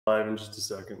Live in just a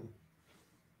second.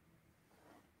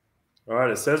 All right,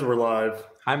 it says we're live.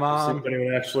 Hi, Mom. We'll see if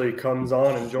anyone actually comes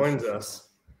on and joins us.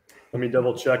 Let me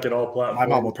double check at all platforms. My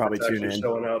mom will probably tune in.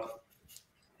 Showing up.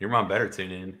 Your mom better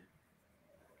tune in.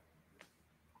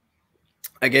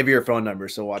 I gave you your phone number,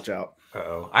 so watch out.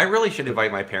 Uh-oh. I really should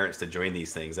invite my parents to join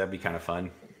these things. That'd be kind of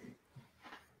fun.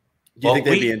 Do you think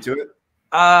they'd be into it?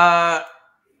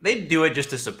 They'd do it just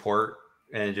to support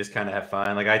and just kind of have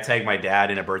fun. Like I tagged my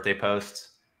dad in a birthday post.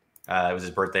 It was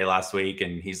his birthday last week,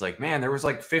 and he's like, "Man, there was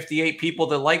like 58 people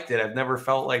that liked it. I've never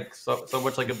felt like so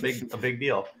much like a big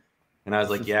deal." And I was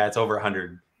like, "Yeah, it's over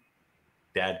 100.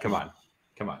 Dad, come on."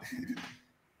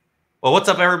 Well, what's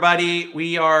up, everybody?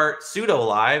 We are pseudo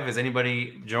live. Is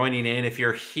anybody joining in? If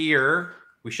you're here,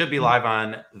 we should be live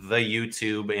on the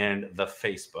YouTube and the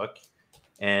Facebook,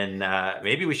 and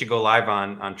maybe we should go live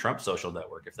on Trump's social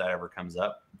network if that ever comes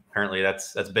up. Apparently,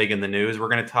 that's big in the news. We're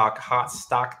going to talk hot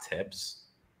stock tips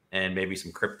and maybe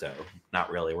some crypto.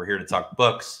 Not really. We're here to talk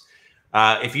books.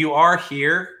 If you are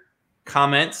here,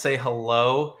 comment, say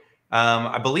hello.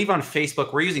 I believe on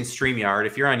Facebook, we're using StreamYard.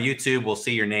 If you're on YouTube, we'll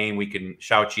see your name. We can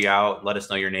shout you out, let us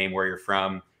know your name, where you're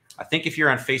from. I think if you're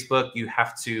on Facebook, you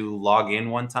have to log in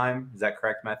one time. Is that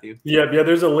correct, Matthew? Yeah.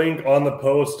 There's a link on the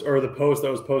post or the post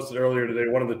that was posted earlier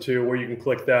today, one of the two, where you can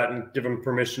click that and give them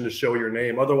permission to show your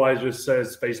name. Otherwise, it just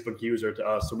says Facebook user to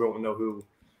us, so we won't know who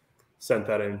sent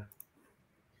that in.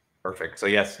 Perfect. So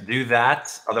yes, do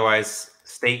that. Otherwise,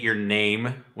 state your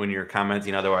name when you're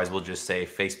commenting. Otherwise, we'll just say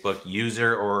Facebook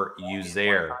user or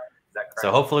user. So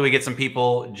hopefully we get some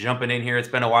people jumping in here. It's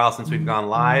been a while since we've gone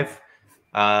live.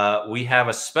 We have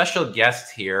a special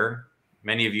guest here.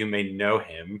 Many of you may know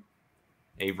him.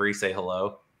 Avery, say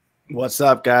hello. What's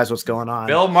up, guys? What's going on?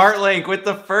 Bill Martlink with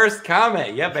the first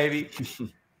comment. Yeah, baby.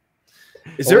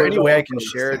 Is there any way I can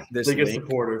share this biggest link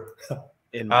supporter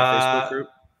in my Facebook group?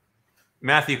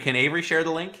 Matthew, can Avery share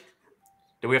the link?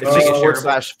 Do we have to It's make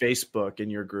just it /Facebook in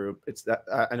your group. It's that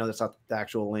I know that's not the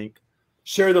actual link.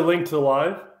 Share the link to the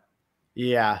live.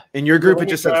 Yeah, in your group it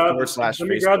just says /Facebook. Let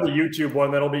me grab the YouTube one.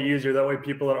 That'll be easier. That way,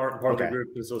 people that aren't part of the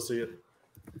group can still see it.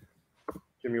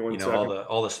 Give me one second.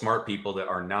 All the smart people that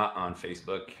are not on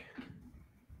Facebook.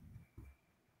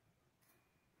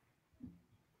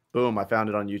 Boom! I found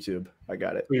it on YouTube. I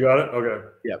got it. You got it? Okay.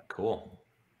 Yep. Cool.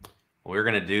 Well, we're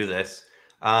gonna do this.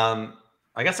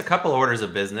 I guess a couple orders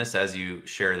of business as you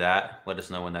share that. Let us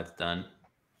know when that's done.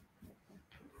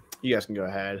 You guys can go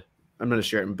ahead. I'm going to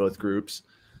share it in both groups.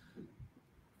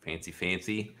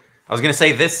 Fancy. I was going to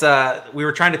say this. We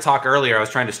were trying to talk earlier. I was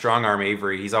trying to strong arm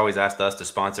Avery. He's always asked us to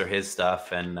sponsor his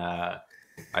stuff. And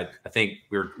I think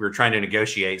we were trying to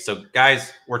negotiate. So,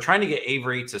 guys, we're trying to get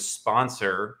Avery to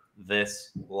sponsor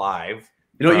this live.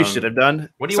 You know what you should have done?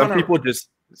 What do you Some people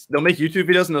they'll make YouTube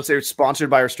videos and they'll say sponsored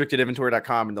by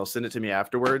restrictedinventory.com and they'll send it to me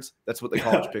afterwards. That's what the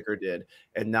college picker did.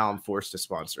 And now I'm forced to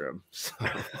sponsor him. So.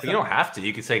 You don't have to.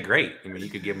 You could say, great. I mean, you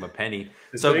could give him a penny.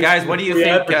 So guys, what do you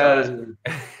think?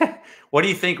 What do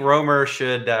you think Romer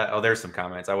should, oh, there's some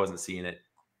comments. I wasn't seeing it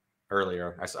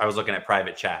earlier. I was looking at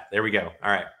private chat. There we go.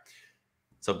 All right.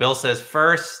 So Bill says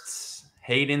first,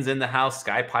 Hayden's in the house,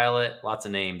 Sky Pilot, lots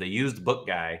of names. The used book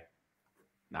guy.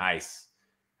 Nice.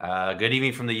 Good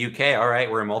evening from the UK. All right,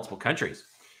 we're in multiple countries.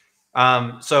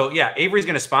 So yeah, Avery's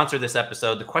going to sponsor this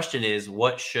episode. The question is,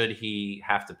 what should he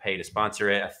have to pay to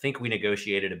sponsor it? I think we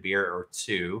negotiated a beer or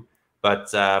two, but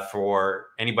for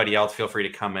anybody else, feel free to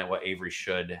comment what Avery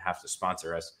should have to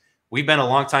sponsor us. We've been a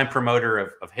longtime promoter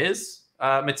of his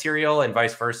material and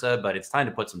vice versa, but it's time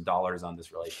to put some dollars on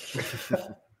this relationship.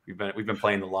 We've been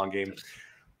playing the long game.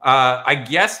 I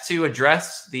guess to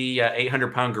address the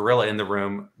 800-pound gorilla in the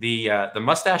room, the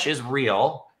mustache is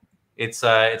real. It's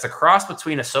a cross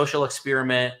between a social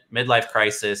experiment, midlife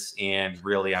crisis, and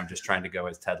really I'm just trying to go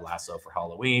as Ted Lasso for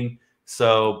Halloween.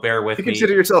 So bear with me. You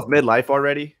consider yourself midlife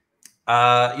already?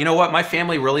 You know what? My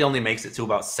family really only makes it to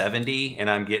about 70, and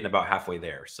I'm getting about halfway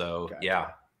there. So gotcha. Yeah,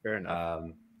 fair enough.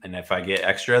 And if I get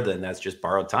extra, then that's just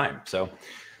borrowed time. So,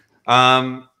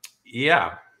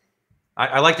 yeah.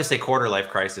 I like to say quarter life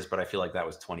crisis, but I feel like that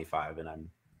was 25 and I'm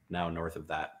now north of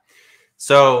that.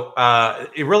 So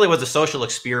it really was a social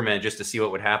experiment just to see what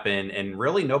would happen. And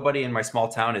really nobody in my small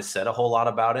town has said a whole lot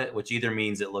about it, which either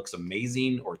means it looks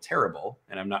amazing or terrible.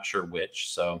 And I'm not sure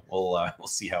which. So we'll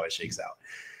see how it shakes out.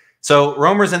 So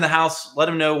Romer's in the house. Let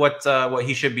him know what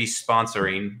he should be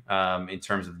sponsoring in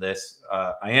terms of this.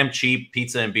 I am cheap.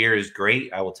 Pizza and beer is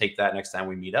great. I will take that next time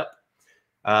we meet up.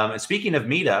 And speaking of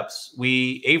meetups,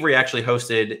 Avery actually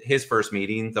hosted his first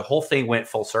meeting. The whole thing went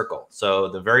full circle. So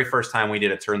the very first time we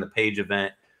did a Turn the Page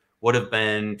event would have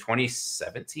been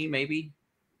 2017, maybe.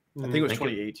 I think it was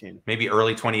 2018. Maybe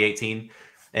early 2018.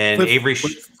 And Avery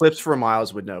Flips for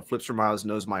Miles would know. Flips for Miles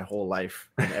knows my whole life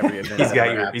and every event.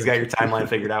 He's got your timeline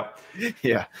figured out.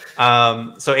 Yeah.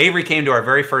 So Avery came to our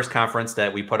very first conference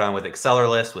that we put on with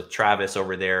Accelerlist with Travis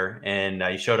over there, and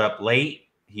he showed up late.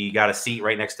 He got a seat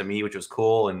right next to me, which was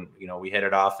cool, and we hit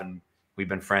it off, and we've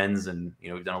been friends, and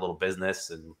we've done a little business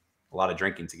and a lot of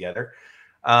drinking together.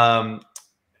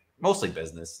 Mostly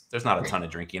business. There's not a ton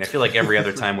of drinking. I feel like every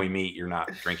other time we meet, you're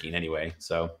not drinking anyway.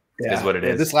 So it is what it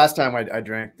is. This last time I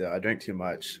drank too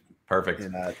much. Perfect.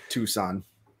 In Tucson.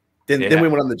 Then we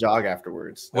went on the jog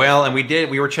afterwards. Well, and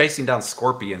we were chasing down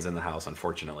scorpions in the house,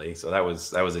 unfortunately. So that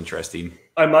was interesting.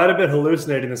 I might have been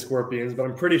hallucinating the scorpions, but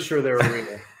I'm pretty sure they were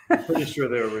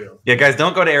real. Yeah, guys,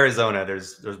 don't go to Arizona.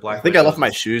 There's black. I think I left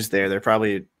my shoes there. They're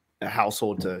probably a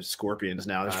household to scorpions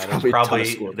now.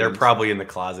 They're probably in the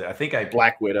closet. I think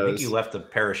Black Widows. I think you left a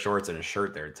pair of shorts and a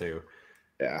shirt there too.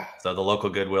 Yeah. So the local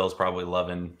Goodwill is probably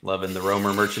loving the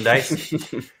Romer merchandise.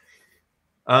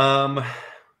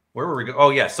 Where were we go? Oh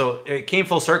yeah, so it came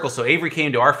full circle. So Avery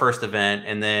came to our first event,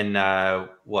 and then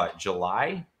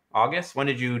July, August? When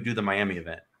did you do the Miami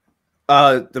event?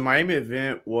 The Miami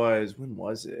event was, when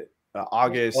was it?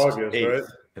 August 8th. Right?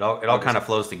 It all kind of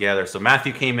flows together. So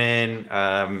Matthew came in,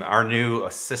 our new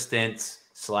assistant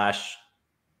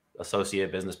 /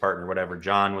 associate business partner, whatever.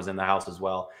 John was in the house as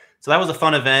well. So that was a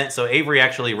fun event. So Avery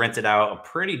actually rented out a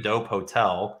pretty dope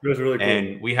hotel. It was really cool.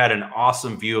 And we had an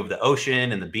awesome view of the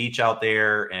ocean and the beach out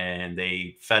there, and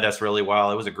they fed us really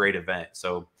well. It was a great event.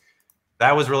 So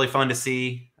that was really fun to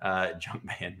see.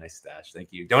 Junkman, nice stash. Thank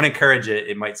you. Don't encourage it.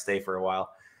 It might stay for a while.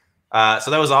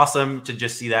 So that was awesome to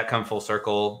just see that come full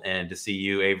circle and to see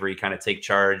you, Avery, kind of take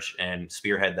charge and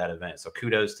spearhead that event. So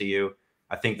kudos to you.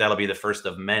 I think that'll be the first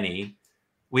of many.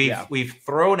 We've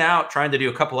thrown out trying to do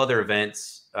a couple other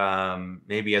events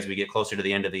maybe as we get closer to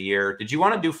the end of the year. Did you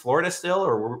want to do Florida still,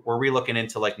 or were we looking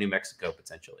into like New Mexico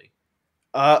potentially?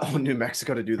 New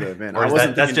Mexico to do the event. Or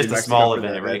that's just a small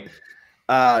event,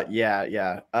 right?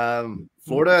 Yeah.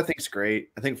 Florida, I think is great.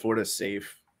 I think Florida is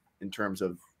safe in terms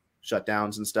of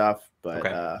shutdowns and stuff, but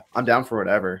I'm down for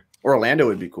whatever. Orlando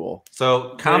would be cool.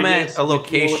 So comment Vegas, a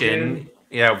location.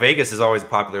 Yeah, Vegas is always a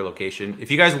popular location. If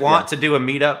you guys want to do a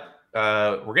meetup,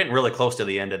 we're getting really close to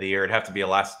the end of the year. It'd have to be a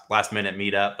last minute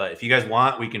meetup, but if you guys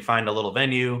want, we can find a little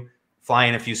venue, fly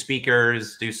in a few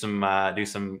speakers, do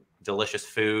some delicious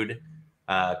food,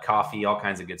 coffee, all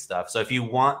kinds of good stuff. So if you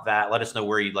want that, let us know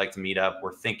where you'd like to meet up.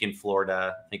 We're thinking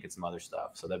Florida, thinking some other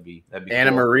stuff. So that'd be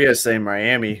Anna cool. Maria saying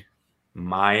Miami.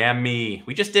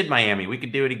 We just did Miami. We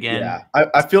could do it again. Yeah,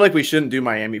 I feel like we shouldn't do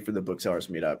Miami for the Booksellers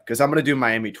meetup because I'm going to do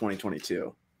Miami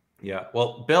 2022. Yeah.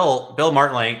 Well, Bill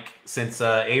Martlank, since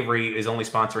Avery is only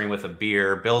sponsoring with a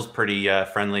beer, Bill's pretty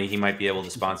friendly. He might be able to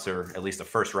sponsor at least a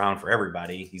first round for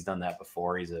everybody. He's done that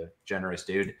before. He's a generous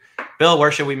dude. Bill,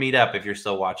 where should we meet up if you're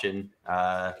still watching?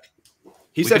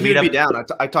 He said he'd be down.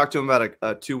 I talked to him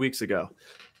about 2 weeks ago.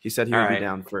 He said he would be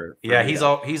down for yeah, he's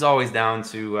always down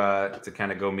to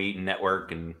kind of go meet and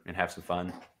network and have some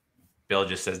fun. Bill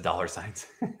just says $signs.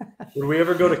 Would we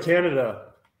ever go to Canada?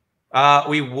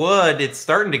 We would. It's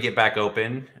starting to get back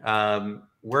open.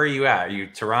 Where are you at? Are you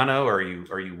Toronto or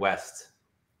are you west?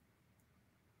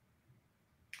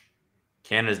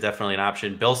 Canada's definitely an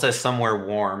option. Bill says somewhere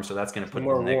warm, so that's going to put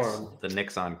the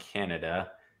Knicks on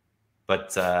Canada.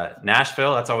 But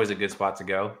Nashville, that's always a good spot to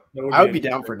go. I would be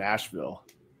down for Nashville.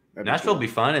 Nashville would be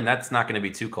fun, and that's not going to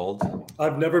be too cold.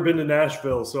 I've never been to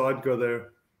Nashville, so I'd go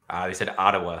there. They said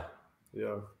Ottawa.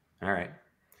 Yeah. All right.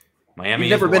 Miami.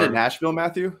 You've never been to Nashville,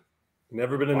 Matthew?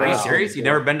 Never been to Nashville. Are you serious? You've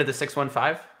never been to the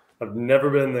 615? I've never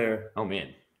been there. Oh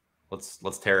man.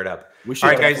 Let's tear it up. We should.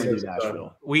 All right, guys.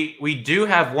 Nashville. We do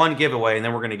have one giveaway, and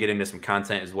then we're going to get into some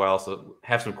content as well. So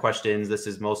have some questions. This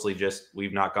is mostly just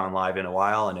we've not gone live in a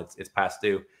while, and it's past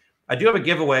due. I do have a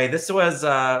giveaway. This was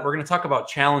we're going to talk about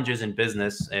challenges in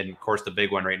business, and of course, the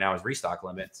big one right now is restock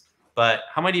limits. But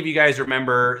how many of you guys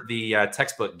remember the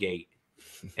textbook gate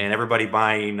and everybody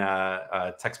buying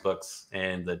textbooks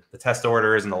and the test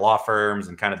orders and the law firms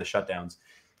and kind of the shutdowns?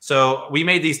 So we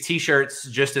made these T-shirts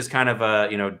just as kind of a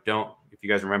if you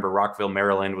guys remember, Rockville,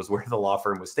 Maryland was where the law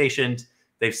firm was stationed.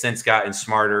 They've since gotten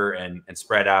smarter and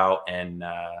spread out, and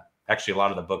actually, a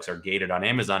lot of the books are gated on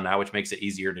Amazon now, which makes it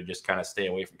easier to just kind of stay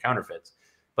away from counterfeits.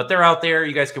 But they're out there.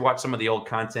 You guys can watch some of the old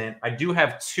content. I do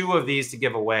have 2 of these to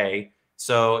give away.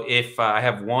 So if I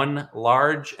have one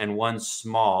large and one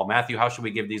small, Matthew, how should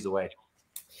we give these away?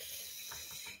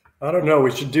 I don't know.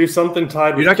 We should do something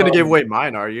tied. You're not going to give away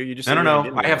mine, are you? You just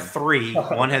no. I have 3.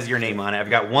 One has your name on it. I've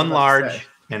got one large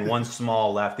and one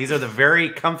small left. These are the very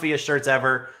comfiest shirts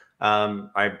ever.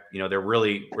 They're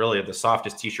really the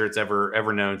softest T-shirts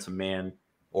ever known to man.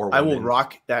 or I will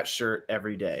rock that shirt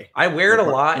every day. I wear it a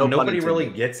lot, and nobody really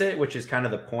gets it, which is kind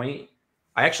of the point.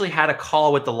 I actually had a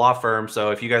call with the law firm,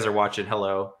 so if you guys are watching,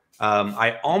 hello.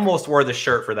 I almost wore the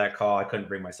shirt for that call. I couldn't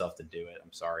bring myself to do it.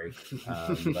 I'm sorry,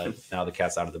 but now the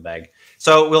cat's out of the bag.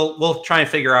 So we'll try and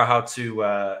figure out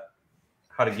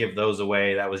how to give those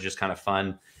away. That was just kind of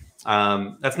fun.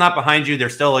 That's not behind you. There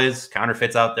still is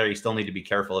counterfeits out there. You still need to be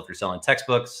careful if you're selling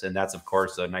textbooks, and that's of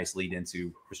course a nice lead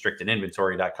into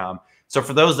restrictedinventory.com. So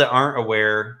for those that aren't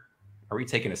aware, are we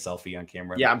taking a selfie on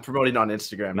camera? Yeah, I'm promoting on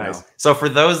Instagram now. So for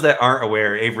those that aren't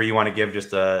aware, Avery, you want to give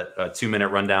just a 2-minute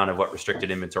rundown of what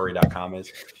restrictedinventory.com is?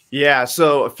 Yeah,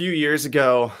 so a few years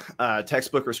ago,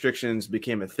 textbook restrictions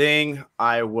became a thing.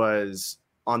 I was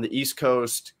on the East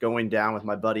Coast going down with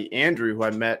my buddy Andrew, who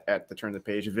I met at the Turn the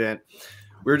Page event.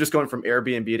 We were just going from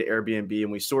Airbnb to Airbnb,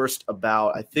 and we sourced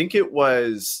about, I think it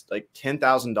was like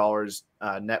 $10,000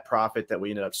 net profit that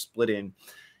we ended up splitting.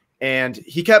 And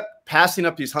he kept passing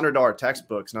up these $100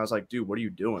 textbooks. And I was like, dude, what are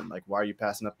you doing? Like, why are you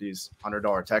passing up these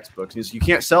 $100 textbooks? And he's, you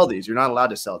can't sell these. You're not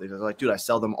allowed to sell these. I was like, dude, I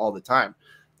sell them all the time.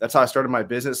 That's how I started my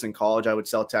business in college. I would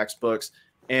sell textbooks.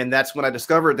 And that's when I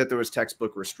discovered that there was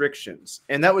textbook restrictions.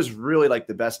 And that was really like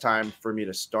the best time for me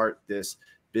to start this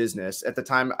business. At the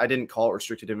time, I didn't call it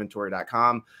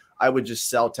restrictedinventory.com. I would just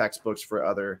sell textbooks for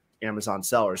other Amazon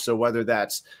sellers. So whether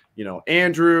that's, you know,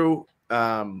 Andrew,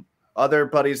 other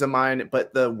buddies of mine,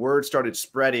 but the word started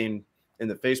spreading in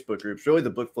the Facebook groups, really the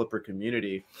book flipper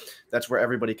community. That's where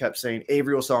everybody kept saying,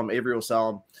 Avery will sell them, Avery will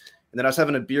sell them. And then I was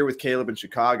having a beer with Caleb in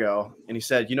Chicago, and he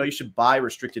said, you know, you should buy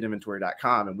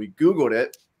restrictedinventory.com. And we Googled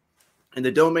it, and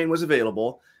the domain was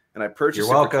available, and I purchased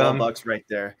it for $12 right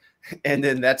there. And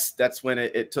then that's when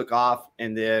it took off.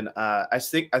 And then I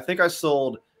think I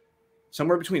sold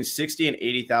somewhere between $60,000 and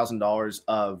 $80,000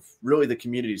 of really the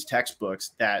community's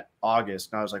textbooks that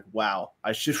August. And I was like, wow,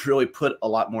 I should really put a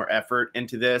lot more effort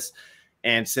into this.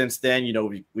 And since then, you know,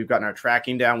 we've gotten our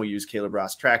tracking down. We use Caleb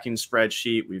Roth's tracking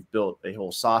spreadsheet. We've built a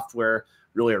whole software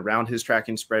really around his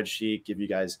tracking spreadsheet, give you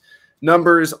guys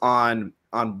numbers on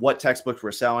what textbooks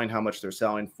we're selling, how much they're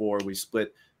selling for. We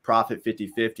split profit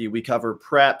 50-50. We cover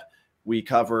prep. We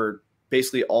cover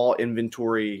basically all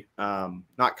inventory,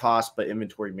 not cost, but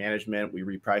inventory management. We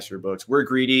reprice your books. We're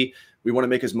greedy. We want to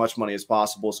make as much money as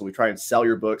possible. So we try and sell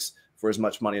your books for as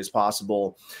much money as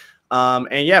possible.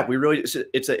 And yeah,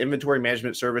 it's an inventory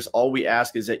management service. All we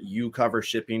ask is that you cover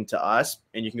shipping to us,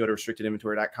 and you can go to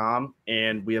restrictedinventory.com,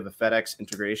 and we have a FedEx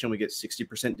integration. We get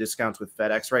 60% discounts with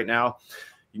FedEx right now.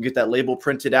 You can get that label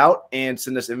printed out and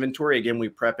send us inventory. Again, we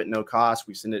prep at no cost.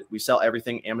 We sell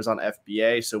everything Amazon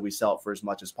FBA, so we sell it for as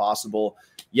much as possible.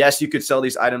 Yes, you could sell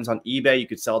these items on eBay. You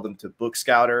could sell them to Book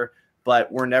Scouter, but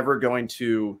we're never going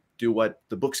to do what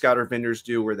the Book Scouter vendors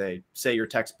do, where they say your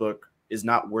textbook is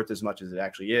not worth as much as it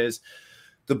actually is.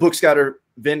 The Book Scouter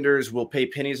vendors will pay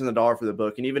pennies on the dollar for the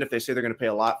book. And even if they say they're going to pay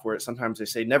a lot for it, sometimes they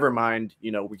say, never mind, you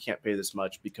know, we can't pay this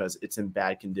much because it's in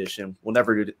bad condition. We'll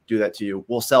never do that to you.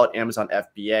 We'll sell it Amazon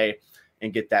FBA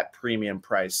and get that premium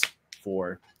price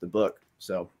for the book.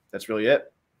 So that's really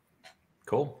it.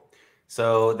 Cool.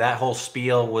 So that whole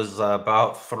spiel was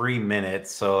about 3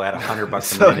 minutes. So at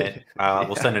 $100 a minute,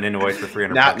 we'll send an invoice for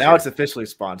 $300. Now it's officially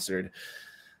sponsored.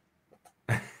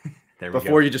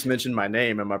 Before you just mentioned my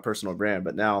name and my personal brand,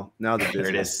 but now the business. There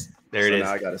it is. There it is.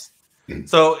 Now I got it.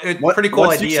 So it's pretty cool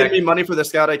once idea. You send me money for the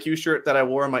Scout IQ shirt that I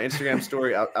wore on my Instagram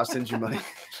story, I'll send you money.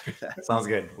 Sounds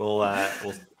good. We'll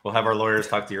have our lawyers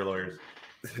talk to your lawyers.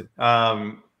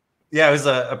 Yeah, it was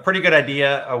a pretty good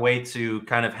idea, a way to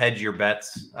kind of hedge your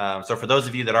bets. So for those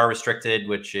of you that are restricted,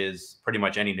 which is pretty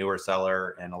much any newer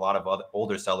seller, and a lot of other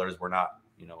older sellers were not,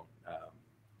 you know,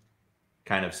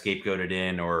 kind of scapegoated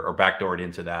in or backdoored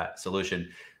into that solution.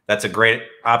 That's a great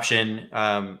option.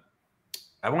 I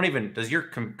won't even, does your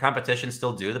competition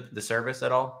still do the service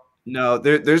at all? No,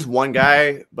 there's one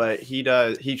guy, but he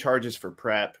charges for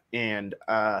prep. And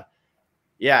I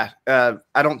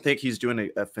don't think he's doing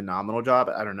a phenomenal job.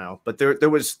 I don't know, but there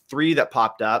was 3 that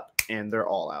popped up, and they're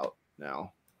all out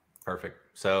now. Perfect.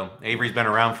 So Avery's been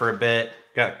around for a bit.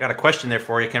 Got a question there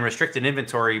for you. Can restricted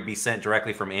inventory be sent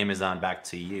directly from Amazon back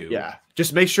to you? Yeah.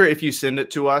 Just make sure if you send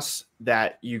it to us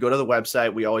that you go to the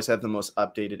website. We always have the most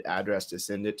updated address to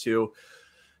send it to.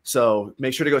 So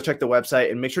make sure to go check the website,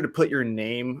 and make sure to put your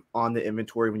name on the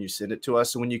inventory when you send it to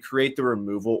us. So when you create the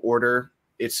removal order,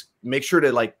 make sure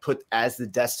to like put as the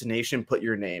destination, put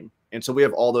your name. And so we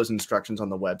have all those instructions on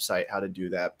the website, how to do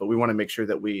that. But we want to make sure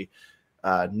that we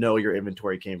know your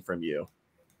inventory came from you.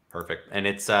 Perfect. And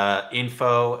it's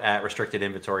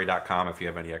info@restrictedinventory.com if you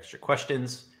have any extra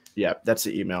questions. Yeah, that's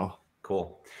the email.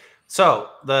 Cool. So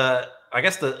I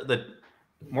guess the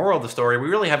moral of the story, we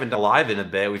really haven't been live in a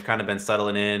bit. We've kind of been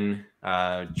settling in,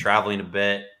 traveling a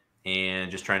bit, and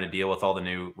just trying to deal with all the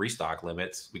new restock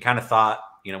limits. We kind of thought,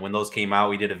 you know, when those came out,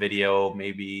 we did a video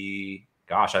maybe,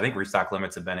 gosh, I think restock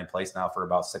limits have been in place now for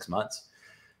about 6 months.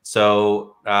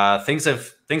 So things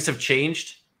have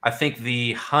changed. I think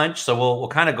the hunch, so we'll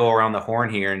kind of go around the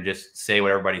horn here and just say what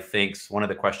everybody thinks. One of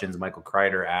the questions Michael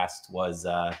Kreider asked was,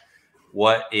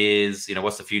 what's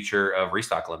the future of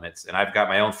restock limits? And I've got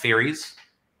my own theories.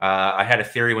 I had a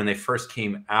theory when they first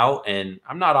came out, and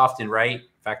I'm not often right.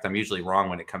 In fact, I'm usually wrong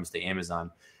when it comes to Amazon.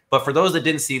 But for those that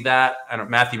didn't see that,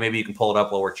 Matthew, maybe you can pull it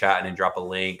up while we're chatting and drop a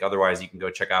link. Otherwise, you can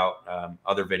go check out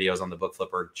other videos on the Book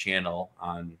Flipper channel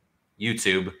on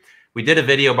YouTube. We did a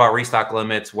video about restock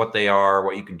limits, what they are,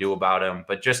 what you can do about them.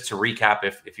 But just to recap,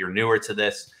 if you're newer to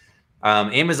this,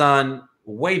 Amazon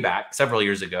way back several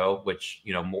years ago, which,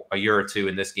 you know, a year or two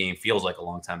in this game feels like a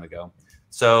long time ago.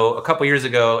 So a couple years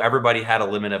ago, everybody had a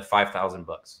limit of 5,000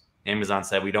 books. Amazon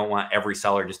said, we don't want every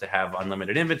seller just to have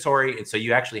unlimited inventory. And so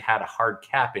you actually had a hard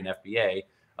cap in FBA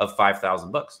of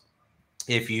 5,000 books.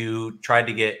 If you tried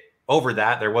to get over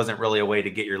that, there wasn't really a way to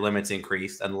get your limits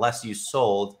increased unless you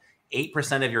sold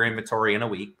 8% of your inventory in a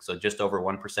week, so just over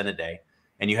 1% a day.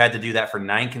 And you had to do that for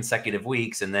 9 consecutive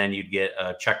weeks, and then you'd get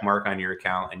a check mark on your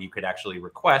account, and you could actually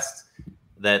request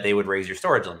that they would raise your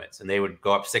storage limits, and they would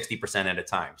go up 60% at a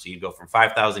time. So you'd go from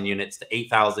 5,000 units to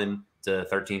 8,000 to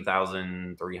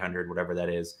 13,300, whatever that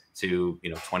is, to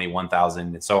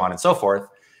 21,000, and so on and so forth.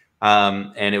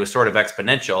 And it was sort of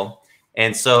exponential.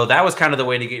 And so that was kind of the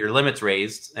way to get your limits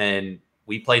raised. And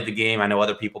we played the game. I know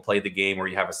other people played the game where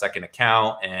you have a second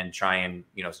account and try and,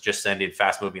 just send in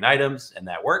fast moving items, and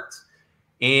that worked.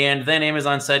 And then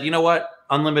Amazon said, you know what,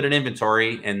 unlimited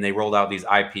inventory. And they rolled out these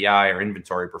IPI, or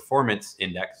inventory performance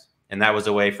index. And that was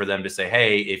a way for them to say,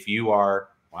 hey, if you are,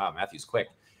 wow, Matthew's quick.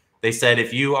 They said,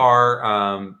 if you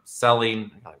are selling,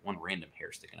 I got one random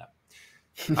hair sticking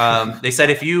up. They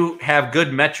said, if you have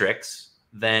good metrics,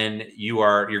 then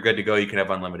you're good to go. You can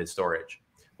have unlimited storage.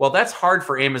 Well, that's hard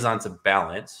for Amazon to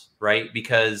balance, right?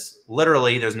 Because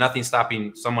literally there's nothing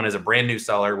stopping someone as a brand new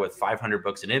seller with 500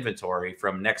 books in inventory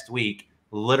from next week,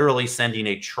 literally sending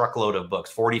a truckload of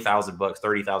books, 40,000 books,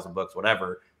 30,000 books,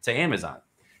 whatever, to Amazon.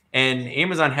 And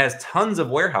Amazon has tons of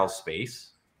warehouse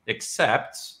space,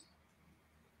 except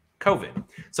COVID.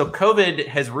 So COVID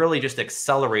has really just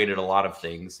accelerated a lot of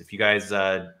things. If you guys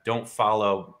don't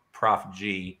follow Prof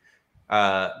G,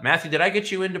 Matthew, did I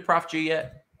get you into Prof G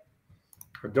yet?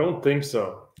 I don't think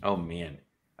so. Oh man,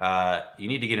 you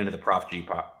need to get into the Prof G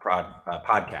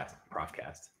podcast.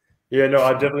 Profcast. Yeah, no,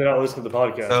 I definitely not listened to the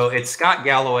podcast. So it's Scott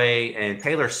Galloway and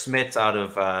Taylor Smith's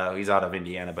he's out of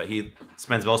Indiana, but he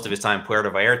spends most of his time in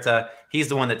Puerto Vallarta. He's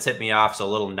the one that tipped me off. So a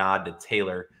little nod to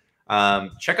Taylor.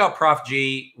 Check out Prof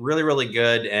G, really, really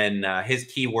good. And his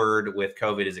keyword with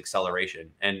COVID is acceleration.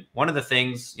 And one of the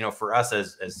things, for us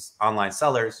as online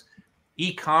sellers,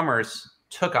 e-commerce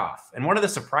took off. And one of the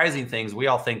surprising things, we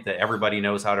all think that everybody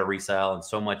knows how to resell and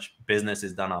so much business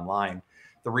is done online.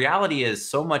 The reality is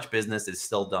so much business is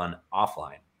still done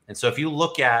offline. And so if you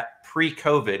look at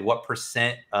pre-COVID, what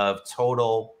percent of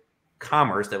total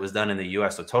commerce that was done in the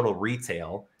US, so total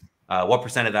retail, what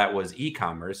percent of that was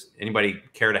e-commerce? Anybody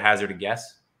care to hazard a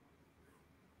guess?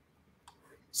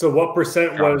 So what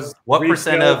percent was? What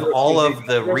percent of all of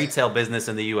the retail business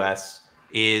in the US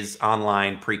is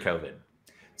online pre-COVID?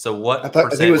 So what? I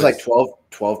think it was like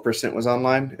 12% was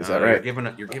online. Is that right?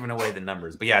 You're giving away the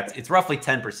numbers, but yeah, it's roughly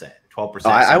 10%, 12%.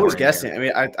 I was guessing. I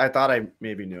mean, I thought I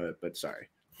maybe knew it, but sorry.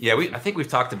 Yeah, I think we've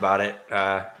talked about it.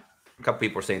 A couple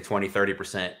people are saying 20,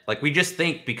 30%. Like, we just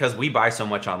think because we buy so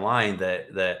much online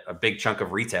that a big chunk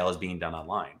of retail is being done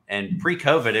online. And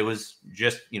pre-COVID, it was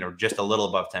just a little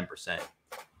above 10%.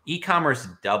 E-commerce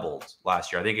doubled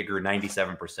last year. I think it grew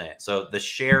 97%. So the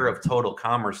share of total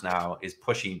commerce now is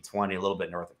pushing 20, a little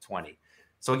bit north of 20.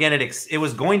 So again, it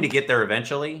was going to get there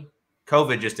eventually.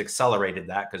 COVID just accelerated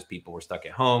that because people were stuck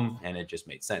at home, and it just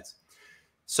made sense.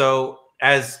 So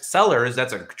as sellers,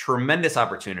 that's a tremendous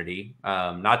opportunity.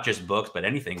 Not just books, but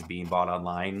anything's being bought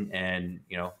online. And,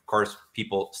 of course,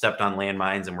 people stepped on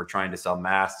landmines and were trying to sell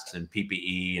masks and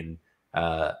PPE, and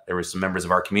there was some members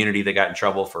of our community that got in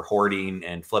trouble for hoarding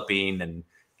and flipping. And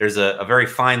there's a very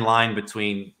fine line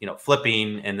between,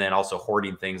 flipping and then also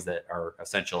hoarding things that are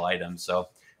essential items. So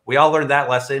we all learned that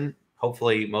lesson.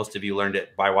 Hopefully most of you learned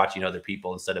it by watching other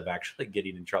people instead of actually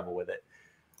getting in trouble with it.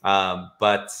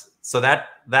 But so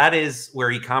that is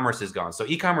where e-commerce has gone. So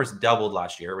e-commerce doubled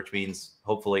last year, which means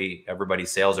hopefully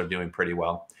everybody's sales are doing pretty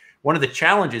well. One of the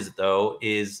challenges, though,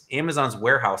 is Amazon's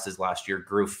warehouses last year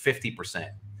grew 50%.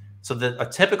 So a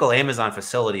typical Amazon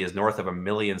facility is north of 1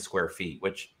 million square feet,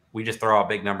 which we just throw out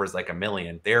big numbers like 1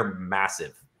 million. They're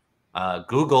massive.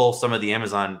 Google some of the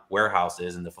Amazon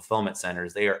warehouses and the fulfillment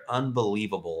centers. They are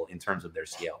unbelievable in terms of their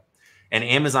scale. And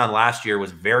Amazon last year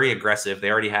was very aggressive.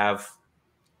 They already have,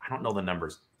 I don't know the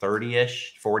numbers,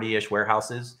 30-ish, 40-ish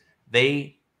warehouses.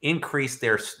 They increased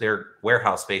their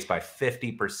warehouse space by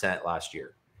 50% last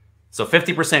year. So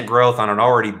 50% growth on an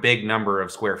already big number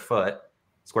of square footage,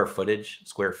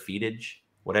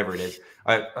 whatever it is.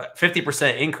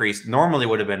 50% increase normally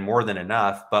would have been more than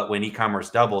enough, but when e-commerce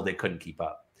doubled, they couldn't keep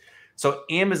up. So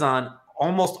Amazon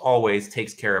almost always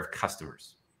takes care of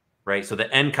customers, right? So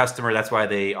the end customer, that's why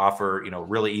they offer,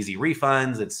 really easy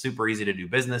refunds. It's super easy to do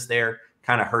business there.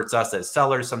 Kind of hurts us as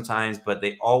sellers sometimes, but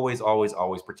they always, always,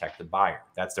 always protect the buyer.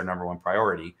 That's their number one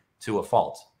priority, to a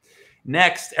fault.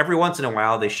 Next, every once in a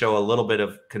while, they show a little bit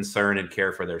of concern and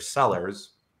care for their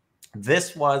sellers.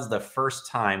 This was the first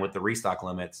time with the restock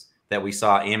limits that we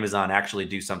saw Amazon actually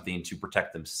do something to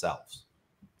protect themselves.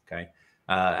 Okay.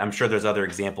 I'm sure there's other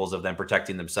examples of them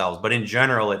protecting themselves, but in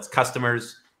general, it's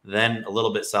customers, then a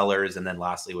little bit sellers, and then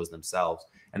lastly was themselves.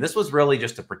 And this was really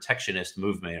just a protectionist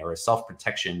movement or a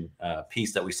self-protection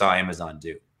piece that we saw Amazon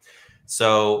do.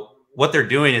 So what they're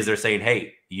doing is they're saying,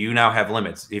 hey, you now have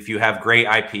limits. If you have great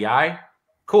IPI,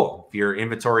 cool. If your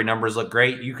inventory numbers look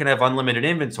great, you can have unlimited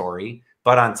inventory.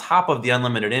 But on top of the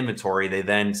unlimited inventory, they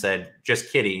then said,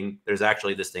 just kidding, there's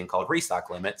actually this thing called restock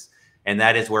limits. And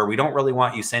that is where we don't really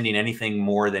want you sending anything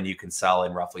more than you can sell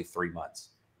in roughly 3 months.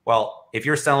 Well, if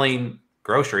you're selling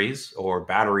groceries or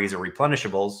batteries or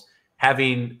replenishables,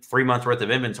 having 3 months worth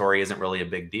of inventory isn't really a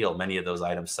big deal. Many of those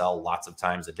items sell lots of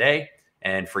times a day.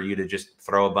 And for you to just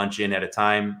throw a bunch in at a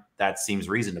time, that seems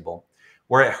reasonable.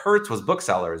 Where it hurts was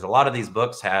booksellers. A lot of these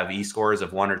books have e-scores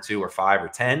of 1 or 2 or 5 or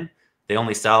 10. They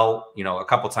only sell, a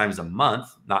couple times a month,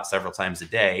 not several times a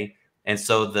day. And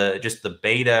so just the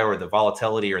beta or the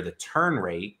volatility or the turn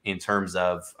rate in terms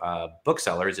of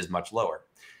booksellers is much lower.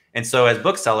 And so as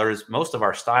booksellers, most of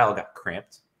our style got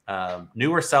crimped.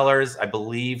 Newer sellers, I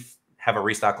believe, have a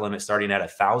restock limit starting at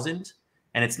 1,000.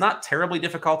 And it's not terribly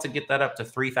difficult to get that up to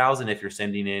 3,000 if you're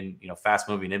sending in, fast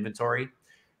moving inventory.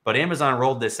 But Amazon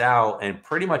rolled this out, and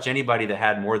pretty much anybody that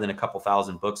had more than a couple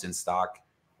thousand books in stock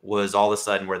was all of a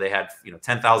sudden where they had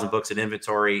 10,000 books in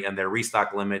inventory, and their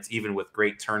restock limits, even with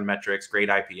great turn metrics, great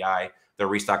IPI, their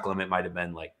restock limit might have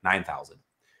been like 9,000.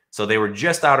 So they were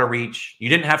just out of reach. You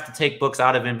didn't have to take books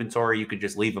out of inventory. You could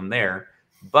just leave them there.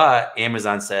 But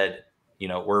Amazon said,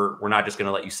 we're not just going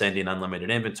to let you send in unlimited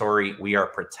inventory. We are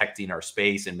protecting our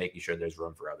space and making sure there's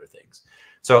room for other things.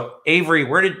 So Avery,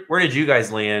 where did you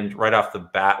guys land right off the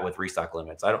bat with restock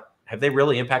limits? Have they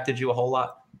really impacted you a whole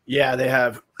lot? Yeah, they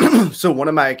have. So one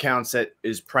of my accounts that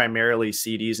is primarily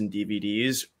CDs and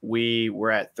DVDs, we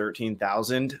were at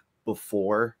 13,000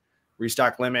 before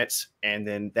restock limits, and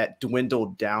then that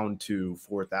dwindled down to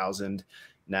 4,000.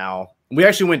 Now we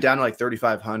actually went down to like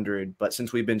 3,500, but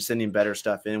since we've been sending better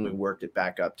stuff in, we worked it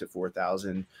back up to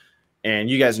 4,000. And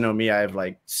you guys know me, I have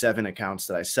like 7 accounts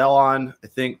that I sell on. I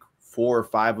think 4 or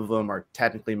 5 of them are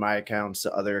technically my accounts.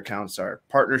 The other accounts are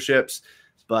partnerships.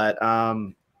 But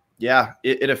yeah,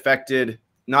 it affected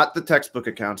not the textbook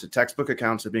accounts. The textbook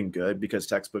accounts have been good because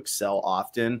textbooks sell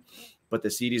often, but the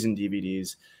CDs and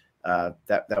DVDs,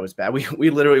 that was bad. We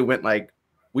literally went like,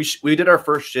 we did our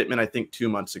first shipment, I think 2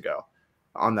 months ago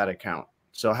on that account.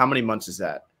 So how many months is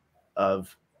that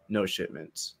of no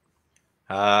shipments?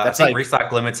 I think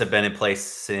restock limits have been in place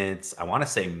since, I want to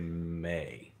say,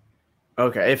 May.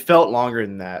 Okay, it felt longer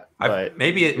than that, but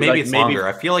maybe it's longer.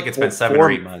 I feel like it's been 7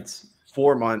 or 8 months.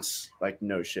 4 months, like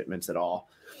no shipments at all.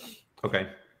 Okay.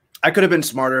 I could have been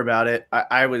smarter about it.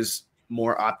 I was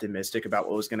more optimistic about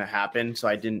what was going to happen, so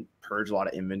I didn't purge a lot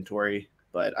of inventory,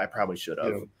 but I probably should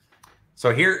have. Yeah.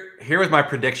 So here was my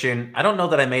prediction. I don't know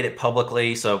that I made it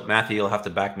publicly, so Matthew, you'll have to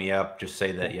back me up. Just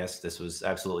say that, yes, this was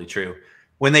absolutely true.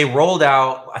 When they rolled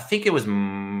out, I think it was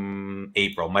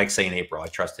April. Mike's saying April. I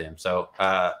trust him. So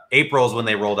April is when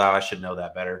they rolled out. I should know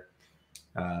that better.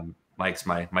 Mike's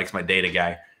my data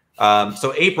guy.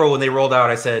 So April, when they rolled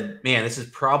out, I said, man, this is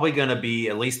probably going to be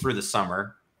at least through the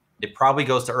summer. It probably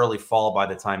goes to early fall by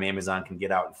the time Amazon can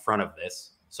get out in front of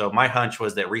this. So my hunch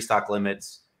was that restock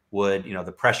limits would,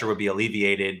 the pressure would be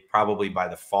alleviated probably by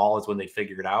the fall is when they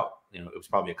figure it out. It was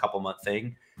probably a couple month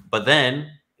thing. But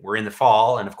then we're in the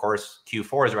fall, and of course,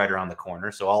 Q4 is right around the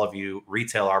corner. So all of you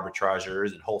retail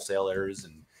arbitrageurs and wholesalers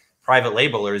and private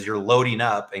labelers, you're loading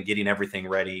up and getting everything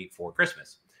ready for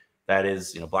Christmas. That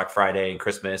is, Black Friday and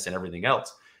Christmas and everything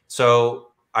else. So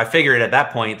I figured at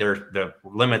that point, the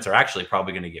limits are actually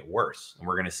probably going to get worse. And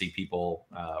we're going to see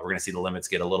we're going to see the limits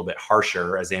get a little bit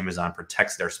harsher as Amazon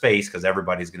protects their space because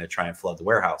everybody's going to try and flood the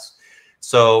warehouse.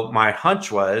 So my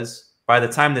hunch was by the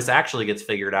time this actually gets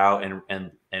figured out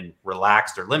and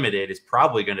relaxed or limited, it's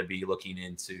probably going to be looking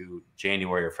into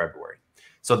January or February.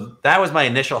 So that was my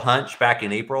initial hunch back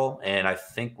in April, and I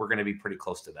think we're going to be pretty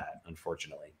close to that,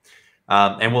 unfortunately.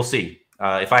 And we'll see.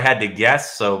 If I had to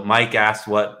guess, so Mike asked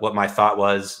what my thought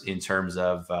was in terms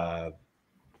of,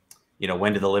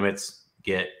 when do the limits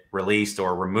get released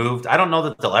or removed? I don't know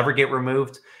that they'll ever get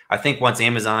removed. I think once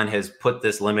Amazon has put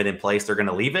this limit in place, they're going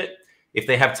to leave it. If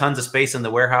they have tons of space in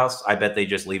the warehouse, I bet they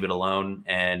just leave it alone,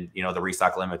 and the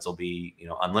restock limits will be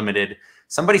unlimited.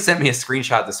 Somebody sent me a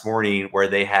screenshot this morning where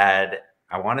they had,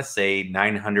 I want to say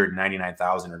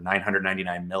 999,000 or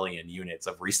 999 million units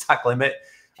of restock limit.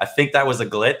 I think that was a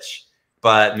glitch,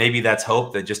 but maybe that's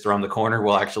hope that just around the corner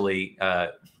we'll actually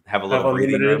have a little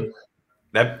breathing room.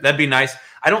 That'd be nice.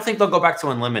 I don't think they'll go back to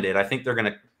unlimited. I think they're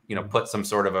going to put some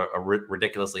sort of a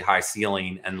ridiculously high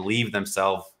ceiling and leave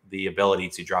themselves the ability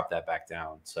to drop that back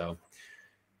down. So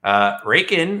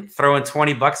Rakin throwing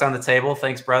 $20 on the table.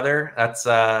 Thanks, brother. That's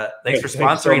thanks for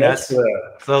sponsoring us.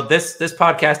 So this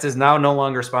podcast is now no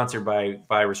longer sponsored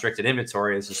by Restricted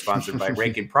Inventory. This is sponsored by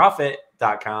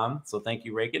RakinProfit.com. So thank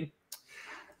you, Rakin.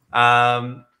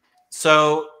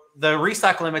 So the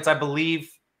restock limits, I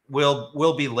believe,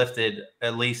 will be lifted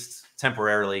at least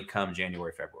temporarily come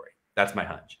January, February. That's my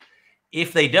hunch.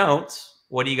 If they don't,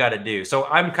 what do you got to do? So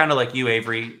I'm kind of like you,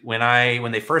 Avery.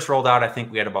 When they first rolled out, I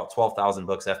think we had about 12,000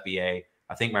 books FBA.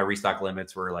 I think my restock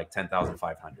limits were like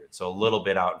 10,500. So a little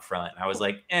bit out in front. And I was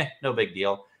like, no big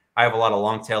deal. I have a lot of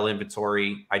long tail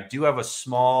inventory. I do have a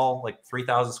small, like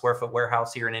 3,000 square foot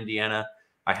warehouse here in Indiana.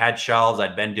 I had shelves.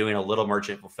 I'd been doing a little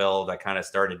merchant fulfilled. I kind of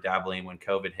started dabbling when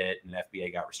COVID hit and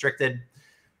FBA got restricted.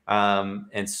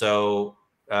 And so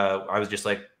I was just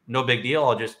like, no big deal.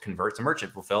 I'll just convert to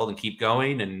merchant fulfilled and keep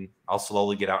going, and I'll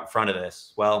slowly get out in front of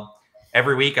this. Well,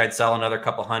 every week I'd sell another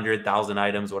couple 100,000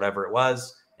 items, whatever it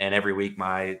was. And every week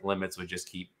my limits would just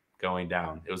keep going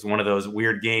down. It was one of those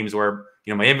weird games where,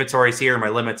 my inventory's here, my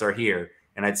limits are here,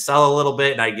 and I'd sell a little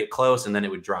bit and I'd get close and then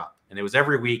it would drop. And it was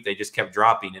every week they just kept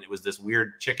dropping. And it was this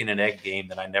weird chicken and egg game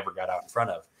that I never got out in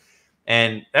front of.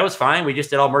 And that was fine. We just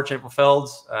did all merchant fulfilled.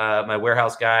 My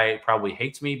warehouse guy probably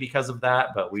hates me because of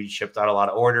that, but we shipped out a lot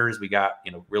of orders. We got,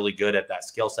 really good at that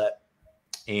skill set.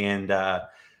 And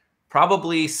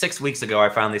probably 6 weeks ago, I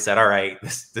finally said, all right,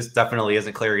 this definitely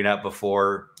isn't clearing up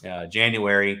before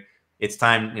January. It's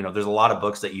time, there's a lot of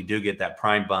books that you do get that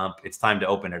prime bump. It's time to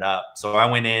open it up. So I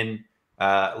went in,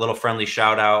 a little friendly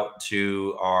shout out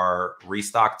to our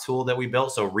restock tool that we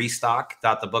built. So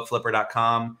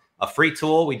restock.thebookflipper.com. A free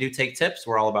tool. We do take tips.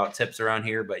 We're all about tips around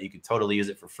here, but you can totally use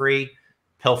it for free.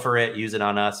 Pilfer it, use it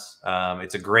on us.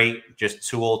 It's a great just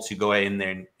tool to go in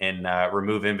there and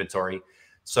remove inventory.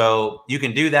 So you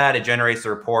can do that. It generates a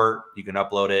report. You can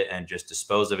upload it and just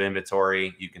dispose of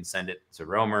inventory. You can send it to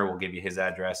Romer. We'll give you his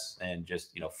address and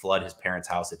just flood his parents'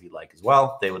 house if you'd like as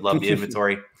well. They would love the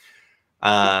inventory.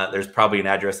 There's probably an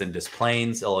address in Des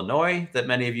Plaines, Illinois that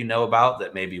many of you know about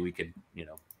that maybe we could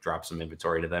drop some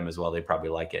inventory to them as well. They probably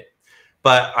like it.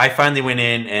 But I finally went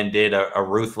in and did a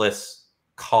ruthless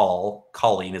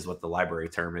calling is what the library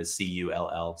term is,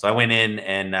 CULL. So I went in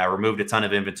and removed a ton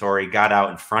of inventory, got out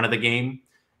in front of the game.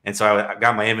 And so I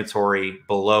got my inventory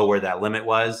below where that limit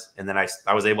was. And then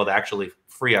I was able to actually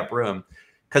free up room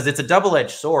because it's a double-edged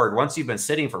sword. Once you've been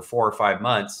sitting for 4 or 5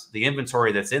 months, the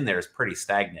inventory that's in there is pretty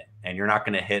stagnant. And you're not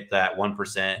going to hit that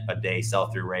 1% a day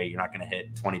sell-through rate. You're not going to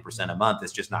hit 20% a month.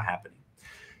 It's just not happening.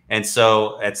 And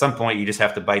so at some point, you just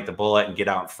have to bite the bullet and get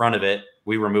out in front of it.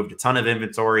 We removed a ton of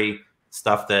inventory,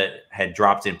 stuff that had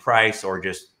dropped in price or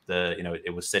just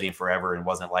it was sitting forever and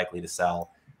wasn't likely to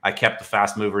sell. I kept the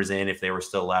fast movers in if they were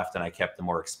still left, and I kept the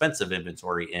more expensive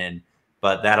inventory in.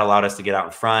 But that allowed us to get out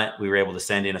in front. We were able to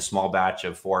send in a small batch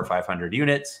of 400 or 500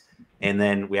 units. And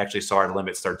then we actually saw our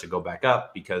limit start to go back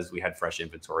up because we had fresh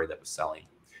inventory that was selling.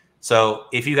 So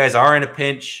if you guys are in a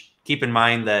pinch, keep in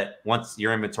mind that once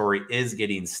your inventory is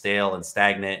getting stale and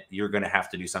stagnant, you're going to have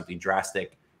to do something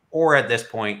drastic, or at this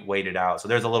point, wait it out. So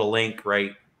there's a little link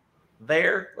right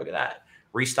there. Look at that.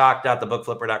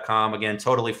 Restock.thebookflipper.com. Again,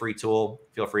 totally free tool.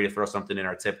 Feel free to throw something in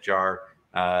our tip jar.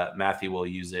 Matthew will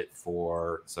use it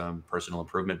for some personal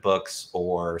improvement books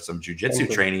or some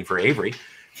jujitsu training for Avery.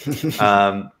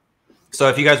 So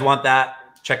if you guys want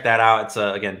that, check that out. It's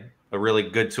again, a really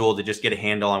good tool to just get a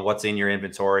handle on what's in your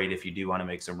inventory. And if you do want to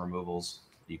make some removals,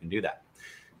 you can do that.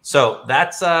 So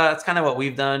that's kind of what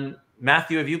we've done.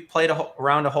 Matthew, have you played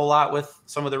around a whole lot with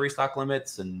some of the restock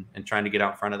limits and trying to get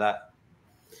out in front of that?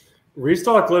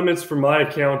 Restock limits for my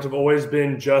account have always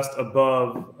been just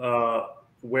above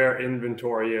where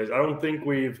inventory is. I don't think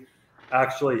we've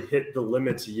actually hit the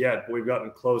limits yet, but we've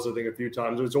gotten close, I think, a few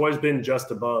times. It's always been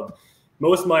just above.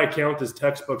 Most of my account is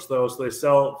textbooks, though, so they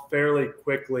sell fairly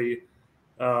quickly.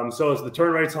 So as the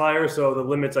turn rate's higher, so the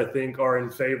limits, I think, are in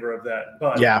favor of that.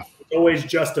 But yeah, it's always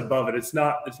just above it. It's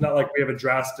not like we have a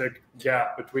drastic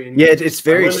gap between. Yeah, it's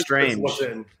very strange.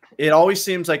 It always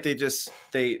seems like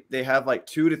they have like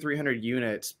 200 to 300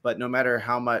 units, but no matter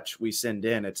how much we send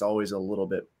in, it's always a little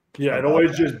bit. Yeah, it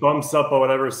always just bumps up by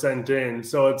whatever's sent in.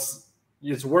 So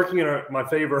it's working in my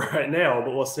favor right now,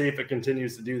 but we'll see if it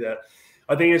continues to do that.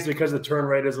 I think it's because the turn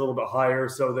rate is a little bit higher,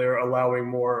 so they're allowing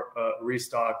more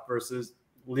restock versus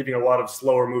leaving a lot of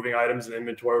slower moving items in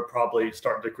inventory would probably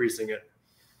start decreasing it.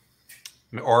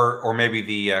 Or maybe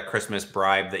the Christmas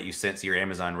bribe that you sent to your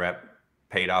Amazon rep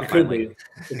paid off. It could be.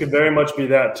 It could very much be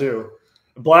that too.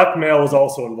 Blackmail was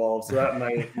also involved, so that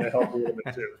may help a little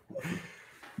bit too.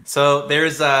 So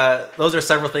there's those are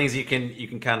several things you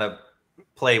can kind of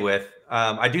play with.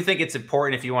 I do think it's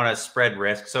important if you want to spread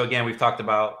risk. So again, we've talked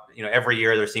about, every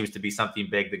year there seems to be something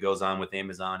big that goes on with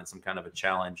Amazon and some kind of a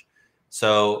challenge.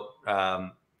 So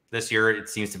this year it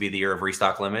seems to be the year of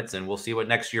restock limits, and we'll see what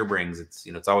next year brings. It's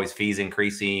it's always fees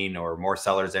increasing or more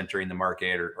sellers entering the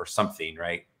market or something,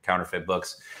 right? Counterfeit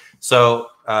books. So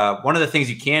one of the things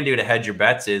you can do to hedge your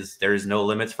bets is there's no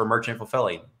limits for merchant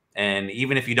fulfilling. And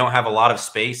even if you don't have a lot of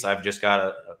space, I've just got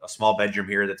a small bedroom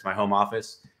here that's my home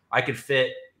office. I could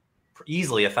fit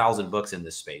easily 1,000 books in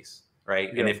this space,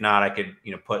 right? Yeah. And if not, I could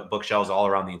put bookshelves all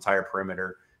around the entire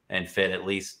perimeter and fit at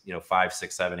least 5,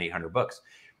 6, 7, 800 books.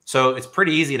 So it's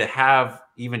pretty easy to have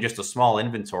even just a small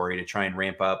inventory to try and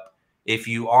ramp up. If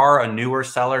you are a newer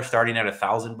seller starting at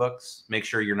 1,000 books, make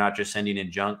sure you're not just sending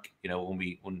in junk.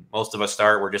 When most of us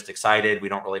start, we're just excited. We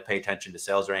don't really pay attention to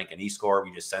sales rank and eScore.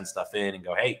 We just send stuff in and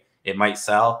go, hey, it might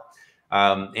sell.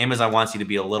 Amazon wants you to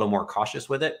be a little more cautious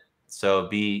with it. So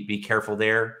be careful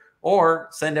there, or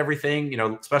send everything,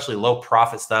 especially low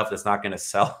profit stuff that's not going to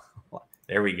sell.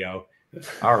 There we go.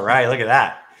 All right. Look at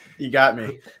that. You got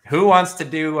me. Who wants to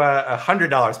do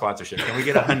 $100 sponsorship? Can we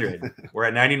get 100? We're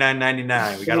at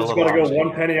 $99.99. We got a little. Got to go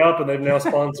 1 penny up, and they've now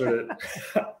sponsored it.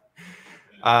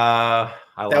 That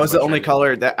was the only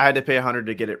color that I had to pay 100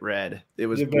 to get it red. It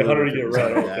was 100 to get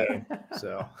red. Okay.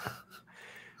 So,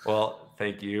 well,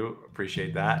 thank you.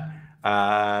 Appreciate that.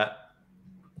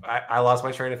 I lost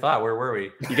my train of thought. Where were we?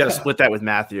 You got to split that with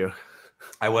Matthew.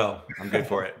 I will. I'm good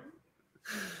for it.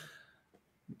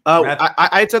 Oh,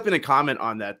 I had something to comment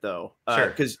on that though, sure.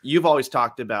 Because you've always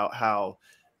talked about how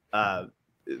the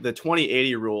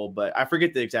 20/80 rule, but I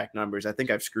forget the exact numbers. I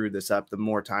think I've screwed this up the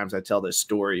more times I tell this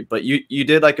story. But you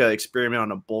did like an experiment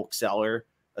on a bulk seller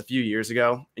a few years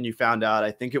ago, and you found out I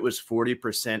think it was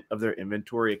 40% of their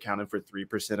inventory accounted for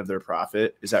 3% of their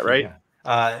profit. Is that right?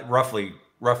 Yeah.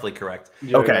 Roughly correct.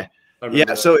 Yeah, okay.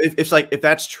 Yeah. So if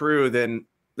that's true, then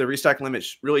the restock limit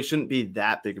really shouldn't be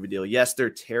that big of a deal. Yes, they're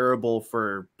terrible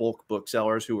for bulk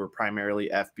booksellers who are primarily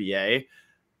FBA,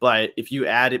 but if you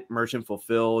add it merchant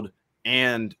fulfilled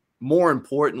and more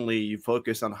importantly, you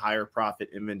focus on higher profit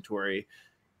inventory,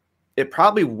 it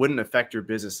probably wouldn't affect your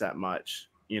business that much.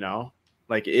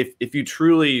 Like if you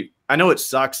truly, I know it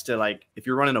sucks to like, if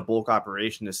you're running a bulk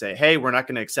operation to say, hey, we're not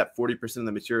going to accept 40% of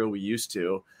the material we used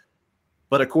to,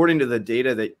 but according to the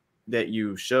data that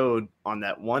you showed on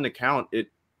that one account, it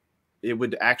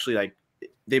would actually like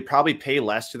they probably pay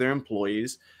less to their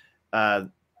employees.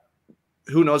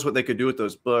 Who knows what they could do with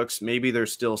those books? Maybe they're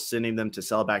still sending them to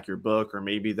sell back your book, or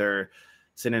maybe they're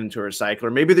sending them to a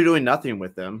recycler. Maybe they're doing nothing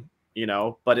with them,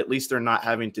 but at least they're not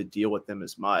having to deal with them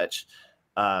as much.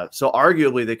 So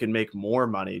arguably they can make more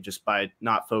money just by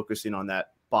not focusing on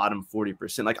that bottom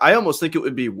 40%. Like I almost think it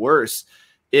would be worse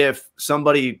if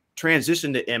somebody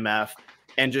transitioned to MF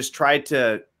and just tried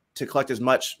to collect as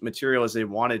much material as they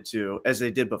wanted to, as they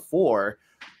did before,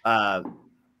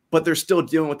 but they're still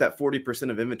dealing with that 40%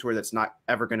 of inventory that's not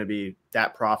ever going to be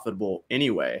that profitable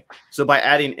anyway. So by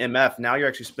adding MF, now you're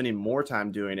actually spending more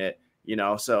time doing it,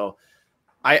 So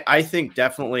I think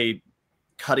definitely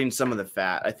cutting some of the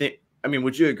fat.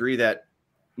 Would you agree that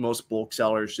most bulk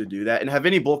sellers should do that? And have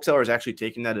any bulk sellers actually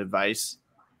taken that advice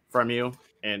from you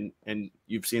and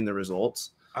you've seen the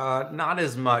results? Not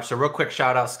as much. So real quick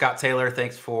shout out, Scott Taylor.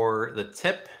 Thanks for the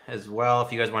tip as well.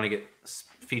 If you guys want to get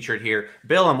featured here,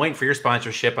 Bill, I'm waiting for your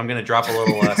sponsorship. I'm going to drop a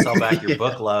little sell back your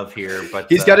book love here, but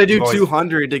he's got to do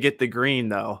 200 to get the green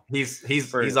though.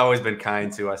 He's always been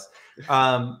kind to us.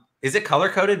 Is it color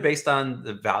coded based on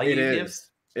the value it gives?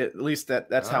 At least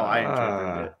that's how I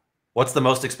interpret it. What's the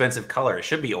most expensive color? It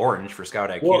should be orange for Scout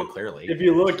IQ, well, clearly. If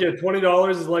you look at $20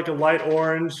 is like a light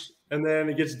orange, and then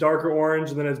it gets darker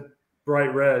orange, and then it's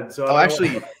bright red. So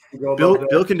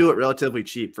Bill can do it relatively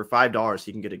cheap. For $5,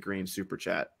 he can get a green super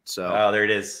chat. So there it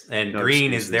is. And no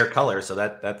green excuses. Is their color, so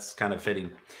that's kind of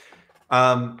fitting.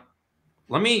 I'm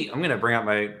gonna bring out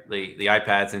the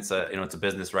iPad since it's a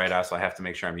business write-off, so I have to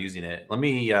make sure I'm using it. Let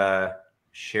me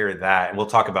share that, and we'll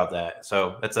talk about that.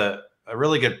 So that's a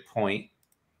really good point,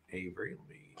 Avery.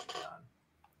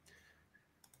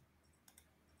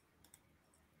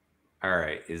 All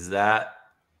right, is that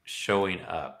showing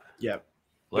up? Yep.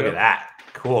 Look at that.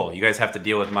 Cool. You guys have to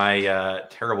deal with my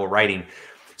terrible writing.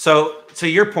 So to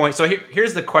your point, so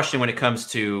here's the question when it comes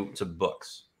to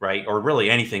books, right? Or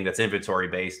really anything that's inventory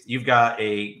based. You've got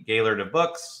a Gaylord of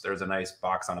books. There's a nice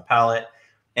box on a pallet.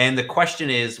 And the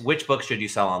question is, which books should you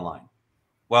sell online?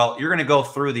 Well, you're going to go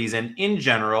through these. And in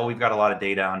general, we've got a lot of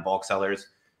data on bulk sellers.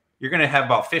 You're going to have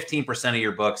about 15% of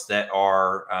your books that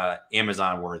are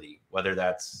Amazon worthy, whether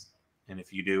that's, and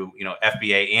if you do,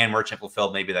 FBA and merchant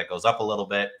fulfilled, maybe that goes up a little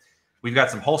bit. We've got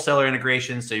some wholesaler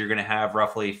integrations. So you're going to have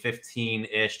roughly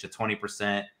 15-ish to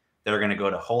 20% that are going to go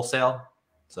to wholesale.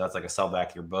 So that's like a sell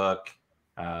back your book,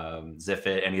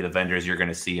 Zipit, any of the vendors you're going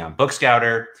to see on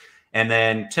Bookscouter. And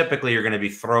then typically you're going to be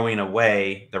throwing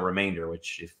away the remainder,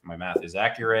 which if my math is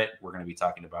accurate, we're going to be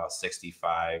talking about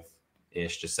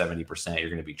 65-ish to 70% you're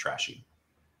going to be trashing.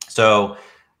 So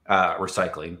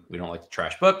recycling, we don't like to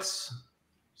trash books.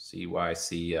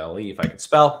 C-Y-C-L-E, if I can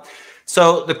spell.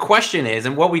 So the question is,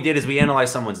 and what we did is we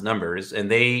analyzed someone's numbers,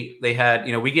 and they had,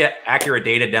 we get accurate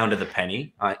data down to the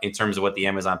penny in terms of what the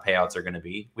Amazon payouts are going to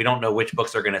be. We don't know which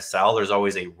books are going to sell. There's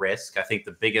always a risk. I think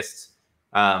the biggest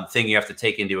thing you have to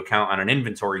take into account on an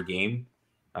inventory game,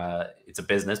 it's a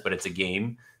business, but it's a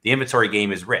game. The inventory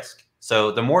game is risk.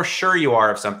 So the more sure you are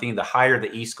of something, the higher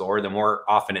the E-score, the more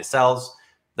often it sells,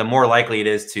 the more likely it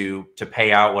is to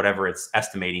pay out whatever it's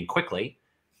estimating quickly.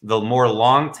 The more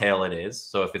long tail it is.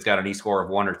 So if it's got an E-score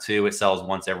of 1 or 2, it sells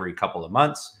once every couple of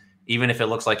months. Even if it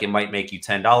looks like it might make you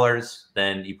 $10,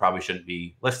 then you probably shouldn't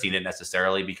be listing it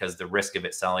necessarily because the risk of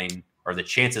it selling or the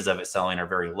chances of it selling are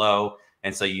very low.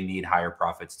 And so you need higher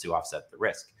profits to offset the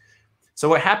risk. So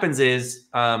what happens is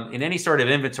in any sort of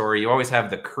inventory, you always have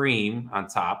the cream on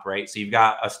top, right? So you've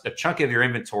got a chunk of your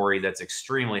inventory that's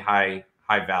extremely high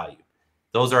value.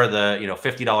 Those are the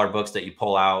 $50 books that you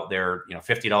pull out. They're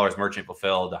 $50 merchant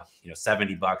fulfilled,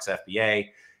 $70 FBA,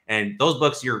 and those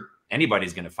books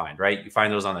anybody's going to find, right? You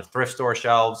find those on the thrift store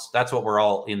shelves. That's what we're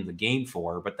all in the game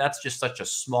for. But that's just such a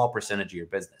small percentage of your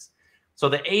business. So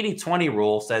the 80-20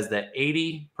 rule says that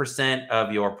 80%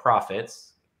 of your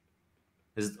profits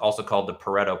is also called the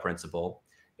Pareto principle.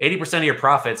 80% of your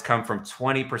profits come from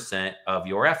 20% of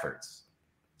your efforts.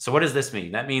 So what does this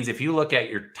mean? That means if you look at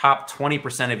your top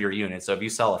 20% of your units, so if you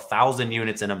sell 1,000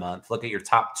 units in a month, look at your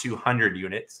top 200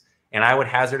 units, and I would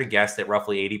hazard a guess that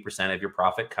roughly 80% of your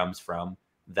profit comes from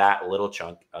that little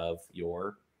chunk of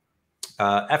your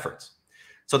efforts.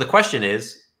 So the question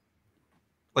is,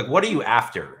 like, what are you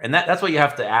after? And that's what you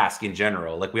have to ask in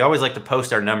general. Like, we always like to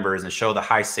post our numbers and show the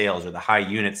high sales or the high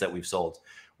units that we've sold.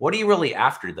 What are you really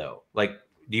after, though? Like,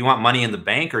 do you want money in the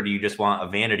bank, or do you just want a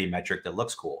vanity metric that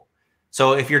looks cool?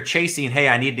 So if you're chasing, hey,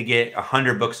 I need to get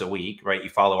 100 books a week, right? You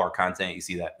follow our content, you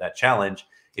see that challenge.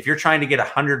 If you're trying to get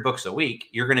 100 books a week,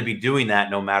 you're going to be doing that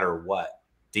no matter what.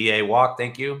 DA Walk,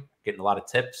 thank you. Getting a lot of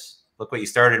tips. Look what you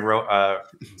started,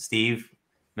 Steve,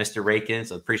 Mr. Rakin.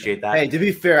 So appreciate that. Hey, to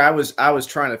be fair, I was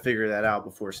trying to figure that out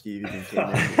before Steve even came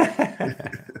in.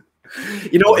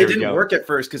 It didn't work at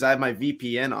first because I have my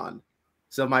VPN on.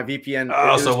 So my VPN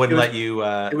wouldn't let you.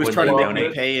 It was trying to make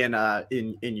me pay in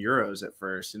euros at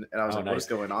first, and I was like, nice. What's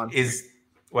going on?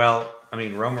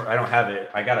 Romer, I don't have it.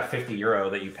 I got a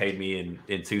 €50 that you paid me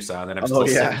in Tucson that I'm still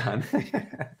sitting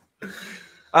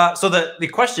on. So the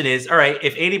question is, all right,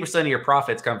 if 80% of your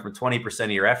profits come from 20%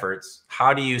 of your efforts,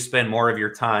 how do you spend more of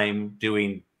your time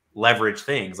doing leverage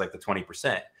things like the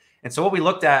 20%? And so what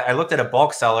I looked at a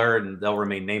bulk seller, and they'll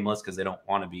remain nameless because they don't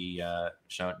want to be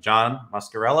shown. John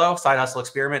Mascarello, Side Hustle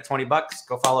Experiment, $20.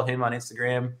 Go follow him on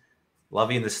Instagram.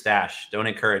 Loving the stash. Don't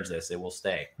encourage this. It will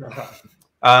stay.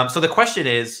 So the question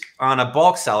is, on a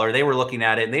bulk seller, they were looking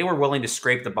at it, and they were willing to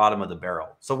scrape the bottom of the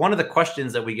barrel. So one of the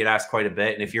questions that we get asked quite a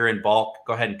bit, and if you're in bulk,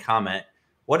 go ahead and comment.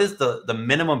 What is the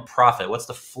minimum profit? What's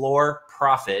the floor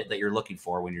profit that you're looking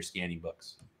for when you're scanning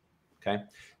books? Okay.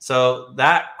 So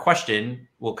that question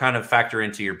will kind of factor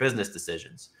into your business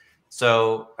decisions.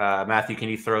 So Matthew, can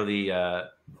you throw the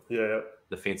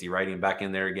fancy writing back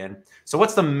in there again? So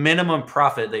what's the minimum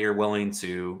profit that you're willing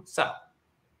to sell?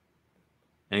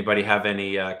 Anybody have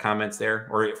any comments there?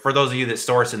 Or for those of you that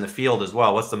source in the field as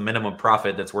well, what's the minimum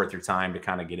profit that's worth your time to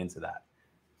kind of get into that?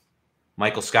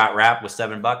 Michael Scott Rapp with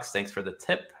 $7. Thanks for the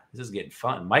tip. This is getting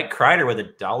fun. Mike Kreider with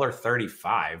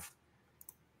 $1.35.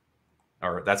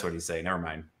 Or that's what he's saying. Never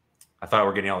mind. I thought we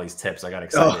were getting all these tips. I got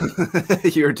excited. Oh,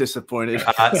 you're disappointed.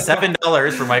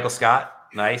 $7 for Michael Scott.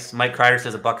 Nice. Mike Kreider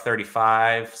says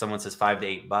 $1.35. Someone says $5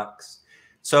 to $8.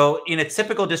 So in a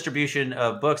typical distribution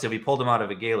of books, if we pulled them out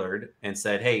of a Gaylord and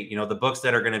said, hey, you know, the books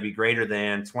that are going to be greater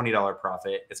than $20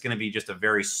 profit, it's going to be just a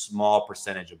very small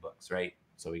percentage of books, right?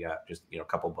 So we got just, you know, a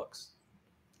couple books.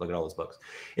 Look at all those books.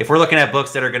 If we're looking at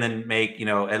books that are going to make, you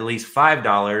know, at least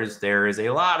 $5, there is a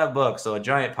lot of books. So a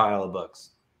giant pile of books.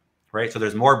 Right. So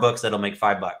there's more books that'll make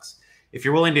 $5. If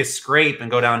you're willing to scrape and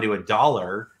go down to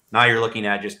 $1, now you're looking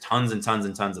at just tons and tons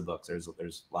and tons of books.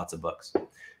 There's lots of books.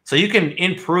 So you can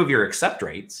improve your accept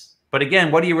rates. But again,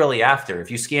 what are you really after?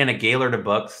 If you scan a Gaylord of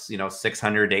books, you know,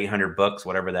 600 to 800 books,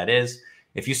 whatever that is.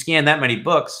 If you scan that many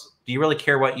books, do you really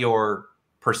care what your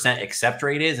percent accept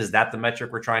rate is? Is that the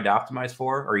metric we're trying to optimize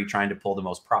for? Or are you trying to pull the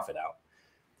most profit out?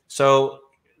 So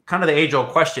kind of the age-old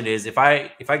question is, if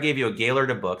I gave you a Gaylord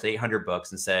of books, 800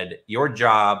 books, and said your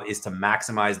job is to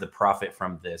maximize the profit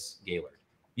from this Gaylord,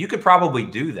 you could probably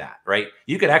do that, right?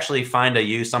 You could actually find a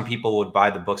use. Some people would buy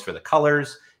the books for the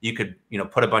colors. You could, you know,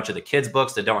 put a bunch of the kids'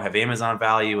 books that don't have Amazon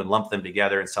value and lump them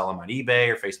together and sell them on eBay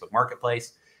or Facebook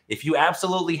Marketplace. If you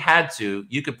absolutely had to,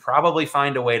 you could probably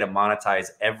find a way to monetize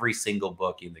every single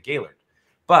book in the Gaylord.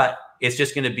 But it's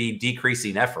just going to be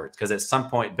decreasing efforts because at some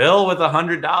point, Bill with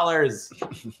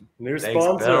 $100. New Thanks,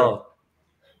 sponsor. Bill.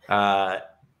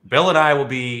 Bill and I will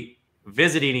be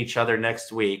visiting each other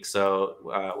next week.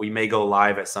 So we may go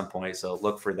live at some point. So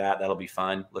look for that. That'll be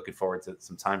fun. Looking forward to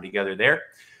some time together there.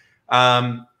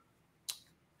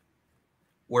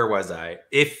 Where was I?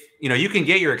 If, you know, you can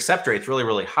get your accept rates really,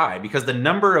 really high because the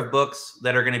number of books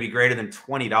that are going to be greater than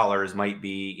 $20 might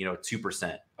be, you know,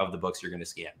 2% of the books you're going to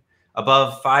scan.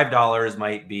 Above $5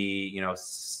 might be, you know,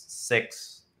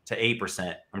 6 to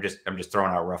 8%. I'm just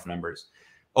throwing out rough numbers.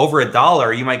 Over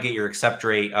 $1, you might get your accept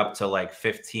rate up to like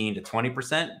 15 to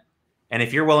 20%. And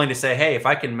if you're willing to say, hey, if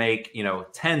I can make, you know,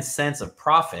 10 cents of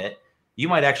profit, you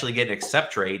might actually get an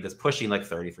accept rate that's pushing like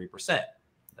 33%.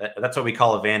 That's what we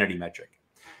call a vanity metric.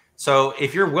 So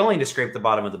if you're willing to scrape the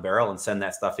bottom of the barrel and send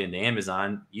that stuff into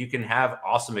Amazon, you can have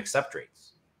awesome accept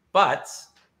rates. But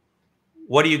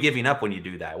what are you giving up when you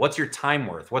do that? What's your time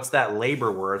worth? What's that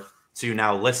labor worth to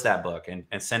now list that book and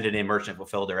send it in merchant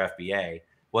fulfilled or FBA?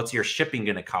 What's your shipping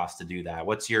going to cost to do that?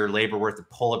 What's your labor worth to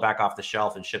pull it back off the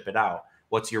shelf and ship it out?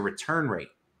 What's your return rate?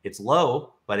 It's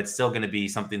low, but it's still going to be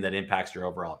something that impacts your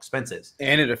overall expenses.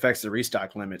 And it affects the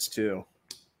restock limits too.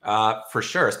 For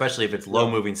sure, especially if it's low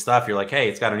moving stuff. You're like, hey,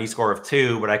 it's got an e-score of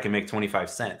 2, but I can make 25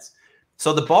 cents.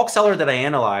 So the bulk seller that I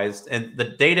analyzed, and the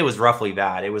data was roughly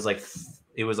that. It was like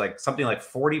something like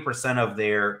 40% of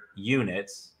their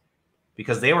units,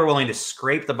 because they were willing to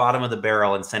scrape the bottom of the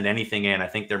barrel and send anything in. I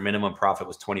think their minimum profit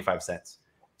was 25 cents.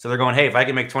 So they're going, hey, if I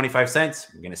can make 25 cents,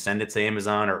 I'm going to send it to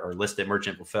Amazon or list it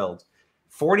merchant fulfilled.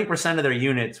 40% of their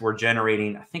units were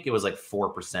generating, I think it was like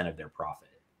 4% of their profit.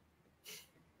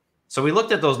 So we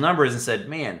looked at those numbers and said,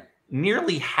 man,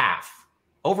 nearly half,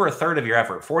 over a third of your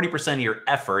effort, 40% of your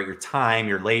effort, your time,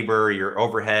 your labor, your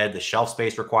overhead, the shelf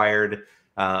space required,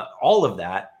 all of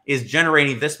that is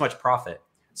generating this much profit.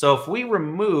 So if we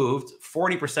removed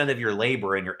 40% of your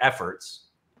labor and your efforts,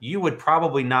 you would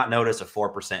probably not notice a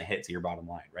 4% hit to your bottom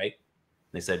line, right?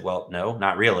 They said, well, no,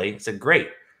 not really. I said, great.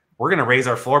 We're going to raise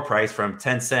our floor price from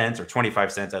 10 cents or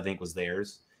 25 cents, I think was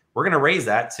theirs. We're going to raise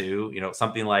that to, you know,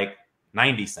 something like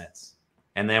 90 cents.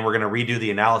 And then we're going to redo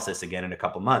the analysis again in a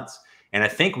couple months. And I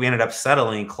think we ended up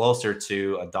settling closer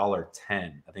to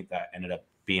 $1.10. I think that ended up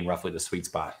being roughly the sweet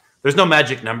spot. There's no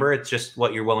magic number. It's just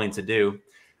what you're willing to do.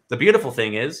 The beautiful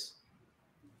thing is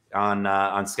on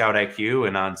Scout IQ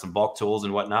and on some bulk tools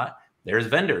and whatnot, there's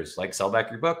vendors like Sell Back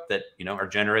Your Book that, you know, are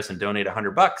generous and donate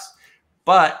 $100,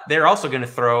 but they're also going to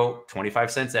throw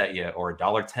 25 cents at you or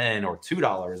 $1.10 or $2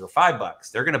 or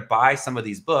 $5. They're going to buy some of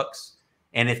these books.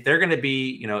 And if they're going to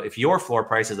be, you know, if your floor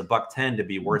price is $1.10 to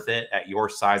be worth it at your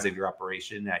size of your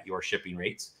operation, at your shipping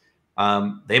rates,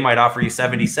 they might offer you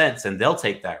 70 cents and they'll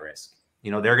take that risk. You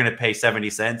know, they're going to pay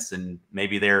 70 cents and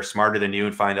maybe they're smarter than you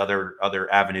and find other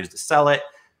avenues to sell it.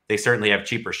 They certainly have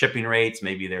cheaper shipping rates.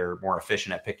 Maybe they're more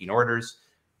efficient at picking orders,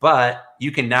 but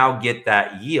you can now get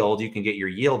that yield. You can get your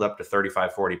yield up to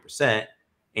 35, 40%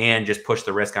 and just push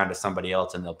the risk onto somebody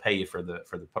else and they'll pay you for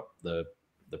the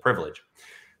privilege.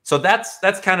 So that's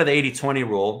kind of the 80-20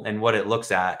 rule and what it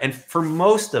looks at. And for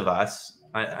most of us,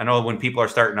 I know when people are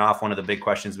starting off, one of the big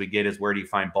questions we get is, where do you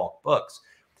find bulk books?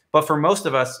 But for most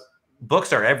of us,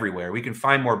 books are everywhere. We can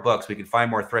find more books. We can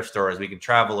find more thrift stores. We can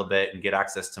travel a bit and get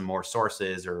access to more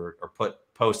sources or put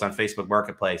posts on Facebook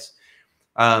Marketplace.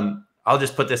 I'll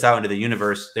just put this out into the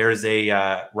universe. There's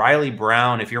a Riley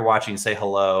Brown. If you're watching, say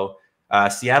hello.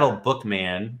 Seattle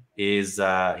Bookman is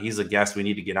he's a guest we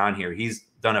need to get on here. He's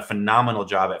done a phenomenal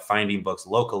job at finding books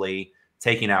locally,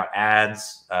 taking out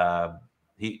ads.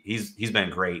 He's been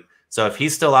great. So if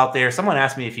he's still out there, someone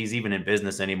asked me if he's even in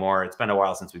business anymore. It's been a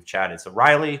while since we've chatted. So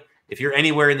Riley, if you're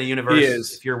anywhere in the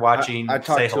universe, if you're watching, I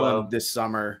talked say to hello. him this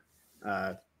summer.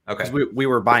 Okay. We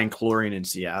were buying chlorine in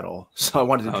Seattle, so I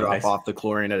wanted to drop nice. off the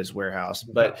chlorine at his warehouse.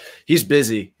 But he's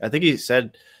busy. I think he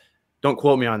said, don't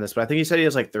quote me on this, but I think he said he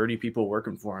has like 30 people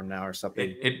working for him now or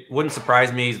something. It wouldn't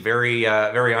surprise me. He's very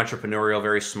very entrepreneurial,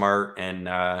 very smart, and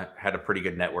had a pretty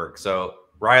good network. So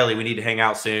Riley, we need to hang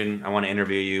out soon. I want to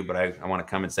interview you, but I want to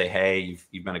come and say, hey,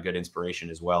 you've been a good inspiration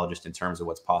as well, just in terms of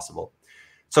what's possible.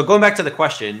 So going back to the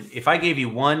question, if I gave you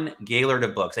one Gaylord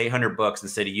of books, 800 books, and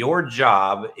said your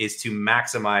job is to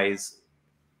maximize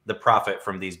the profit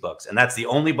from these books, and that's the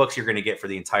only books you're going to get for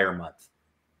the entire month.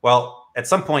 Well, at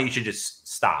some point you should just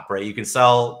stop, right? You can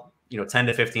sell, 10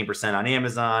 to 15% on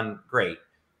Amazon. Great.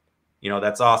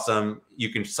 That's awesome. You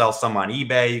can sell some on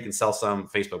eBay. You can sell some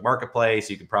Facebook Marketplace.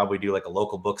 You could probably do like a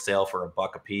local book sale for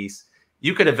 $1 a piece.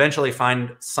 You could eventually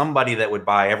find somebody that would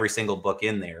buy every single book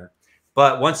in there.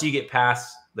 But once you get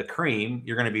past the cream,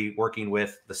 you're going to be working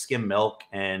with the skim milk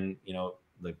and,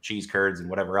 the cheese curds and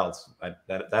whatever else.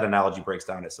 That analogy breaks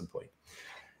down at some point.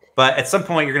 But at some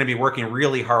point, you're going to be working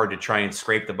really hard to try and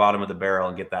scrape the bottom of the barrel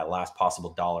and get that last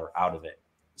possible dollar out of it.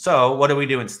 So what do we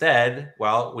do instead?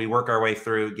 Well, we work our way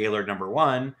through Gaylord number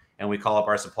 1, and we call up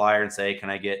our supplier and say, can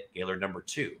I get Gaylord number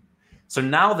 2? So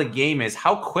now the game is,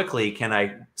 how quickly can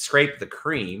I scrape the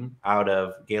cream out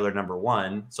of Gaylord number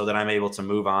 1 so that I'm able to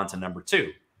move on to number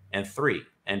 2 and 3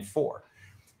 and 4?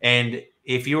 And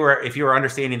if you are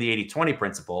understanding the 80-20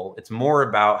 principle, it's more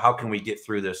about how can we get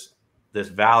through this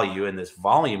value and this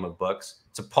volume of books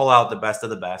to pull out the best of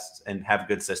the best and have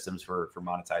good systems for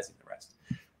monetizing the rest.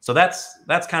 So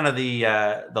that's kind of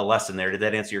the lesson there. Did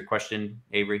that answer your question,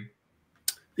 Avery?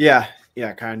 Yeah,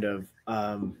 kind of.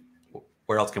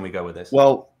 Where else can we go with this?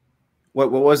 Well,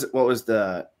 what was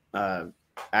the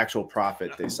actual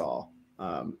profit they saw?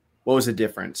 What was the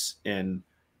difference in?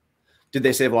 Did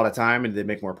they save a lot of time and did they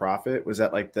make more profit? Was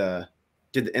that like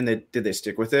did they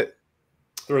stick with it?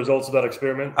 The results of that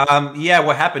experiment? Yeah,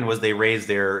 what happened was they raised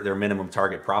their minimum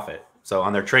target profit. So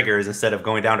on their triggers, instead of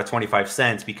going down to 25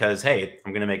 cents because, hey,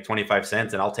 I'm going to make 25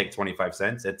 cents and I'll take 25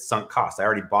 cents, it's sunk cost. I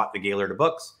already bought the Gaylord of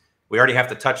books. We already have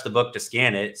to touch the book to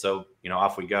scan it. So,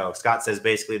 off we go. Scott says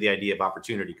basically the idea of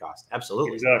opportunity cost.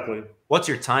 Absolutely. Exactly. What's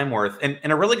your time worth? And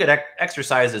a really good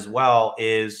exercise as well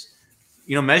is,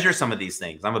 measure some of these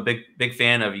things. I'm a big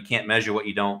fan of you can't measure what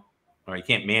you don't, or you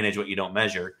can't manage what you don't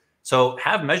measure. So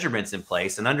have measurements in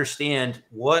place and understand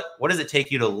what does it take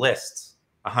you to list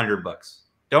 100 books?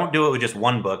 Don't do it with just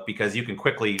one book because you can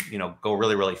quickly, go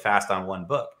really, really fast on one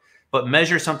book. But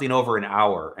measure something over an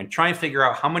hour and try and figure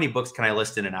out how many books can I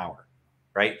list in an hour,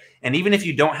 right? And even if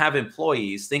you don't have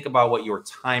employees, think about what your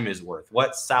time is worth.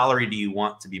 What salary do you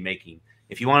want to be making?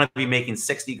 If you want to be making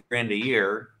 60 grand a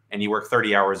year and you work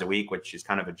 30 hours a week, which is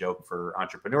kind of a joke for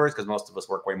entrepreneurs because most of us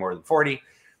work way more than 40.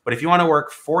 But if you want to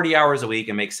work 40 hours a week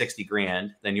and make 60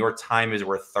 grand, then your time is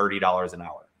worth $30 an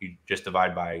hour. You just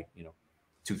divide by,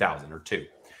 2,000 or 2.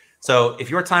 So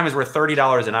if your time is worth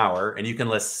 $30 an hour and you can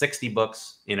list 60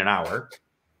 books in an hour,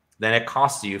 then it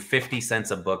costs you 50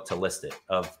 cents a book to list it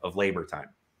of labor time,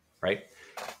 right?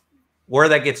 Where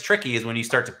that gets tricky is when you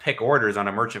start to pick orders on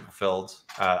a merchant fulfilled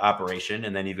operation,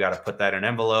 and then you've got to put that in an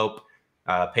envelope,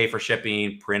 pay for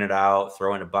shipping, print it out,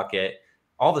 throw in a bucket.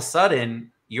 All of a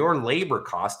sudden, your labor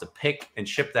cost to pick and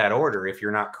ship that order, if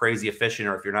you're not crazy efficient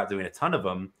or if you're not doing a ton of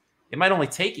them, it might only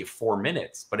take you 4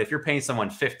 minutes. But if you're paying someone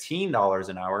 $15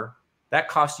 an hour, that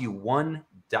costs you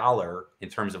 $1 in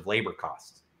terms of labor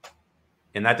costs.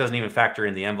 And that doesn't even factor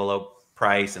in the envelope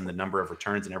price and the number of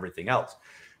returns and everything else.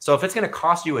 So if it's going to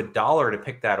cost you $1 to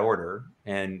pick that order,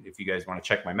 and if you guys want to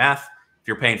check my math, if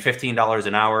you're paying $15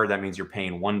 an hour, that means you're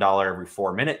paying $1 every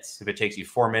 4 minutes. If it takes you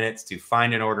 4 minutes to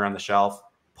find an order on the shelf,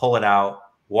 pull it out,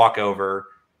 walk over,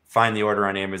 find the order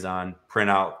on Amazon, print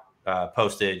out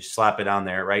postage, slap it on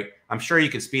there, right? I'm sure you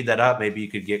could speed that up. Maybe you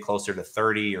could get closer to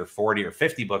 30 or 40 or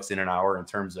 50 books in an hour in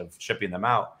terms of shipping them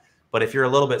out. But if you're a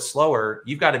little bit slower,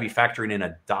 you've got to be factoring in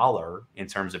 $1 in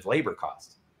terms of labor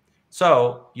cost.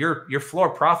 So your floor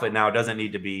profit now doesn't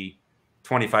need to be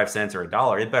 25 cents or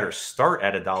 $1. It better start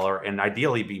at $1 and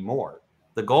ideally be more.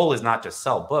 The goal is not to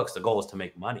sell books. The goal is to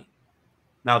make money.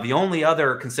 Now, the only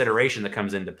other consideration that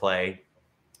comes into play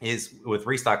is with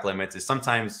restock limits is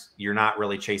sometimes you're not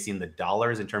really chasing the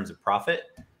dollars in terms of profit.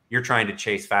 You're trying to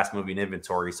chase fast moving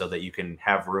inventory so that you can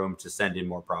have room to send in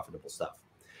more profitable stuff.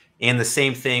 And the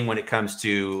same thing when it comes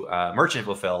to merchant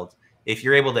fulfilled if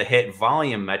you're able to hit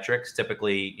volume metrics,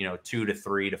 typically, 2 to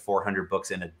 3 to 400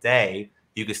 books in a day,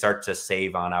 you can start to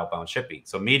save on outbound shipping.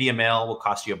 So media mail will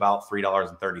cost you about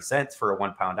 $3.30 for a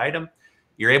 1 pound item.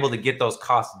 You're able to get those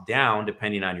costs down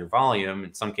depending on your volume.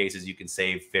 In some cases, you can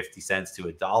save 50 cents to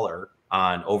 $1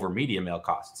 on over media mail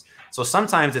costs. So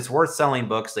sometimes it's worth selling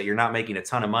books that you're not making a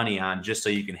ton of money on just so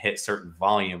you can hit certain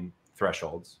volume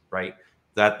thresholds, right?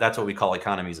 That's what we call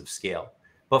economies of scale.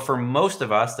 But for most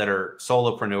of us that are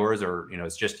solopreneurs, or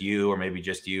it's just you, or maybe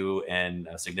just you and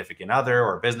a significant other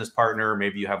or a business partner,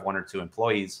 maybe you have 1 or 2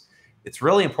 employees, it's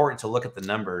really important to look at the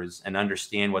numbers and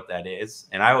understand what that is.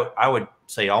 And I would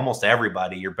say almost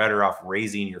everybody, you're better off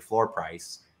raising your floor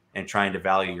price and trying to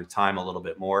value your time a little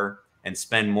bit more and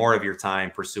spend more of your time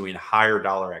pursuing higher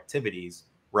dollar activities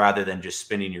rather than just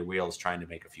spinning your wheels trying to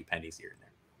make a few pennies here and there.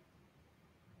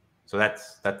 So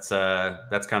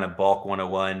that's kind of bulk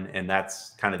 101, and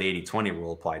that's kind of the 80-20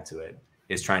 rule applied to it,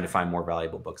 is trying to find more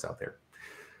valuable books out there.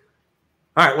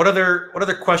 All right, what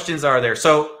other questions are there?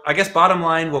 So I guess bottom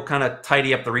line, we'll kind of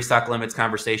tidy up the restock limits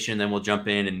conversation, then we'll jump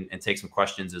in and take some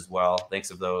questions as well.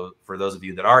 Thanks for those of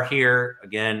you that are here.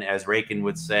 Again, as Rakin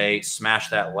would say, smash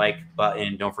that like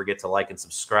button. Don't forget to like and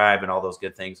subscribe and all those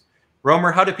good things.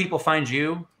 Romer, how do people find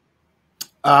you?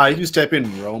 You just type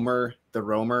in Romer, the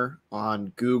Romer,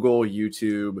 on Google,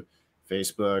 YouTube,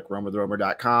 Facebook,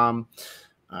 romertheromer.com,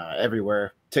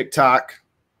 everywhere. TikTok,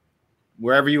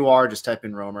 wherever you are, just type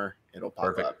in Romer. It'll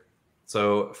pop up.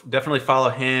 So definitely follow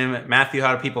him. Matthew,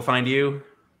 how do people find you?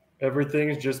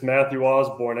 Everything's just Matthew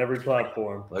Osborne, every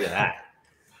platform. Look at that.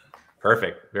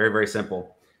 Perfect. Very, very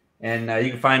simple. And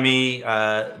you can find me,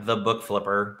 the Book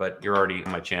Flipper, but you're already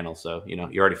on my channel, so you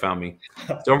already found me.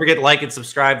 Don't forget to like and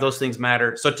subscribe; those things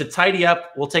matter. So to tidy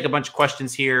up, we'll take a bunch of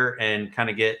questions here and kind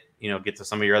of get to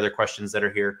some of your other questions that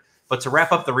are here. But to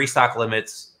wrap up the restock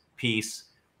limits piece,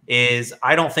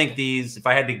 I don't think these. If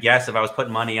I had to guess, if I was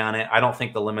putting money on it, I don't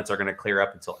think the limits are going to clear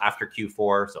up until after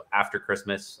Q4, so after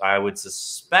Christmas. I would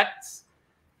suspect,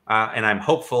 and I'm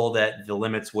hopeful that the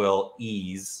limits will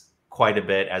ease quite a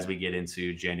bit as we get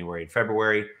into January and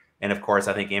February. And of course,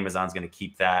 I think Amazon's going to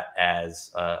keep that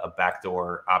as a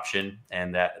backdoor option,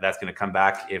 and that's going to come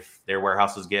back if their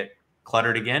warehouses get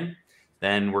cluttered again.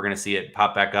 Then we're going to see it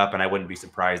pop back up, and I wouldn't be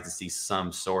surprised to see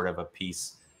some sort of a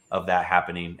piece of that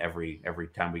happening every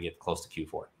time we get close to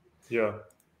Q4. Yeah.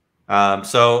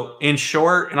 So in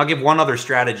short, and I'll give one other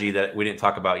strategy that we didn't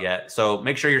talk about yet. So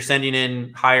make sure you're sending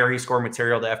in higher eScore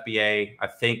material to FBA. I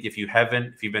think if you've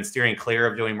been steering clear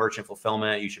of doing merchant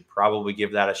fulfillment, you should probably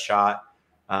give that a shot.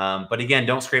 But again,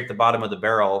 don't scrape the bottom of the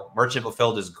barrel. Merchant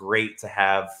fulfilled is great to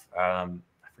have. I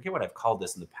forget what I've called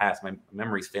this in the past. My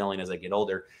memory's failing as I get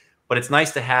older. But it's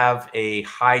nice to have a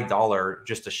high dollar,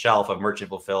 just a shelf of merchant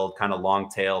fulfilled kind of long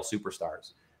tail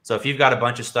superstars. So if you've got a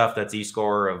bunch of stuff that's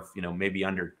eScore of, maybe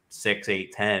under 6,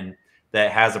 8, 10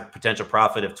 that has a potential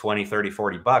profit of 20, 30,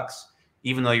 40 bucks,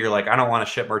 even though you're like, I don't want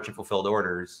to ship merchant fulfilled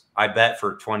orders, I bet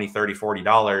for 20, 30,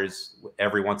 $40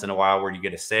 every once in a while where you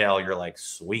get a sale, you're like,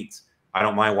 sweet. I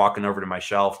don't mind walking over to my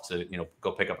shelf to,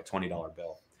 go pick up a $20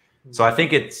 bill. So I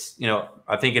think it's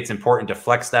important to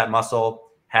flex that muscle,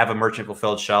 have a merchant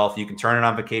fulfilled shelf. You can turn it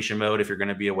on vacation mode if you're going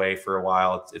to be away for a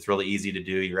while. It's really easy to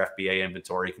do. Your FBA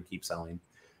inventory can keep selling.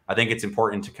 I think it's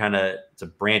important to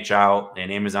branch out, and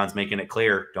Amazon's making it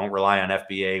clear, don't rely on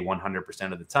FBA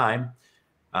 100% of the time.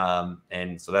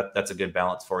 And so that's a good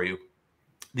balance for you.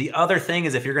 The other thing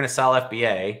is, if you're going to sell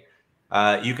FBA,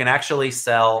 you can actually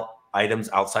sell items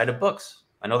outside of books.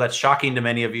 I know that's shocking to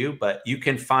many of you, but you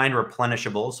can find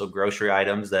replenishables, so grocery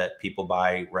items that people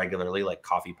buy regularly, like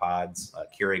coffee pods,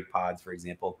 Keurig pods, for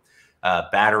example,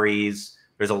 batteries.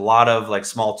 There's a lot of like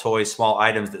small toys, small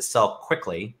items that sell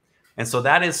quickly. And so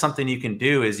that is something you can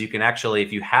do, is you can actually,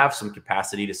 if you have some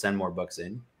capacity to send more books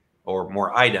in or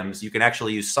more items, you can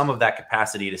actually use some of that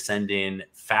capacity to send in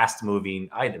fast moving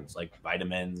items like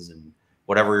vitamins and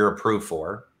whatever you're approved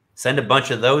for. Send a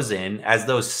bunch of those in. As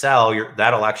those sell,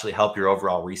 that'll actually help your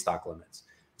overall restock limits.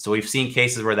 So we've seen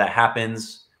cases where that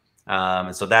happens.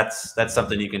 And so that's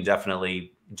something you can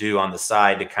definitely do on the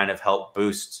side to kind of help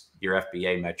boost your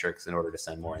FBA metrics in order to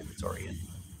send more inventory in.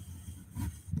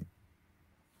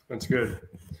 That's good.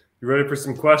 You ready for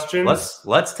some questions?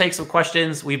 Let's take some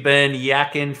questions. We've been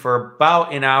yakking for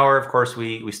about an hour. Of course,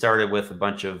 we started with a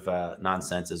bunch of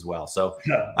nonsense as well. So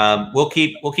we'll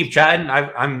keep chatting.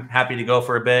 I'm happy to go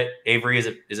for a bit. Avery,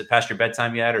 is it past your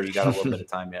bedtime yet, or you got a little bit of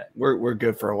time yet? We're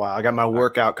good for a while. I got my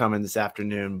workout coming this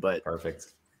afternoon, but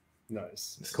perfect.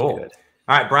 Nice. Cool. All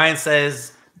right. Brian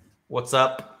says, "What's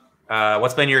up?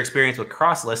 What's been your experience with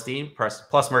cross listing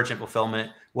plus merchant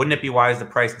fulfillment? Wouldn't it be wise to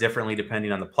price differently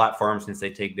depending on the platform, since they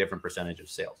take different percentage of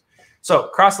sales?" So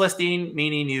cross-listing,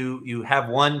 meaning you have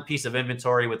one piece of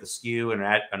inventory with a SKU and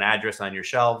an address on your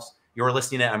shelves. You're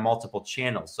listing it on multiple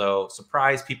channels. So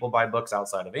surprise, people buy books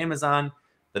outside of Amazon.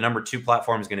 The number 2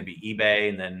 platform is going to be eBay.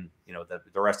 And then,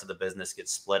 the rest of the business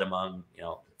gets split among,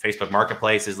 Facebook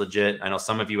Marketplace is legit. I know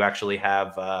some of you actually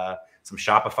have some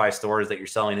Shopify stores that you're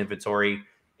selling inventory.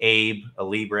 Abe,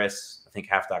 Alibris, I think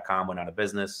half.com went out of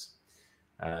business.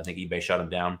 I think eBay shut them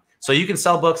down. So you can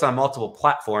sell books on multiple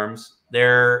platforms.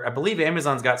 I believe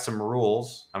Amazon's got some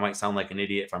rules. I might sound like an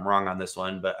idiot if I'm wrong on this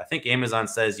one, but I think Amazon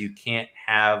says you can't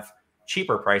have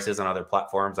cheaper prices on other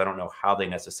platforms. I don't know how they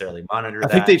necessarily monitor that.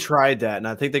 I think they tried that, and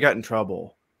I think they got in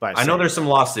trouble. I know there's some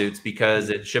lawsuits because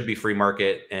it should be free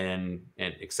market and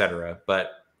et cetera,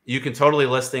 but you can totally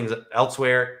list things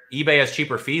elsewhere. eBay has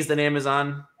cheaper fees than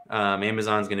Amazon.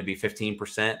 Amazon's going to be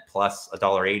 15% plus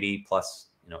 $1.80 plus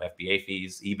FBA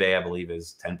fees. eBay, I believe,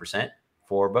 is 10%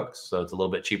 for books, so it's a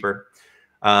little bit cheaper.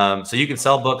 So you can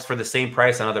sell books for the same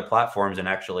price on other platforms and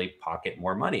actually pocket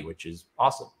more money, which is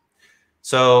awesome.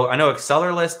 So I know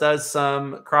AccelerList does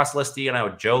some cross-listing, and I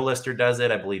know Joe Lister does it.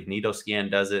 I believe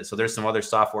NitoScan does it. So there's some other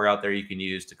software out there you can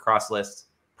use to cross-list.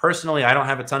 Personally, I don't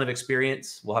have a ton of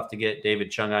experience. We'll have to get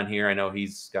David Chung on here. I know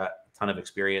he's got a ton of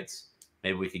experience.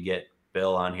 Maybe we could get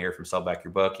Bill on here from Sell Back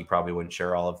Your Book. He probably wouldn't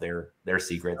share all of their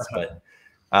secrets, but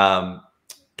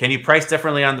can you price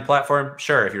differently on the platform?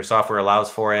 Sure, if your software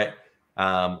allows for it.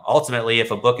 Ultimately,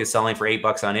 if a book is selling for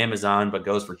 $8 on Amazon but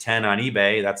goes for 10 on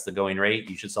eBay, that's the going rate.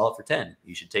 You should sell it for 10.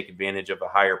 You should take advantage of a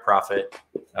higher profit,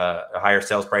 a higher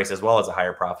sales price, as well as a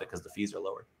higher profit because the fees are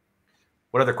lower.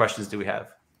 What other questions do we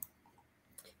have?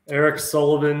 Eric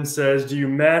Sullivan says, do you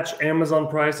match Amazon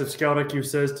price if Scout IQ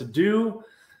says to do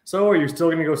so, or are you still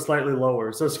going to go slightly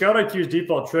lower? So Scout IQ's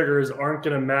default triggers aren't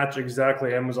going to match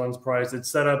exactly Amazon's price. It's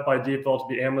set up by default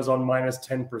to be Amazon minus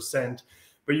 10%,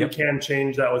 but you can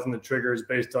change that within the triggers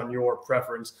based on your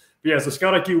preference. But yeah, so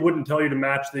Scout IQ wouldn't tell you to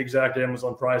match the exact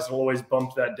Amazon price. It'll always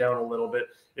bump that down a little bit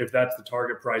if that's the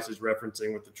target price is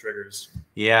referencing with the triggers.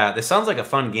 Yeah, this sounds like a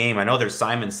fun game. I know there's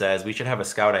Simon Says. We should have a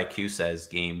Scout IQ Says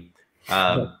game.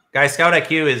 Guys, Scout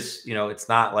IQ is, it's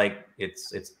not like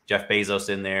it's Jeff Bezos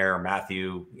in there or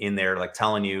Matthew in there like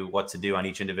telling you what to do on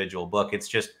each individual book. It's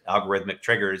just algorithmic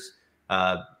triggers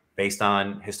based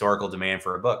on historical demand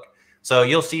for a book. So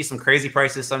you'll see some crazy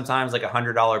prices sometimes, like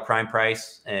 $100 prime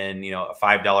price and a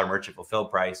 $5 merchant fulfilled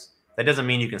price. That doesn't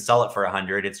mean you can sell it for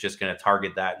 $100. It's just going to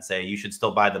target that and say you should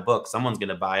still buy the book. Someone's going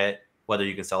to buy it, whether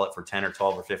you can sell it for 10 or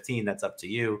 12 or 15. That's up to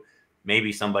you.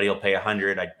 Maybe somebody will pay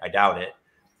 $100. I doubt it.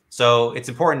 So it's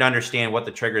important to understand what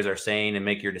the triggers are saying and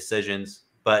make your decisions.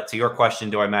 But to your question,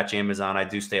 do I match Amazon? I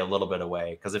do stay a little bit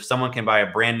away because if someone can buy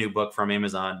a brand new book from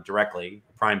Amazon directly,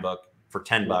 a Prime book for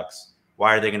 $10,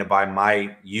 why are they going to buy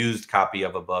my used copy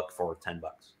of a book for $10,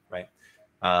 right?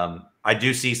 I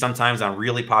do see sometimes on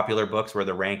really popular books where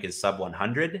the rank is sub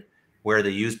 100, where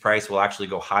the used price will actually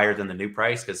go higher than the new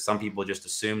price because some people just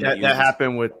assume that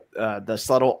happened with The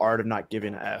Subtle Art of Not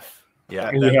Giving an F. Yeah,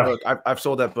 that book, I've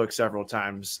sold that book several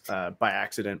times by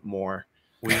accident more.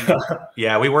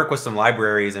 We work with some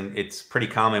libraries, and it's pretty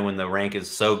common when the rank is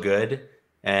so good.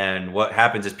 And what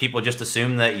happens is people just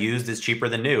assume that used is cheaper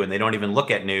than new, and they don't even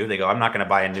look at new. They go, I'm not going to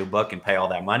buy a new book and pay all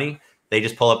that money. They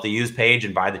just pull up the used page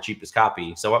and buy the cheapest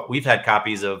copy. So we've had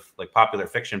copies of like popular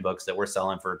fiction books that we're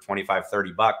selling for $25,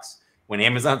 $30 when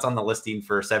Amazon's on the listing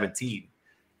for 17.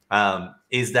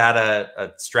 Is that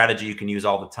a strategy you can use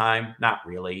all the time? Not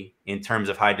really. In terms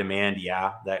of high demand,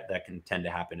 yeah, that can tend to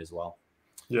happen as well.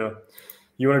 Yeah.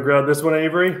 You want to grab this one,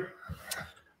 Avery?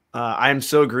 I'm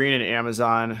so green in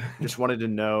Amazon. Just wanted to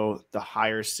know the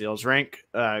higher sales rank,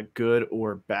 good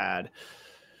or bad.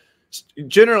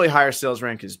 Generally, higher sales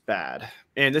rank is bad.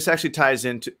 And this actually ties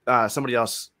into somebody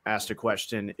else asked a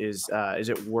question, is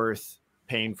it worth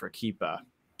paying for Keepa?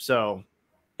 So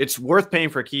it's worth paying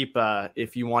for Keepa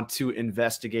if you want to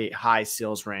investigate high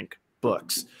sales rank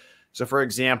books. So for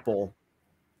example,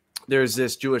 there's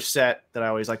this Jewish set that I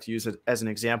always like to use as an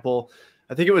example.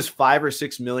 I think it was 5 or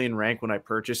 6 million rank when I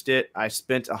purchased it. I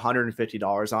spent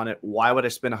 $150 on it. Why would I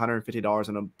spend $150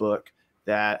 on a book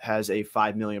that has a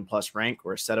 5 million plus rank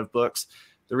or a set of books?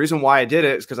 The reason why I did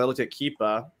it is because I looked at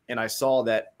Keepa and I saw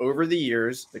that over the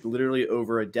years, like literally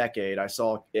over a decade, I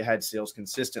saw it had sales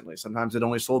consistently. Sometimes it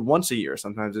only sold once a year.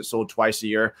 Sometimes it sold twice a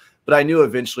year, but I knew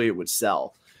eventually it would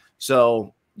sell.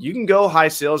 So you can go high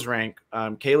sales rank.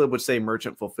 Caleb would say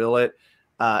merchant fulfill it.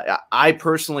 I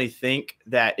personally think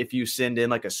that if you send in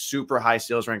like a super high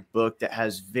sales rank book that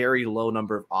has very low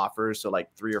number of offers, so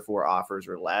like 3 or 4 offers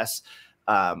or less,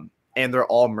 and they're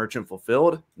all merchant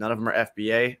fulfilled, none of them are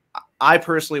FBA, I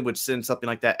personally would send something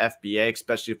like that FBA,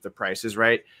 especially if the price is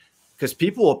right, because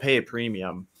people will pay a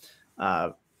premium.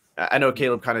 I know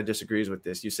Caleb kind of disagrees with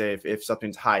this. You say if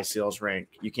something's high sales rank,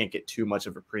 you can't get too much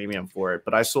of a premium for it.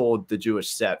 But I sold the Jewish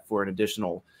set for an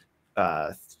additional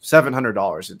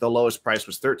 $700. The lowest price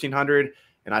was $1,300,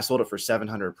 and I sold it for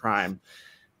 $700 prime.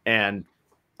 And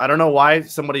I don't know why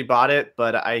somebody bought it,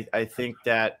 but I think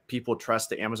that people trust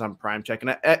the Amazon Prime check.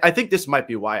 And I think this might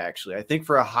be why, actually. I think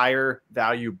for a higher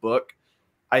value book,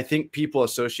 I think people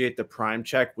associate the Prime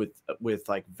check with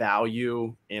like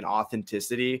value and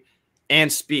authenticity and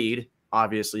speed.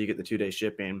 Obviously, you get the 2-day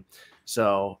shipping.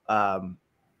 So,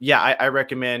 yeah, I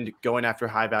recommend going after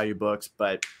high value books,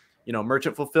 but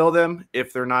merchant fulfill them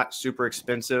if they're not super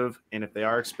expensive. And if they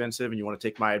are expensive and you want to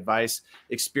take my advice,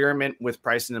 experiment with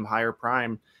pricing them higher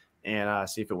prime and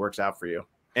see if it works out for you.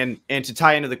 And to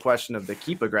tie into the question of the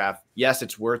Keepa graph, yes,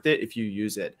 it's worth it if you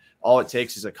use it. All it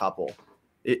takes is a couple.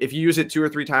 If you use it 2 or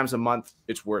 3 times a month,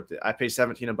 it's worth it. I pay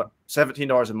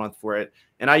 $17 a month for it,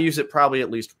 and I use it probably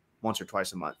at least once or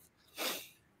twice a month.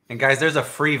 And guys, there's a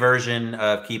free version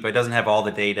of Keepa. It doesn't have all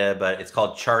the data, but it's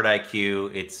called Chart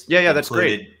IQ. It's that's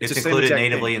great. It's included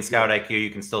natively in Scout IQ.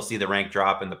 You can still see the rank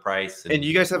drop and the price. And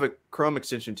you guys have a Chrome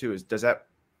extension too. Is that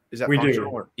we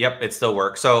functional? Do. Yep, it still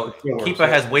works. So Keepa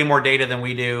has way more data than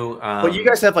we do. But you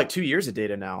guys have like 2 years of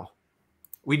data now.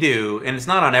 We do, and it's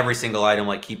not on every single item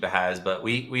like Keepa has, but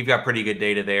we've got pretty good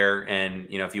data there. And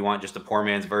if you want just a poor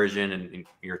man's version and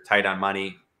you're tight on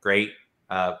money, great.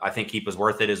 I think Keepa's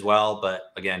worth it as well,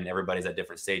 but again, everybody's at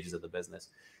different stages of the business.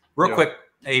 Real quick,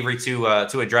 Avery, to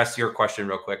address your question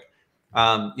real quick.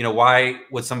 Why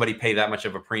would somebody pay that much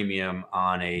of a premium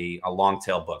on a long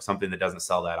tail book, something that doesn't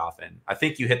sell that often? I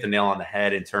think you hit the nail on the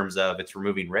head in terms of it's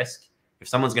removing risk. If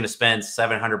someone's going to spend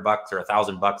 $700 or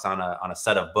 $1,000 on a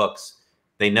set of books,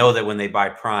 they know that when they buy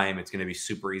Prime, it's going to be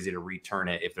super easy to return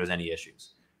it if there's any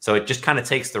issues. So it just kind of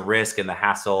takes the risk and the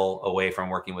hassle away from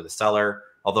working with a seller.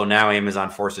 Although now Amazon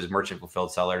forces merchant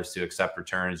fulfilled sellers to accept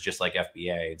returns just like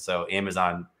FBA. And so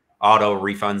Amazon auto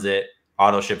refunds it,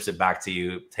 auto ships it back to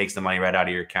you, takes the money right out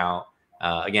of your account.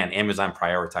 Again, Amazon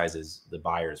prioritizes the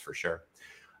buyers for sure.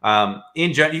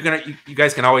 In general, you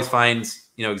guys can always find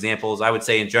examples. I would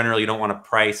say in general, you don't want to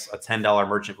price a $10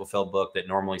 merchant fulfilled book that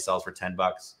normally sells for $10.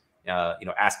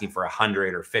 Asking for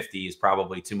 100 or 50 is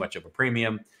probably too much of a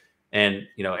premium. And,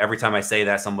 every time I say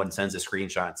that, someone sends a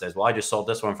screenshot and says, well, I just sold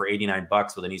this one for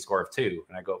 $89 with an e-score of 2.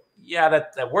 And I go, yeah,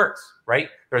 that works, right?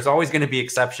 There's always going to be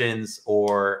exceptions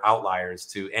or outliers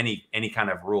to any kind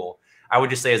of rule. I would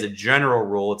just say as a general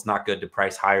rule, it's not good to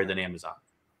price higher than Amazon.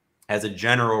 As a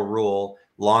general rule,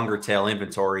 longer tail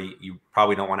inventory, you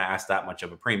probably don't want to ask that much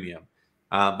of a premium.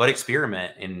 But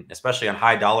experiment, and especially on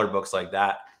high dollar books like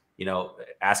that,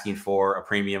 asking for a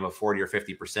premium of 40 or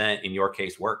 50% in your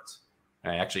case worked.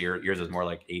 Actually, yours is more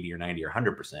like 80 or 90 or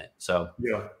 100%. So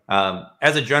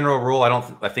as a general rule,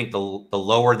 I think the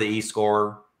lower the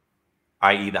e-score,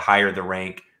 i.e. the higher the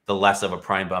rank, the less of a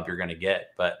prime bump you're going to get.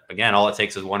 But again, all it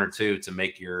takes is 1 or 2 to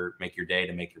make your day,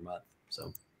 to make your month.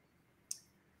 So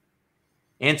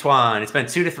Antoine, it's been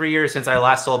 2 to 3 years since I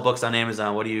last sold books on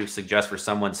Amazon. What do you suggest for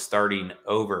someone starting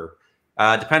over?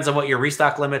 Depends on what your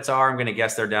restock limits are. I'm going to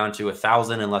guess they're down to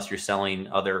 1,000 unless you're selling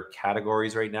other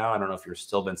categories right now. I don't know if you're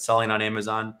still been selling on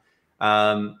Amazon.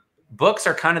 Books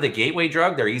are kind of the gateway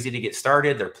drug. They're easy to get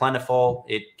started. They're plentiful.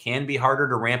 It can be harder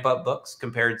to ramp up books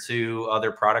compared to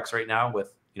other products right now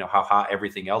with how hot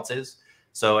everything else is.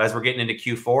 So as we're getting into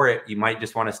Q4, you might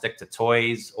just want to stick to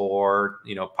toys or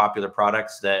popular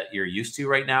products that you're used to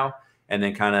right now, and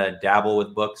then kind of dabble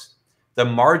with books. The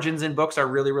margins in books are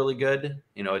really, really good.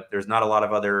 There's not a lot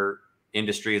of other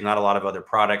industries, not a lot of other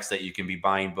products that you can be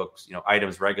buying books,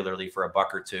 items regularly for $1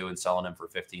 or $2 and selling them for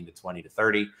 15 to 20 to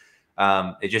 30.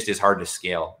 It just is hard to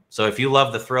scale. So if you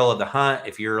love the thrill of the hunt,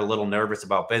 if you're a little nervous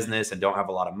about business and don't have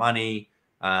a lot of money,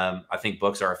 I think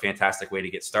books are a fantastic way to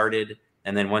get started.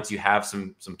 And then once you have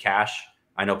some cash,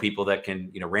 I know people that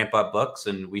can, ramp up books,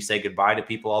 and we say goodbye to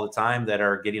people all the time that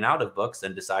are getting out of books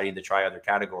and deciding to try other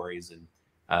categories. And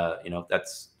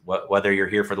that's whether you're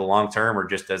here for the long term or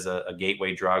just as a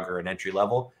gateway drug or an entry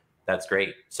level, that's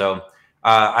great. So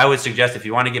I would suggest if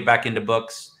you want to get back into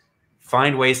books,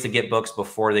 find ways to get books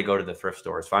before they go to the thrift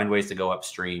stores. Find ways to go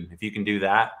upstream. If you can do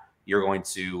that, you're going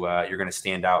to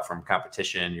stand out from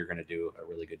competition. You're going to do a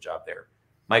really good job there.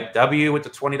 Mike W with the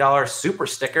 $20 super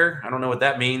sticker. I don't know what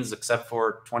that means except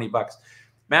for $20.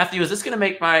 Matthew, is this going to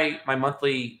make my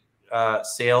monthly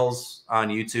sales on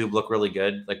YouTube look really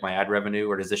good, like my ad revenue,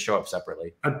 or does this show up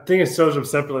separately? I think it shows up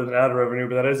separately than ad revenue,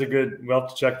 but that is a good. We'll have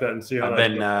to check that and see how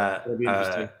that'll be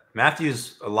interesting.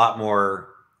 Matthew's a lot more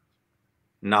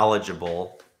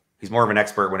knowledgeable. He's more of an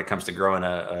expert when it comes to growing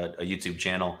a YouTube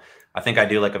channel. I think I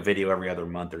do like a video every other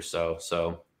month or so.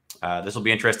 So this will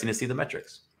be interesting to see the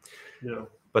metrics. Yeah.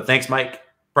 But thanks, Mike.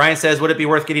 Brian says, would it be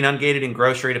worth getting ungated in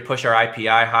grocery to push our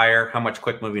IPI higher? How much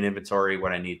quick moving inventory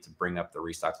would I need to bring up the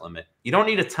restock limit? You don't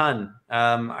need a ton.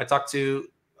 I talked to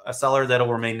a seller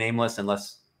that'll remain nameless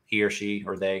unless he or she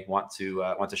or they want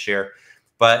to share.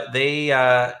 But they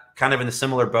kind of in a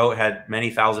similar boat, had many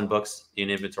thousand books in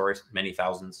inventory, many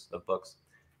thousands of books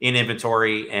in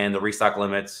inventory, and the restock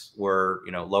limits were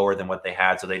lower than what they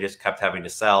had, so they just kept having to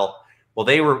sell. Well,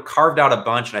 they were carved out a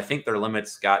bunch, and I think their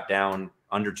limits got down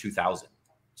under 2,000.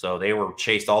 So they were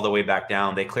chased all the way back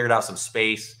down. They cleared out some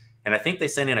space, and I think they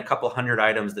sent in a couple hundred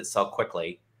items that sell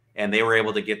quickly, and they were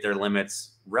able to get their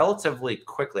limits relatively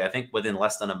quickly. I think within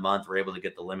less than a month, we're able to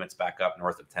get the limits back up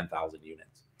north of 10,000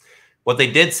 units. What they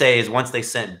did say is once they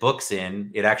sent books in,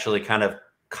 it actually kind of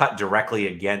cut directly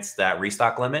against that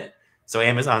restock limit. So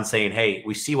Amazon saying, hey,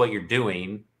 we see what you're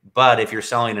doing, but if you're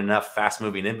selling enough fast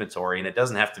moving inventory, and it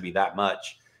doesn't have to be that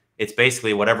much, it's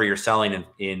basically whatever you're selling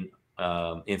in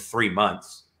 3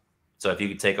 months. So if you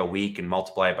could take a week and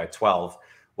multiply it by 12,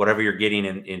 whatever you're getting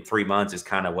in 3 months is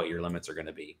kind of what your limits are going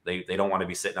to be. They don't want to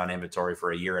be sitting on inventory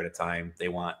for a year at a time. They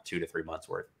want 2 to 3 months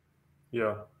worth.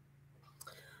 Yeah.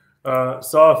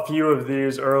 Saw a few of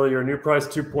these earlier. New Price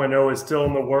 2.0 is still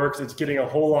in the works. It's getting a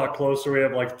whole lot closer. We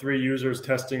have like 3 users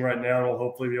testing right now, and we'll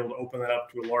hopefully be able to open that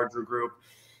up to a larger group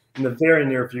in the very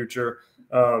near future.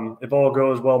 If all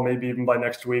goes well, maybe even by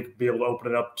next week, be able to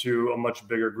open it up to a much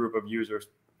bigger group of users.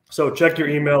 So check your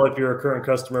email if you're a current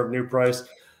customer of New Price,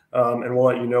 and we'll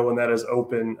let you know when that is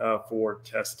open for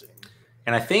testing.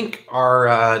 And I think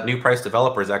our New Price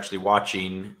developer is actually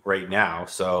watching right now.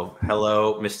 So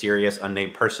hello, mysterious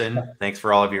unnamed person. Thanks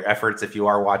for all of your efforts. If you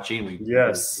are watching, we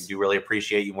do really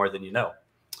appreciate you more than you know.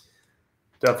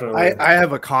 Definitely. I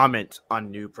have a comment on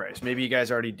New Price. Maybe you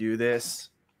guys already do this,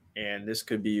 and this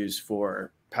could be used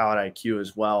for Pallet IQ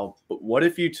as well. But what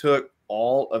if you took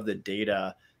all of the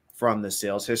data from the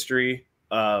sales history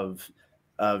of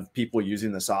people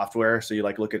using the software? So you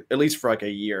look at least for like a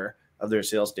year of their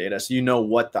sales data, so you know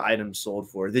what the item sold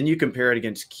for. Then you compare it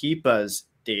against Keepa's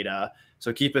data.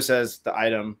 So Keepa says the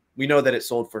item, we know that it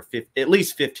sold for at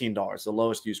least $15. The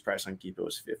lowest use price on Keepa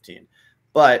was $15.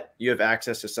 But you have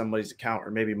access to somebody's account, or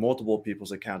maybe multiple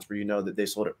people's accounts, where you know that they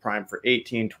sold at Prime for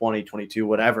 18, 20, 22,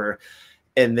 whatever.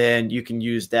 And then you can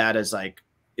use that as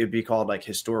it'd be called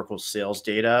historical sales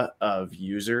data of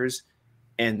users.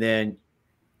 And then,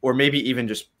 or maybe even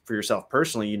just for yourself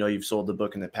personally, you've sold the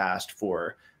book in the past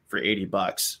for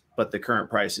 $80, but the current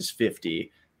price is $50.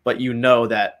 But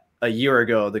that a year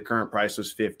ago, the current price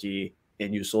was $50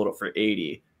 and you sold it for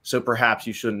 $80. So perhaps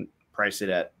you shouldn't price it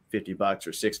at $50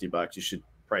 or $60. You should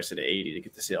price it at $80 to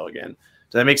get the sale again.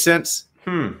 Does that make sense?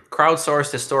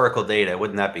 Crowdsourced historical data.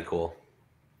 Wouldn't that be cool?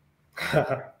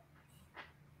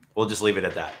 We'll just leave it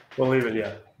at that. We'll leave it,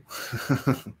 yeah.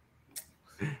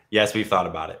 Yes, we've thought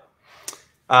about it.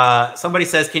 Somebody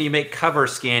says, can you make cover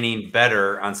scanning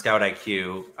better on Scout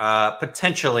IQ?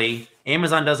 Potentially.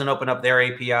 Amazon doesn't open up their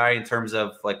API in terms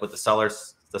of with the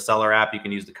seller app, you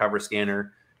can use the cover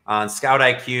scanner. On Scout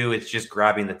IQ, it's just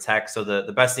grabbing the text. So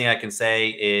the best thing I can say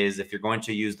is if you're going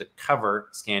to use the cover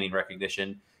scanning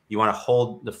recognition, you want to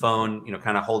hold the phone,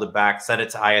 kind of hold it back, set it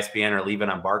to ISBN or leave it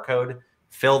on barcode,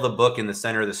 fill the book in the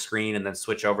center of the screen, and then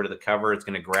switch over to the cover. It's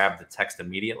going to grab the text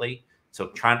immediately. So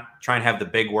try and have the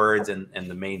big words and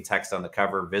the main text on the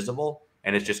cover visible,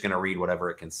 and it's just going to read whatever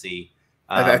it can see.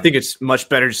 I think it's much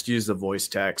better just to use the voice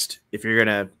text if you're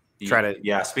going to try to.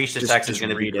 Yeah, speech to text is going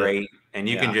to be great, and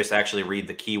you can just actually read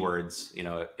the keywords.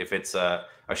 If it's a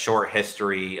short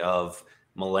history of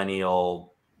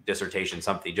millennial dissertation,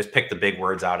 something, just pick the big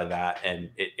words out of that, and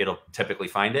it'll typically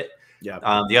find it.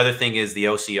 Yeah. The other thing is the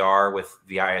OCR with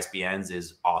the ISBNs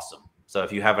is awesome. So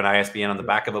if you have an ISBN on the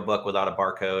back of a book without a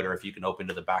barcode, or if you can open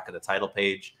to the back of the title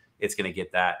page, it's going to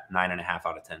get that 9.5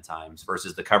 out of 10 times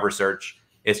versus the cover search.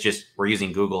 It's just, we're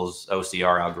using Google's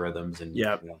OCR algorithms, and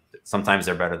sometimes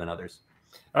they're better than others.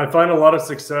 I find a lot of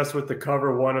success with the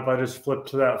cover one if I just flip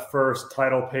to that first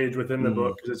title page within the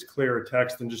book, because it's clearer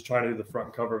text than just trying to do the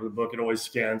front cover of the book. It always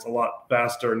scans a lot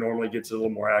faster and normally gets it a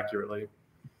little more accurately.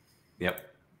 Yep.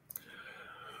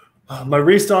 My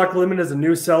restock limit as a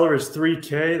new seller is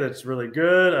 3K. That's really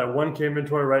good. At 1K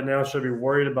inventory right now, should I be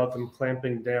worried about them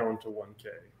clamping down to 1K?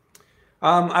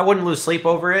 I wouldn't lose sleep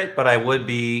over it, but I would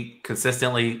be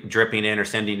consistently dripping in or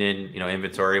sending in,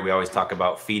 inventory. We always talk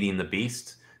about feeding the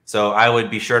beast. So I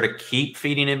would be sure to keep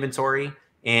feeding inventory.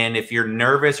 And if you're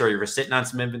nervous or you're sitting on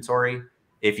some inventory,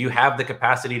 if you have the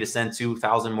capacity to send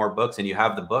 2,000 more books and you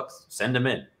have the books, send them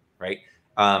in, right?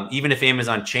 Even if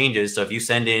Amazon changes. So if you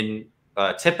send in,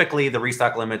 typically the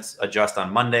restock limits adjust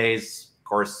on Mondays,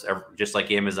 course, just like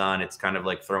Amazon, it's kind of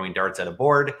like throwing darts at a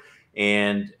board.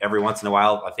 And every once in a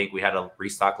while, I think we had a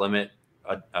restock limit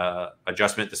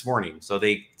adjustment this morning. So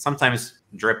they sometimes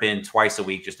drip in twice a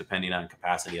week, just depending on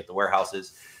capacity at the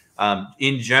warehouses.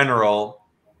 In general,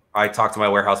 I talk to my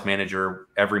warehouse manager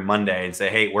every Monday and say,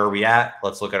 hey, where are we at?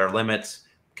 Let's look at our limits.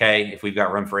 Okay, if we've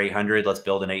got room for 800, let's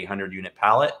build an 800 unit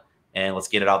pallet and let's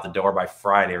get it out the door by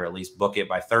Friday, or at least book it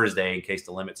by Thursday in case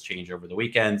the limits change over the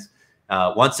weekends.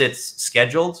 Once it's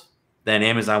scheduled, then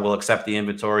Amazon will accept the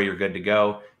inventory. You're good to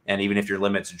go. And even if your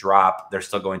limits drop, they're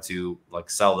still going to like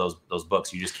sell those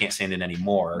books. You just can't send in any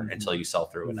more until you sell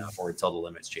through enough or until the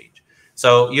limits change.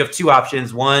 So you have two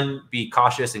options. One, be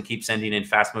cautious and keep sending in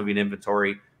fast moving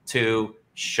inventory. Two,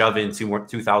 shove in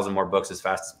 2,000 more books as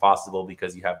fast as possible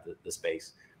because you have the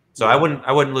space. So I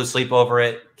wouldn't lose sleep over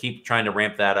it. Keep trying to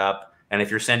ramp that up. And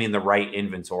if you're sending the right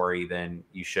inventory, then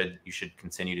you should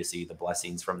continue to see the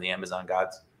blessings from the Amazon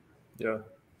gods. Yeah.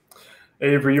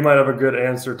 Avery, you might have a good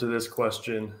answer to this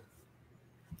question.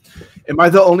 Am I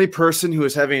the only person who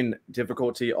is having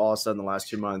difficulty all of a sudden the last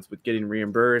 2 months with getting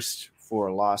reimbursed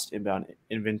for lost inbound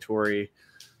inventory?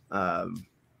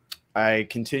 I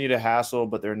continue to hassle,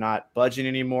 but they're not budging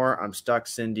anymore. I'm stuck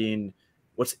sending,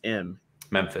 what's M?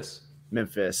 Memphis.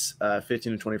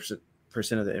 15 to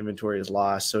 20% of the inventory is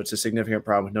lost. So it's a significant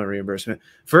problem with no reimbursement.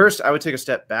 First, I would take a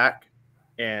step back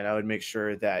and I would make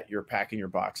sure that you're packing your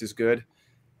boxes good.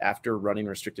 After running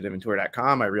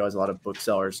restrictedinventory.com, I realized a lot of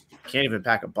booksellers can't even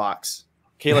pack a box.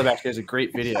 Caleb actually has a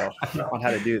great video on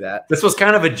how to do that. This was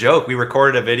kind of a joke. We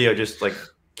recorded a video just like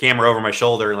camera over my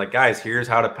shoulder and like, guys, here's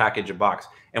how to package a box.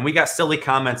 And we got silly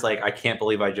comments like, I can't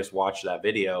believe I just watched that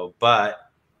video, but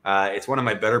it's one of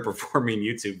my better performing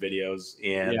YouTube videos.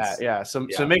 And yeah. So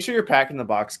make sure you're packing the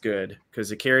box good because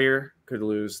the carrier could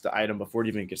lose the item before it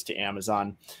even gets to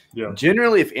Amazon. Yeah.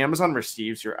 Generally, if Amazon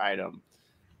receives your item,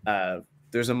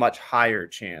 there's a much higher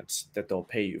chance that they'll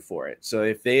pay you for it. So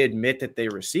if they admit that they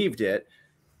received it,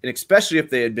 and especially if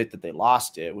they admit that they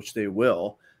lost it, which they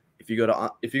will, if you go to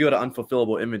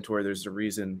unfulfillable inventory, there's a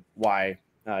reason why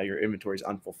your inventory is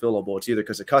unfulfillable. It's either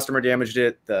because the customer damaged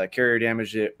it, the carrier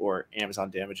damaged it, or Amazon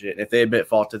damaged it. And if they admit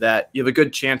fault to that, you have a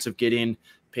good chance of getting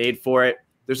paid for it.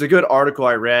 There's a good article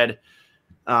I read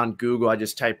on Google. I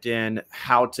just typed in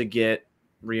how to get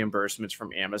reimbursements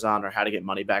from Amazon or how to get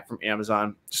money back from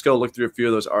Amazon. Just go look through a few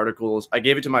of those articles. I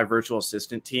gave it to my virtual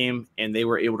assistant team and they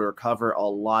were able to recover a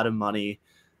lot of money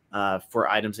for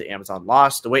items that Amazon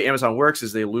lost. The way Amazon works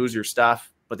is they lose your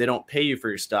stuff, but they don't pay you for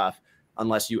your stuff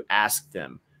unless you ask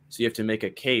them. So you have to make a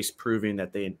case proving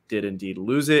that they did indeed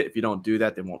lose it. If you don't do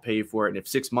that, they won't pay you for it. And if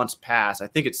 6 months pass, I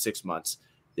think it's 6 months,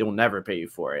 they will never pay you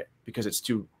for it because it's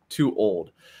too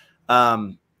old.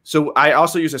 So I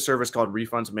also use a service called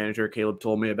Refunds Manager. Caleb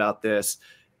told me about this,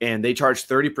 and they charge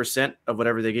 30% of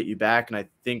whatever they get you back. And I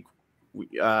think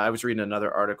I was reading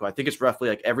another article. I think it's roughly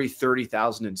like every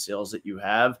 30,000 in sales that you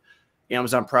have,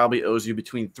 Amazon probably owes you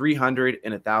between $300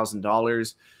 and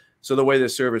 $1,000. So the way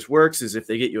this service works is if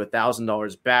they get you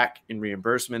 $1,000 back in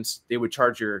reimbursements, they would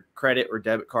charge your credit or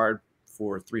debit card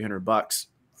for $300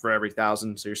 for every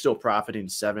 1,000. So you're still profiting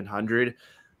 $700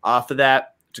 off of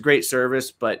that. It's a great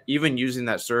service, but even using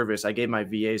that service, I gave my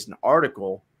VAs an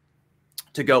article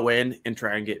to go in and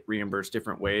try and get reimbursed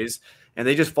different ways. And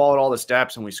they just followed all the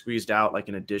steps and we squeezed out like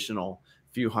an additional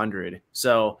few hundred.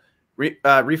 So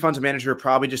Refunds Manager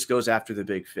probably just goes after the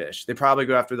big fish. They probably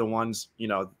go after the ones,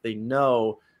 they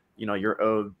know, you're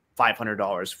owed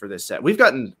 $500 for this set. We've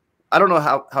gotten, I don't know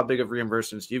how big of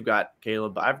reimbursements you've got,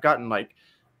 Caleb, but I've gotten like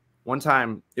one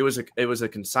time it was a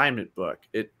consignment book.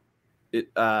 We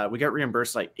got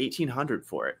reimbursed like $1,800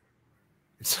 for it.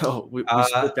 So we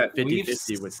split that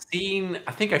 50-50 with.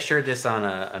 I think I shared this on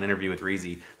an interview with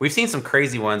Reezy. We've seen some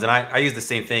crazy ones, and I use the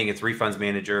same thing. It's Refunds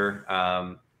Manager.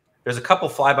 There's a couple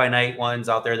fly-by-night ones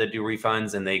out there that do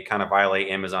refunds, and they kind of violate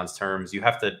Amazon's terms. You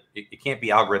have to. It can't be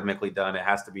algorithmically done. It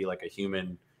has to be like a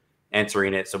human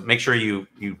answering it. So make sure you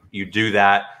do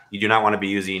that. You do not want to be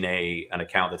using an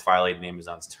account that's violating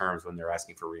Amazon's terms when they're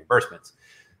asking for reimbursements.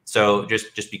 So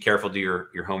just be careful, do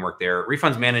your homework there.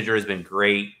 Refunds Manager has been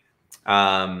great.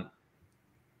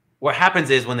 What happens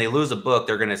is when they lose a book,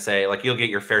 they're going to say, like, you'll get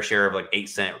your fair share of like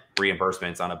 8-cent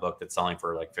reimbursements on a book that's selling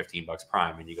for like $15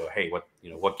 prime. And you go, hey,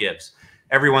 what gives?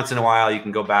 Every once in a while, you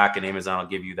can go back and Amazon will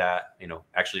give you that,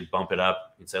 actually bump it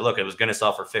up and say, look, it was going to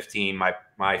sell for 15. My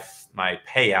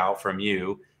payout from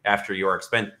you after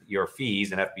your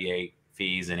fees and FBA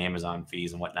fees and Amazon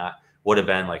fees and whatnot would have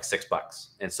been like $6.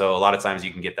 And so a lot of times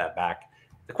you can get that back.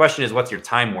 The question is, what's your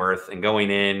time worth? And going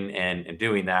in and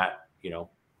doing that,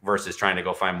 versus trying to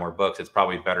go find more books, it's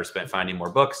probably better spent finding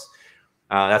more books.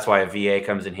 That's why a VA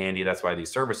comes in handy. That's why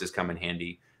these services come in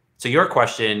handy. So your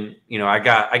question, you know, I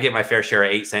get my fair share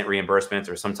of 8-cent reimbursements,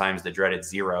 or sometimes the dreaded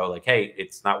 0. Like, hey,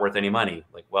 it's not worth any money.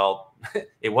 Like, well,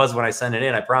 it was when I sent it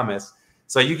in, I promise.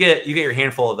 So you get your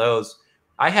handful of those.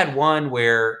 I had one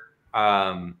where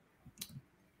I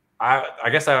think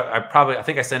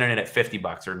I sent it in at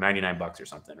 $50 or $99 or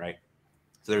something, right?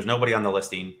 So there's nobody on the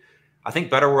listing. I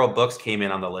think Better World Books came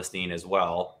in on the listing as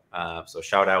well. So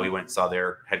shout out, we went and saw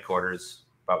their headquarters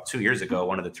about 2 years ago.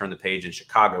 Wanted to turn the page in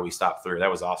Chicago. We stopped through.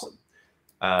 That was awesome.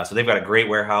 So they've got a great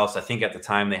warehouse. I think at the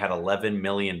time they had 11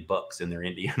 million books in their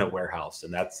Indiana warehouse,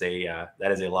 and that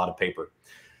is a lot of paper.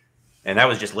 And that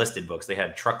was just listed books. They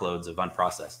had truckloads of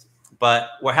unprocessed. But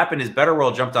what happened is Better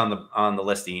World jumped on the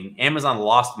listing. Amazon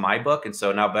lost my book, and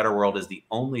so now Better World is the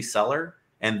only seller,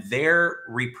 and their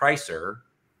repricer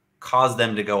caused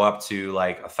them to go up to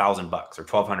like $1,000 or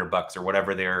 $1,200 or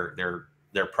whatever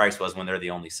their price was when they're the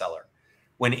only seller.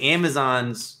 When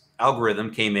Amazon's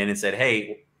algorithm came in and said,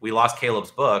 "Hey, we lost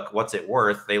Caleb's book. What's it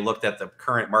worth?" They looked at the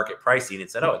current market pricing and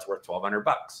said, "Oh, it's worth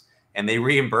 $1,200." And they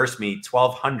reimbursed me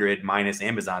 $1,200 minus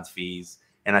Amazon's fees.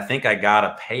 And I think I got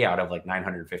a payout of like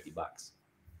 $950.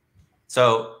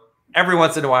 So every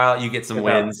once in a while you get some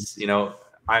wins. You know,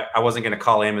 I wasn't going to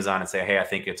call Amazon and say, "Hey, I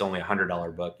think it's only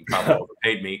 $100 book. You probably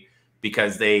overpaid me,"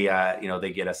 because they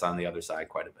get us on the other side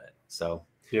quite a bit. So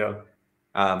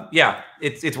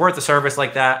it's worth a service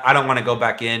like that. I don't want to go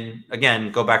back in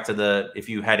again. Go back to if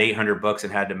you had 800 books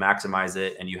and had to maximize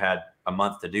it, and you had a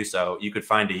month to do so, you could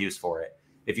find a use for it.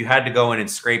 If you had to go in and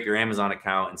scrape your Amazon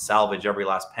account and salvage every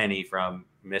last penny from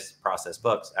misprocessed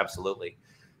books, absolutely.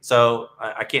 So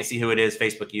I can't see who it is,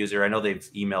 Facebook user. I know they've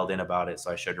emailed in about it,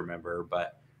 so I should remember.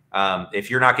 But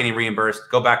if you're not getting reimbursed,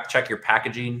 go back, check your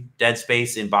packaging. Dead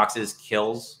space in boxes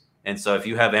kills. And so if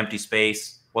you have empty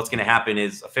space, what's going to happen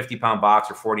is a 50-pound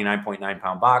box or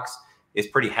 49.9-pound box is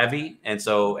pretty heavy. And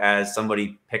so as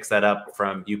somebody picks that up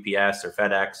from UPS or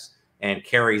FedEx and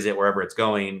carries it wherever it's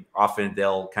going, often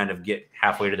they'll kind of get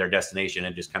halfway to their destination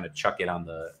and just kind of chuck it on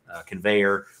the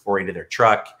conveyor or into their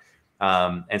truck.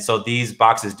 And so these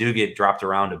boxes do get dropped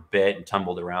around a bit and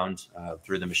tumbled around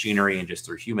through the machinery and just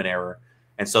through human error.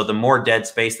 And so the more dead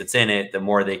space that's in it, the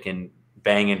more they can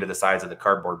bang into the sides of the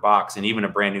cardboard box. And even a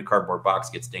brand new cardboard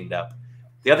box gets dinged up.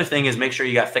 The other thing is make sure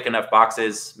you got thick enough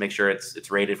boxes, make sure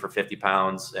it's rated for 50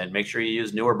 pounds, and make sure you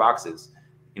use newer boxes.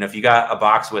 You know, if you got a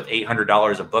box with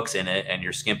 $800 of books in it and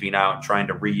you're skimping out and trying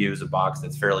to reuse a box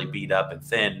that's fairly beat up and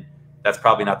thin, that's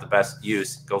probably not the best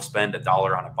use. Go spend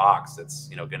 $1 on a box that's,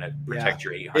 you know, going to protect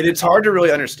your $800. It's hard to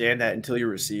really understand that until you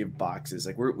receive boxes.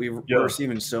 Like we're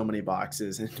receiving so many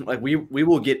boxes, and like we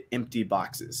will get empty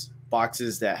boxes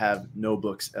that have no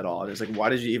books at all. And it's like, why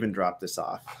did you even drop this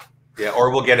off? Yeah,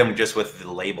 or we'll get them just with the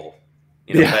label.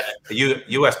 You know,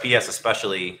 USPS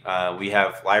especially, we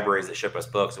have libraries that ship us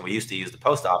books, and we used to use the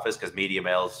post office because media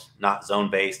mail's not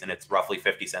zone-based, and it's roughly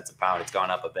 50 cents a pound. It's gone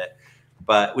up a bit.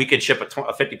 But we could ship a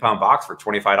 50-pound box for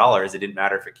 $25. It didn't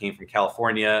matter if it came from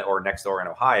California or next door in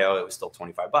Ohio. It was still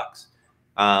 $25.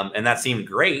 And that seemed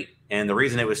great. And the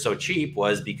reason it was so cheap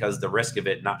was because the risk of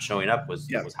it not showing up was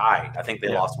high. I think they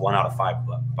lost 1 out of 5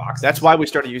 boxes. That's why we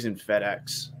started using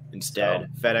FedEx instead.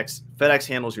 FedEx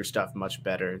handles your stuff much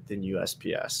better than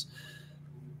USPS.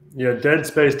 Yeah, dead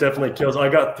space definitely kills. I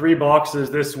got 3 boxes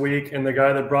this week, and the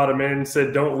guy that brought them in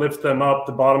said, "Don't lift them up.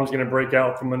 The bottom's going to break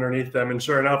out from underneath them." And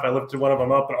sure enough, I lifted one of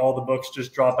them up, and all the books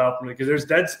just drop out from it because there's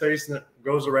dead space, and it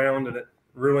goes around, and it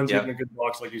ruins even a good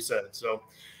box, like you said. So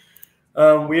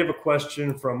we have a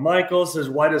question from Michael. It says,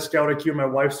 "Why does Scout IQ my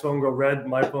wife's phone go red?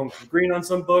 My phone goes green on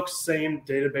some books. Same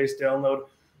database download."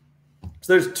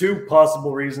 So there's 2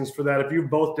 possible reasons for that. If you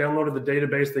both downloaded the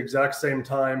database at the exact same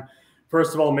time,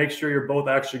 first of all, make sure you're both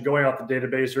actually going off the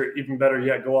database, or even better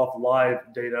yet, go off live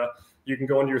data. You can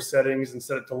go into your settings and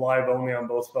set it to live only on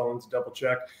both phones, double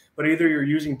check. But either you're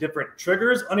using different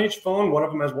triggers on each phone. One of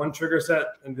them has one trigger set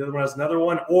and the other one has another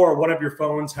one, or one of your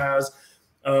phones has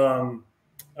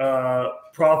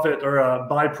profit or a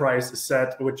buy price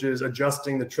set, which is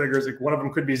adjusting the triggers. Like one of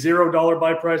them could be $0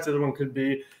 buy price. The other one could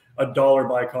be $1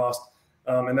 buy cost.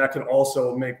 And that can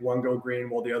also make one go green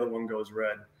while the other one goes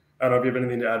red. I don't know if you have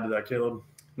anything to add to that, Caleb.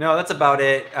 No, that's about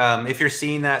it. If you're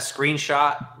seeing that,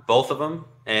 screenshot both of them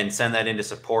and send that into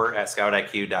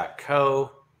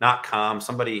support@scoutiq.co, not com.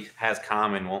 Somebody has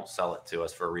com and won't sell it to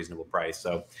us for a reasonable price.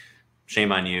 So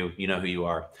shame on you. You know who you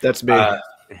are. That's me. I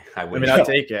mean, I'll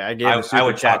take it. I gave a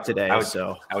super chat today. I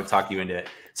would talk you into it.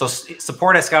 So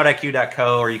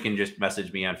support@scoutiq.co, or you can just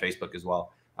message me on Facebook as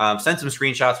well. Send some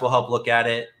screenshots. We'll help look at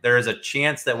it. There is a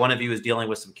chance that one of you is dealing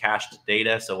with some cached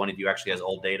data. So one of you actually has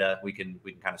old data. We can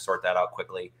kind of sort that out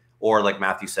quickly. or like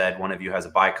Matthew said, one of you has a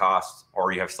buy cost,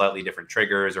 or you have slightly different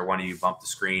triggers, or one of you bumped the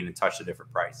screen and touched a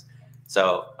different price.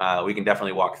 So we can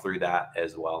definitely walk through that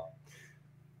as well.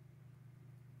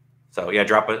 So yeah,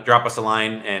 drop us a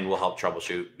line and we'll help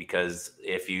troubleshoot, because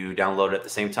if you download it at the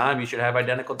same time, you should have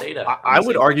identical data. I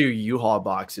would argue U-Haul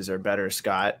boxes are better,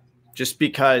 Scott, just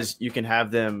because you can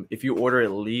have them. If you order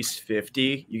at least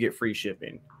 50, you get free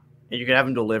shipping, and you can have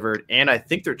them delivered. And I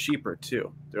think they're cheaper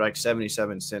too. They're like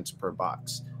 77 cents per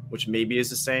box, which maybe is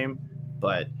the same,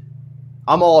 but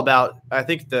I'm all about. I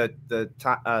think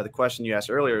the question you asked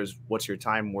earlier is, what's your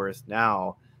time worth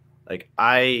now? Like,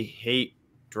 I hate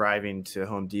driving to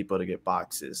Home Depot to get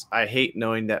boxes. I hate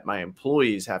knowing that my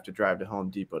employees have to drive to Home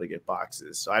Depot to get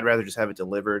boxes. So I'd rather just have it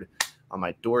delivered on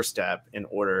my doorstep and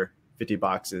order 50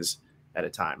 boxes at a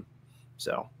time.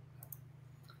 So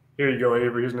here you go,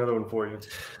 Avery. Here's another one for you.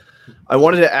 I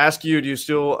wanted to ask you, do you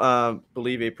still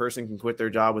believe a person can quit their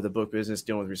job with a book business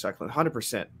dealing with recycling?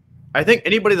 100%. I think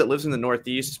anybody that lives in the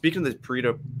Northeast, speaking of the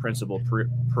Pareto principle,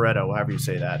 Pareto, however you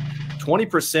say that,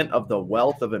 20% of the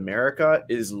wealth of America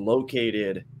is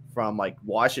located from like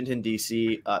Washington,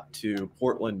 D.C. up to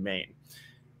Portland, Maine.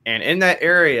 And in that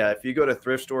area, if you go to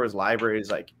thrift stores, libraries,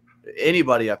 like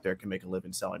anybody up there can make a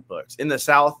living selling books. In the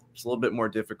South, it's a little bit more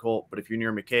difficult, but if you're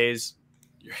near McKay's,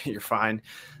 you're fine.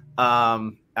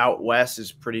 Out west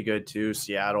is pretty good too.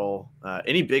 Seattle,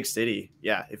 any big city.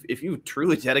 Yeah. If you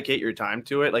truly dedicate your time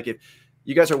to it, like if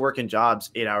you guys are working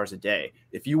jobs 8 hours a day,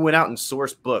 if you went out and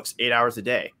sourced books 8 hours a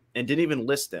day and didn't even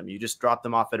list them, you just dropped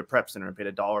them off at a prep center and paid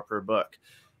 $1 per book,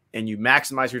 and you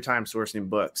maximize your time sourcing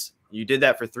books. You did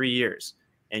that for 3 years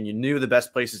and you knew the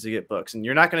best places to get books, and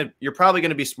you're probably going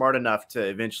to be smart enough to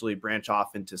eventually branch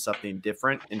off into something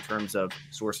different in terms of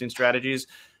sourcing strategies.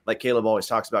 Like Caleb always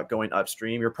talks about going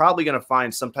upstream, you're probably going to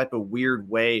find some type of weird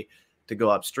way to go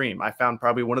upstream. I found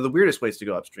probably one of the weirdest ways to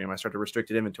go upstream. I started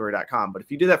restrictedinventory.com. But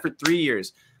if you did that for 3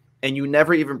 years and you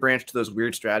never even branched to those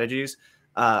weird strategies,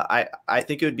 I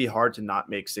think it would be hard to not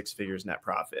make 6 figures net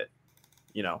profit.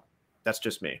 You know, that's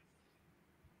just me.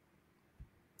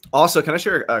 Also, can I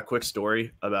share a quick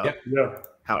story about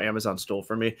how Amazon stole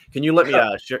from me? Can you let me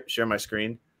share my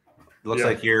screen? It looks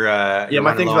like you're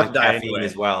my thing's about to die anyway.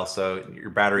 As well, so your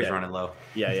battery's running low.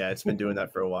 Yeah, it's been doing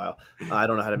that for a while. I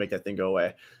don't know how to make that thing go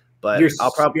away, but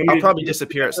I'll probably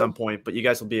disappear at some point. But you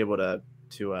guys will be able to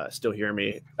still hear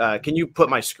me. Can you put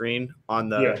my screen on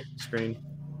the screen?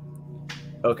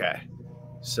 Okay,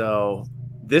 so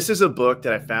this is a book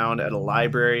that I found at a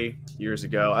library years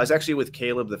ago. I was actually with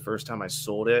Caleb the first time I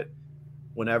sold it,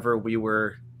 whenever we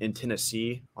were in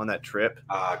Tennessee on that trip.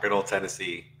 Good old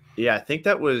Tennessee. Yeah, I think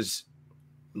that was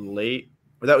late,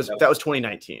 or that was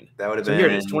 2019. That would have been. Here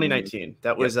it is, 2019.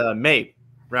 That was around May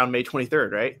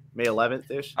 23rd, right? May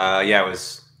 11th ish. Yeah, it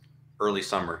was early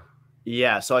summer.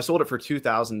 Yeah, so I sold it for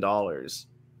 $2,000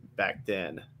 back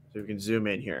then. So we can zoom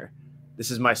in here. This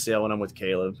is my sale when I'm with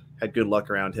Caleb. Had good luck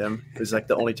around him. It was like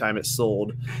the only time it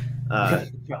sold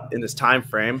in this time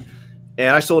frame,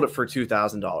 and I sold it for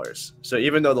 $2,000. So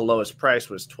even though the lowest price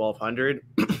was $1,200,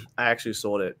 I actually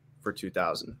sold it for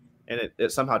 $2,000. And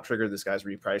it somehow triggered this guy's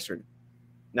repricer.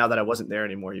 Now that I wasn't there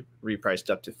anymore, he repriced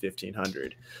up to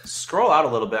 $1,500. Scroll out a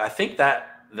little bit. I think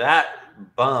that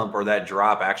bump or that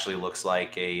drop actually looks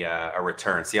like a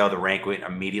return. See how the rank went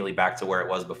immediately back to where it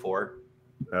was before?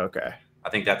 Okay. I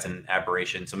think that's an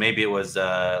aberration. So maybe it was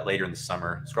later in the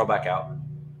summer. Scroll back out.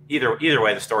 Either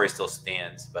way, the story still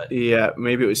stands. But yeah,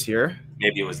 maybe it was here.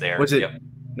 Maybe it was there. Was it? Yep.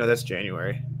 No, that's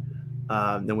January.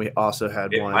 Then we also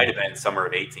had one. It might have been summer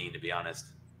of 18, to be honest.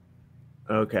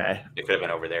 Okay. It could have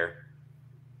been over there.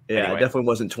 Yeah, anyway. It definitely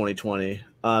wasn't 2020.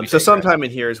 So sometime in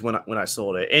here is when I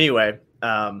sold it. Anyway,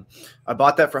 I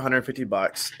bought that for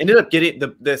 $150. Ended up getting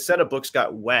the set of books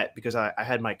got wet because I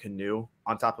had my canoe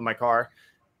on top of my car,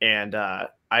 and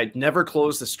I never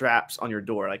closed the straps on your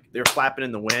door. Like, they were flapping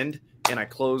in the wind, and I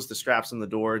closed the straps on the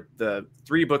door. The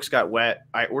 3 books got wet.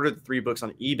 I ordered the 3 books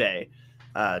on eBay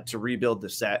to rebuild the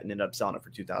set, and ended up selling it for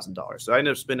 $2,000. So I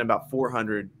ended up spending about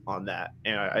 $400 on that,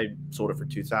 and I sold it for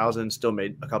 $2,000. Still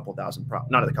made a couple thousand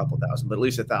profit, not a couple thousand, but at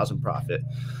least $1,000 profit.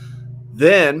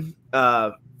 Then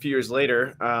a few years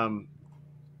later, I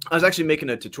was actually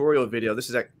making a tutorial video. This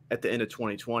is at the end of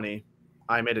 2020.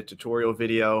 I made a tutorial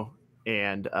video,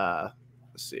 and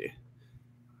let's see.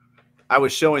 I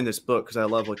was showing this book because I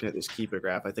love looking at this Keep It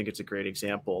graph. I think it's a great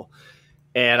example.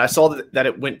 And I saw that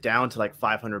it went down to like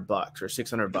 $500 or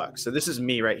 $600. So this is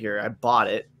me right here. I bought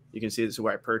it. You can see this is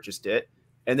where I purchased it.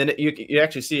 And then you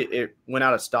actually see it went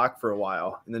out of stock for a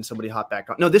while, and then somebody hopped back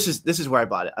on. No, this is where I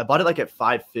bought it. I bought it like at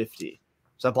 $550.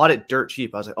 So I bought it dirt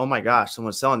cheap. I was like, oh my gosh,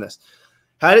 someone's selling this.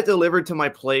 Had it delivered to my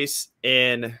place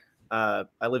in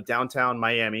I lived downtown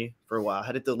Miami for a while,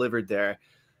 had it delivered there.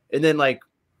 And then like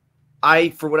I,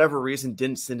 for whatever reason,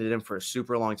 didn't send it in for a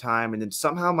super long time. And then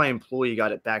somehow my employee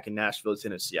got it back in Nashville,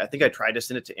 Tennessee. I think I tried to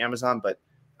send it to Amazon, but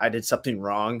I did something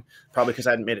wrong, probably because I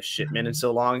hadn't made a shipment in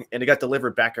so long, and it got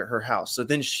delivered back at her house. So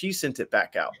then she sent it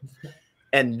back out.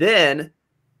 And then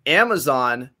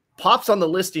Amazon pops on the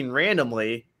listing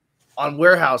randomly on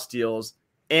warehouse deals,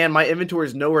 and my inventory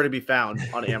is nowhere to be found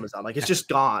on Amazon. Like, it's just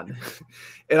gone.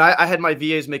 And I had my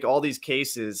VAs make all these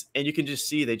cases, and you can just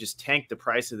see they just tanked the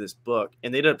price of this book,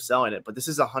 and they ended up selling it. But this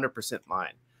is 100%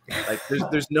 mine. Like,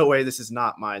 there's no way this is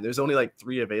not mine. There's only like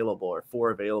 3 available or 4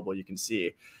 available, you can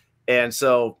see. And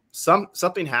so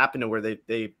something happened to where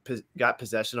they got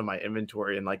possession of my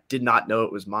inventory and like did not know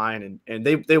it was mine, and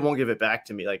they won't give it back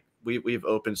to me. Like, we've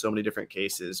opened so many different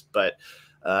cases, but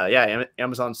yeah,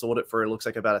 Amazon sold it for, it looks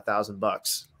like about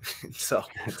 $1,000. So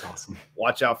that's awesome.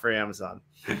 Watch out for Amazon.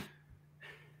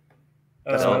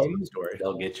 That's the story.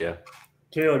 They'll get you.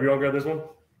 Caleb, you want to grab this one?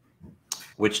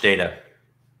 Which data?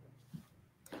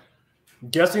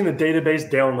 Guessing the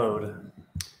database download.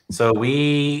 So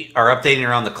we are updating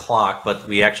around the clock, but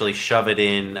we actually shove it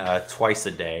in twice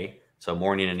a day. So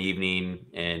morning and evening.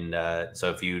 And so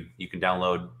if you can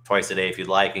download twice a day if you'd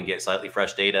like and get slightly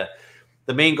fresh data.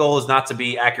 The main goal is not to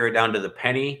be accurate down to the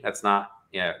penny. That's not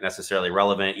necessarily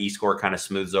relevant. E-score kind of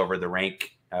smooths over the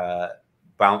rank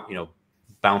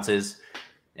bounces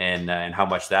and how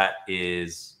much that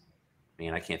is.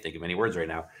 Man, I can't think of any words right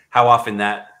now. How often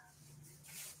that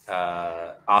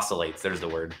oscillates. There's the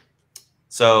word.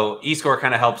 So E-score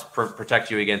kind of helps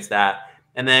protect you against that.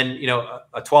 And then,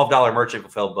 a $12 merchant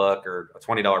fulfilled book or a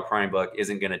 $20 prime book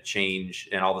isn't going to change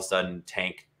and all of a sudden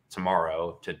tank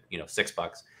tomorrow to,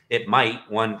 $6. It might,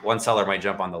 one seller might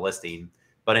jump on the listing,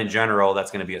 but in general,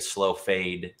 that's going to be a slow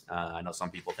fade. I know some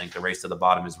people think the race to the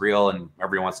bottom is real, and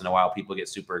every once in a while people get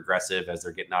super aggressive as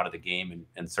they're getting out of the game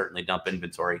and certainly dump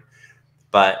inventory.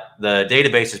 But the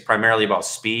database is primarily about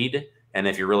speed. And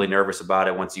if you're really nervous about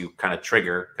it, once you kind of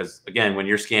trigger, because again, when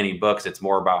you're scanning books, it's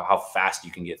more about how fast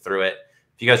you can get through it.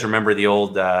 If you guys remember the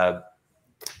old lawn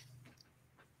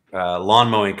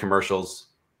mowing commercials,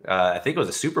 I think it was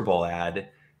a Super Bowl ad.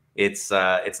 It's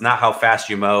not how fast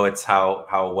you mow, it's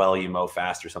how well you mow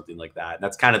fast or something like that. And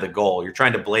that's kind of the goal. You're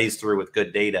trying to blaze through with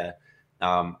good data.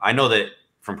 I know that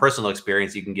from personal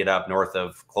experience, you can get up north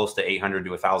of close to 800 to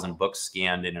 1,000 books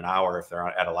scanned in an hour if they're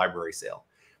at a library sale.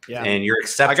 Yeah, and your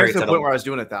accept I rates got to the point where I was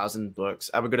doing 1,000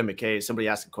 books. I would go to McKay's. Somebody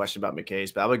asked a question about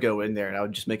McKay's, but I would go in there and I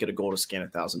would just make it a goal to scan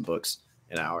 1,000 books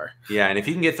an hour. Yeah, and if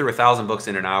you can get through 1,000 books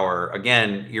in an hour,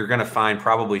 again, you're going to find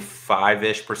probably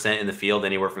 5-ish% in the field,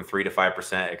 anywhere from 3 to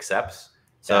 5% accepts.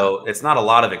 So It's not a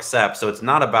lot of accepts. So it's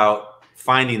not about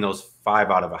finding those 5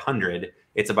 out of 100.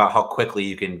 It's about how quickly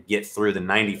you can get through the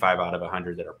 95 out of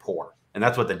 100 that are poor. And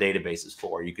that's what the database is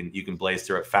for. You can blaze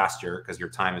through it faster because your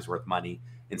time is worth money,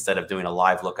 instead of doing a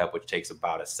live lookup, which takes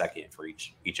about a second for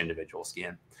each individual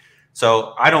scan.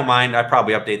 So I don't mind. I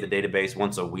probably update the database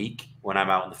once a week when I'm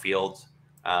out in the field.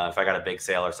 If I got a big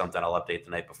sale or something, I'll update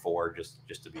the night before just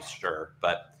to be sure.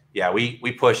 But yeah, we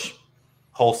push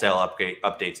wholesale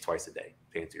updates twice a day,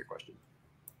 to answer your question.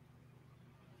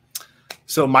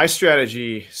 So my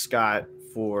strategy, Scott,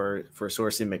 for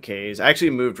sourcing McKay's, I actually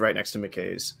moved right next to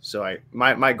McKay's. So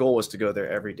my goal was to go there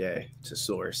every day to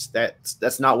source.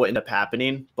 That's not what ended up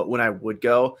happening. But when I would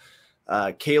go,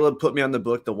 Caleb put me on the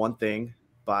book, The One Thing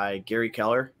by Gary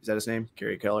Keller. Is that his name?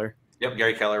 Gary Keller. Yep,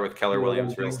 Gary Keller with Keller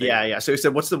Williams Real Estate. Yeah. So he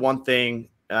said, what's the one thing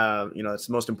that's the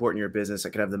most important in your business that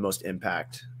could have the most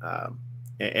impact?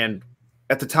 And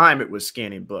at the time, it was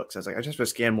scanning books. I was like, I just want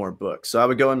to scan more books. So I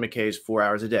would go in McKay's 4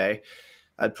 hours a day.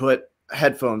 I'd put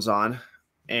headphones on,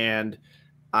 and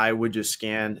I would just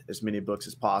scan as many books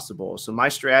as possible. So my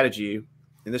strategy,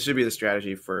 and this should be the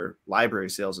strategy for library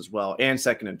sales as well, and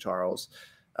Second & Charles.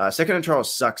 Second &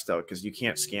 Charles sucks, though, because you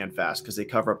can't scan fast because they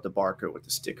cover up the barcode with the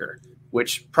sticker,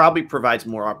 which probably provides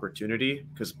more opportunity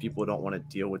because people don't want to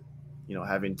deal with,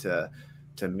 having to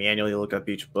manually look up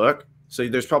each book. So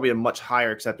there's probably a much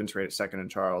higher acceptance rate at Second &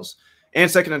 Charles. And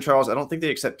Second & Charles, I don't think they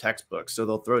accept textbooks, so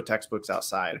they'll throw textbooks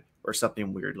outside or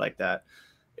something weird like that.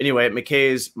 Anyway, at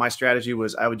McKay's, my strategy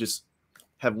was I would just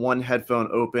have one headphone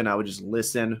open. I would just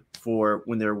listen for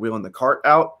when they're wheeling the cart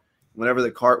out. Whenever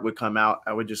the cart would come out,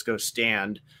 I would just go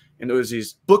stand. And there was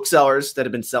these booksellers that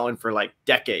had been selling for like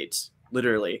decades,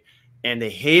 literally. And they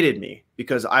hated me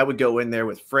because I would go in there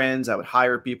with friends. I would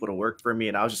hire people to work for me,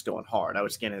 and I was just going hard. I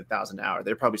would scan 1,000 an hour.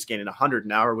 They're probably scanning 100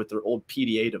 an hour with their old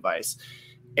PDA device.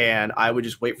 And I would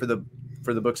just wait for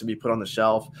the books to be put on the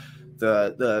shelf.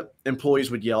 the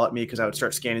employees would yell at me because I would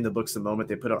start scanning the books the moment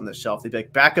they put it on the shelf. They'd be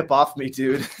like, back up off me,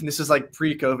 dude. And this is like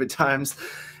pre-COVID times.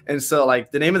 And so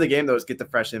like the name of the game though is get the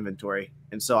fresh inventory.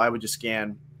 And so I would just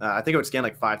scan, I think I would scan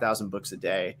like 5,000 books a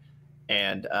day.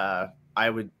 And I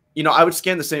would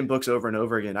scan the same books over and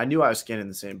over again. I knew I was scanning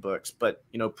the same books, but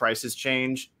prices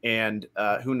change, and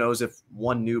who knows if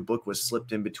one new book was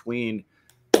slipped in between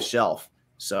the shelf.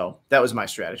 So that was my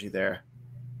strategy there.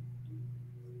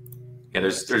 Yeah,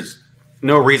 there's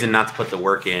no reason not to put the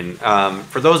work in.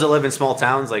 For those that live in small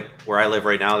towns, like where I live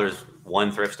right now, there's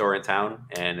one thrift store in town,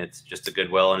 and it's just a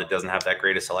Goodwill, and it doesn't have that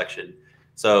greatest selection.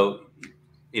 So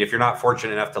if you're not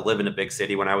fortunate enough to live in a big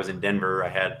city, when I was in Denver, I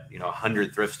had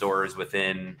 100 thrift stores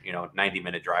within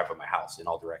 90-minute drive from my house in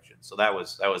all directions. So that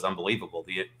was unbelievable.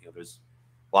 There's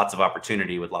lots of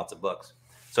opportunity with lots of books.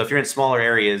 So if you're in smaller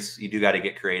areas, you do got to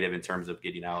get creative in terms of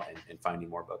getting out and finding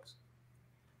more books.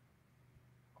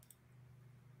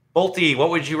 Bolty, what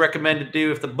would you recommend to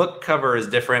do if the book cover is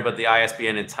different, but the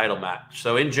ISBN and title match?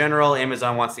 So in general,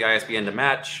 Amazon wants the ISBN to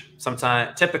match.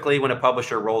 Typically, when a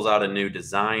publisher rolls out a new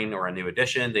design or a new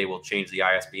edition, they will change the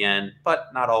ISBN,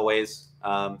 but not always.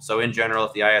 So in general,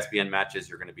 if the ISBN matches,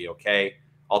 you're going to be okay.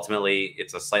 Ultimately,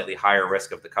 it's a slightly higher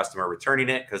risk of the customer returning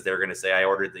it because they're going to say, I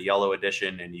ordered the yellow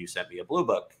edition and you sent me a blue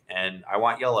book and I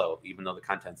want yellow, even though the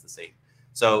content's the same.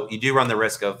 So you do run the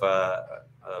risk of a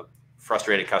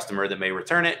frustrated customer that may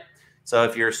return it. So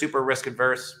if you're super risk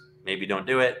adverse, maybe don't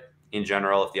do it. In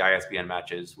general, if the ISBN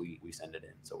matches, we send it in,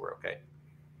 so we're okay.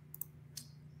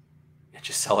 And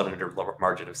just sell it under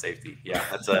margin of safety. Yeah,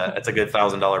 that's a good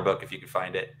 $1,000 book if you can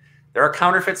find it. There are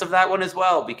counterfeits of that one as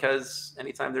well, because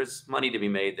anytime there's money to be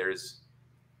made, there's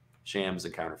shams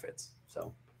and counterfeits.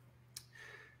 So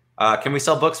can we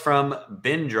sell books from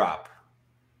Bin Drop?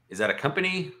 Is that a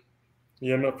company?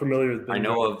 Yeah, I'm not familiar with. I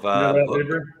know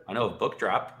of Book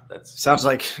Drop. That sounds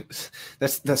like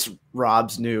that's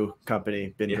Rob's new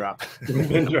company, Bin Drop.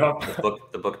 Bin Drop.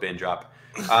 the book Bin Drop.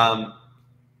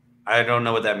 I don't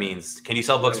know what that means. Can you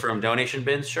sell books from donation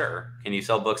bins? Sure. Can you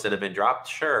sell books that have been dropped?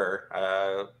 Sure.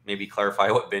 Maybe clarify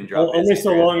what Bin Drop is. Only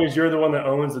so long as you're the one that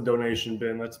owns the donation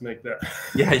bin. Let's make that.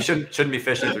 Yeah, you shouldn't be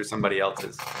fishing through somebody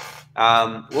else's.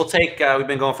 We'll take. We've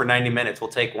been going for 90 minutes.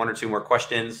 We'll take one or two more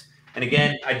questions. And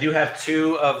again, I do have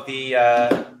two of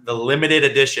the limited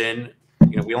edition.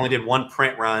 We only did one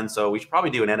print run, so we should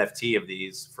probably do an NFT of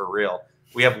these for real.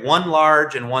 We have one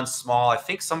large and one small. I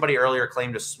think somebody earlier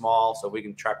claimed a small, so if we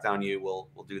can track down you, we'll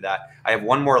do that. I have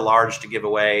one more large to give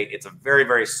away. It's a very,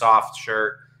 very soft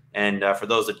shirt. And for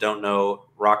those that don't know,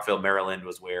 Rockville, Maryland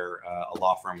was where a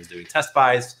law firm was doing test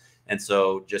buys. And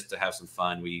so just to have some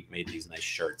fun, we made these nice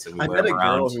shirts. And we wear them around. I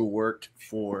met a girl who worked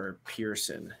for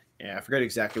Pearson. Yeah, I forget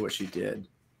exactly what she did,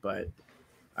 but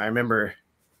I remember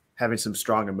having some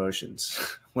strong emotions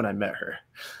when I met her.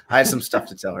 I had some stuff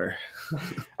to tell her.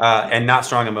 And not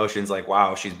strong emotions like,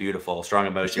 wow, she's beautiful. Strong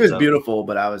emotions. She was beautiful,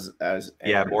 but I was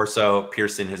yeah, more so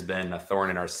Pearson has been a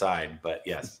thorn in our side, but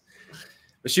yes.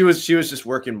 But she was just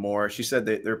working more. She said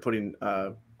that they're putting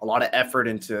a lot of effort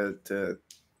into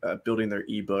building their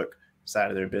ebook side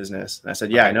of their business. And I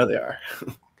said, yeah, I know they are.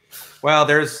 Well,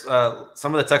 there's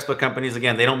some of the textbook companies,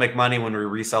 again, they don't make money when we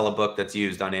resell a book that's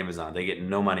used on Amazon. They get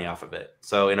no money off of it.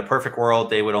 So in a perfect world,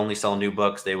 they would only sell new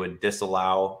books. They would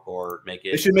disallow or make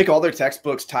it. They should make all their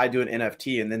textbooks tied to an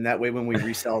NFT. And then that way, when we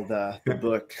resell the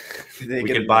book, we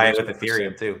can buy it with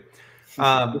Ethereum too.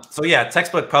 So yeah,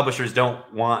 textbook publishers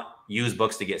don't want used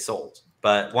books to get sold.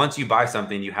 But once you buy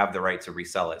something, you have the right to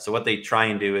resell it. So what they try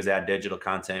and do is add digital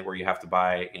content where you have to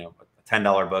buy, a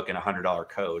 $10 book and a $100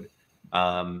 code.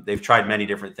 They've tried many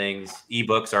different things.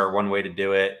 Ebooks are one way to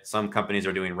do it. Some companies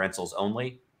are doing rentals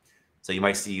only. So you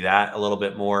might see that a little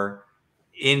bit more.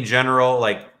 In general,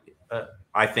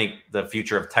 I think the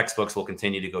future of textbooks will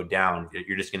continue to go down.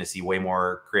 You're just going to see way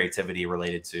more creativity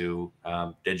related to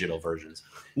digital versions.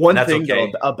 One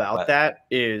thing about that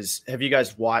is, have you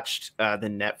guys watched the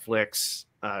Netflix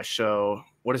show?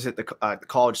 What is it? The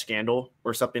College Scandal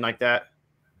or something like that?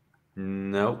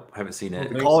 Nope, haven't seen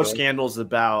it. The College Scandal is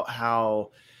about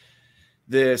how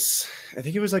I think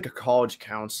he was like a college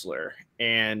counselor,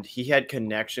 and he had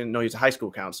connection. No, he's a high school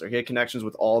counselor. He had connections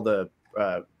with all the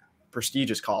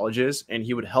prestigious colleges, and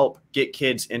he would help get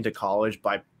kids into college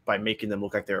by making them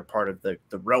look like they were part of the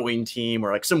rowing team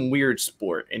or like some weird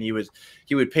sport. And he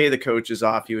would pay the coaches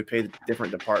off. He would pay the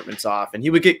different departments off, and he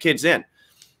would get kids in.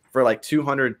 For like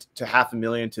 $200,000 to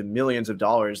 $500,000 to millions of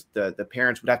dollars, the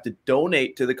parents would have to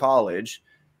donate to the college.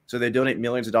 So they donate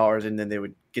millions of dollars, and then they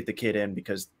would get the kid in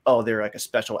because, they're like a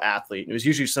special athlete. And it was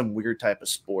usually some weird type of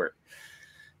sport.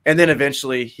 And then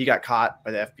eventually he got caught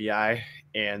by the FBI,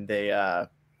 and they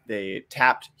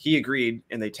he agreed,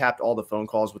 and they tapped all the phone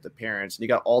calls with the parents, and he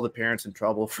got all the parents in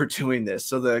trouble for doing this.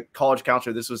 So the college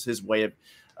counselor, this was his way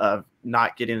of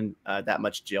not getting that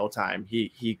much jail time.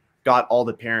 He got all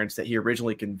the parents that he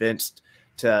originally convinced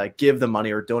to give the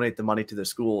money or donate the money to the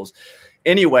schools.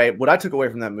 Anyway, what I took away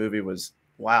from that movie was,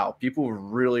 wow, people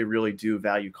really, really do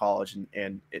value college,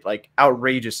 and it, like,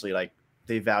 outrageously, like,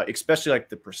 they value, especially like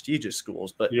the prestigious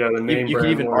schools. But yeah, you can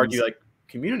even argue like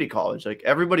community college, like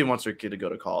everybody wants their kid to go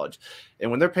to college, and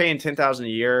when they're paying $10,000 a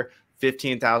year,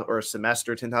 15,000 or a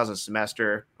semester, 10,000 a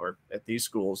semester, or at these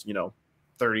schools,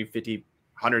 30, 50,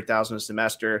 100,000 a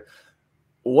semester,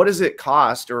 what does it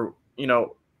cost? Or,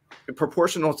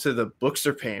 proportional to the books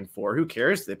they're paying for, who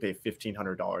cares if they pay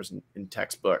 $1,500 in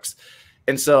textbooks?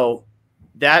 And so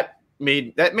that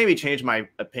made me change my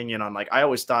opinion on, like, I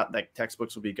always thought like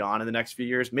textbooks will be gone in the next few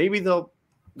years. Maybe they'll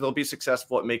be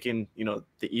successful at making, the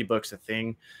ebooks a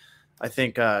thing. I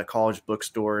think college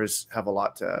bookstores have a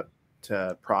lot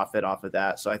to profit off of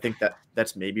that. So I think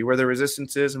that's maybe where the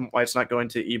resistance is and why it's not going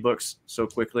to ebooks so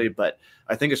quickly. But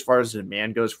I think as far as the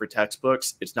demand goes for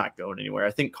textbooks, it's not going anywhere.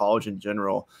 I think college in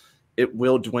general, it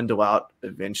will dwindle out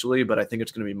eventually, but I think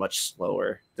it's going to be much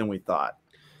slower than we thought.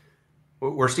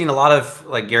 We're seeing a lot of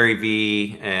like Gary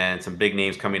Vee and some big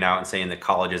names coming out and saying that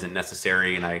college isn't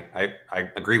necessary. And I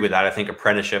agree with that. I think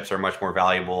apprenticeships are much more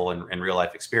valuable and real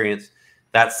life experience.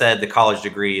 That said, the college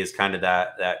degree is kind of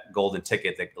that golden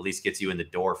ticket that at least gets you in the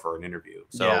door for an interview.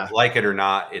 So yeah, like it or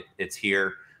not, it's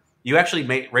here. You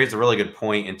actually raised a really good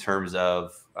point in terms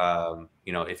of,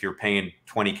 if you're paying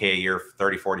 $20K a year,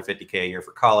 30, 40, 50K a year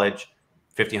for college,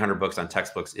 1,500 books on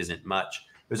textbooks isn't much.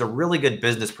 There's a really good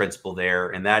business principle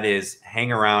there, and that is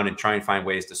hang around and try and find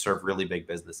ways to serve really big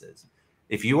businesses.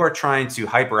 If you are trying to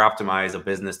hyper optimize a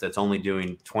business that's only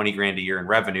doing 20 grand a year in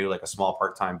revenue, like a small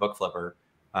part-time book flipper,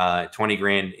 20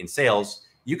 grand in sales,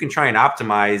 you can try and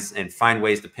optimize and find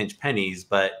ways to pinch pennies,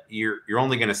 but you're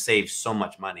only going to save so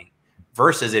much money.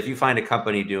 Versus if you find a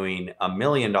company doing $1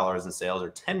 million in sales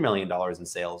or $10 million in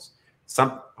sales,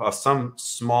 some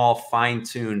small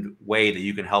fine-tuned way that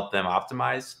you can help them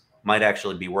optimize might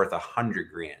actually be worth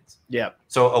 100 grand. Yeah.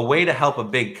 So a way to help a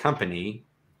big company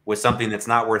with something that's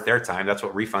not worth their time. That's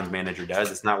what Refunds Manager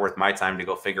does. It's not worth my time to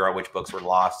go figure out which books were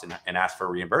lost and ask for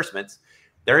reimbursements.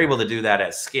 They're able to do that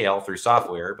at scale through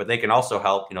software, but they can also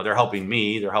help, they're helping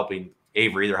me, they're helping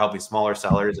Avery, they're helping smaller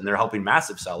sellers, and they're helping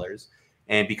massive sellers.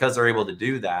 And because they're able to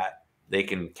do that, they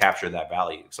can capture that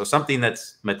value. So something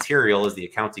that's material is the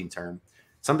accounting term.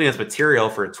 Something that's material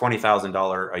for a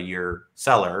 $20,000 a year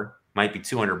seller might be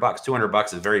 $200.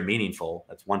 $200 is very meaningful.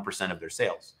 That's 1% of their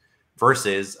sales.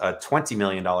 Versus a $20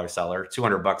 million seller,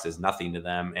 $200 is nothing to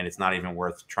them, and it's not even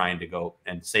worth trying to go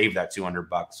and save that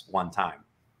 $200 one time,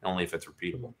 only if it's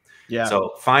repeatable. Yeah.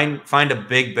 So find a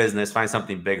big business, find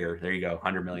something bigger. There you go,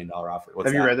 $100 million offer.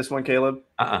 Have you read this one, Caleb?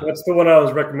 That's the one I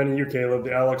was recommending you, Caleb,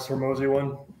 the Alex Hormozi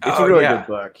one. It's a really good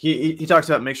book. He talks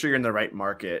about make sure you're in the right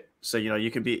market. So you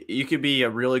could be a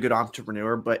really good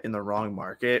entrepreneur, but in the wrong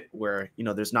market where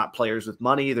there's not players with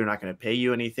money, they're not going to pay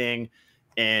you anything,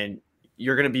 and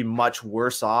you're going to be much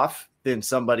worse off than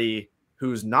somebody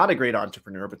who's not a great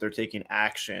entrepreneur, but they're taking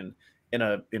action in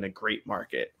a great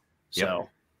market. So.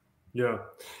 Yeah,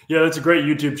 that's a great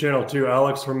YouTube channel too,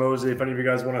 Alex Hormozi. If any of you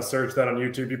guys want to search that on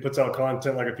YouTube, he puts out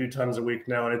content like a few times a week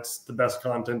now, and it's the best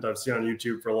content I've seen on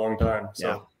YouTube for a long time.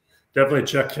 So definitely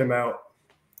check him out.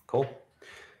 Cool.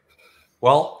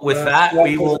 Well, with that,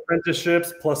 we will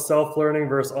apprenticeships plus self-learning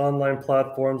versus online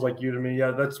platforms like Udemy.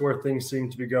 Yeah, that's where things seem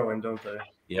to be going, don't they?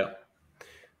 Yep.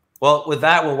 Well, with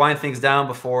that, we'll wind things down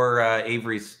before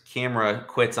Avery's camera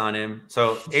quits on him.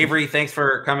 So, Avery, thanks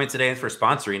for coming today and for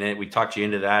sponsoring it. We talked you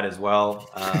into that as well.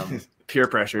 Peer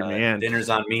pressured me in. Dinner's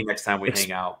on me next time we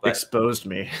hang out. But exposed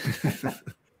me.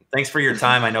 Thanks for your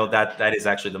time. I know that is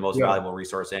actually the most valuable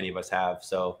resource any of us have.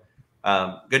 So,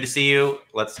 good to see you.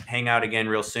 Let's hang out again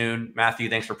real soon. Matthew,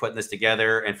 thanks for putting this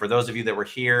together. And for those of you that were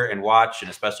here and watched, and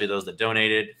especially those that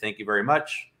donated, thank you very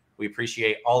much. We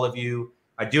appreciate all of you.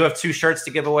 I do have 2 shirts to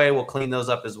give away. We'll clean those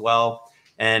up as well.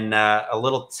 And a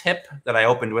little tip that I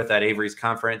opened with at Avery's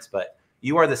conference, but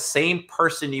you are the same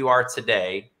person you are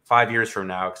today 5 years from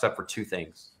now, except for 2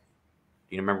 things.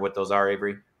 Do you remember what those are,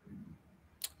 Avery?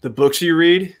 The books you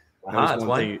read. That's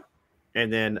one thing.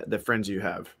 And then the friends you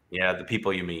have. Yeah, the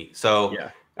people you meet. So,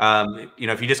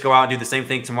 if you just go out and do the same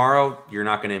thing tomorrow, you're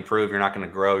not going to improve. You're not going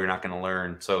to grow. You're not going to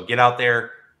learn. So get out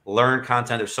there. Learn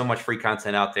content. There's so much free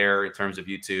content out there in terms of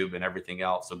YouTube and everything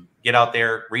else. So get out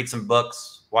there, read some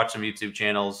books, watch some YouTube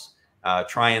channels,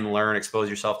 try and learn, expose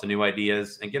yourself to new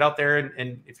ideas, and get out there.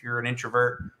 And if you're an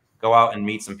introvert, go out and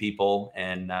meet some people.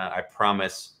 And I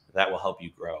promise that will help you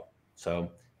grow.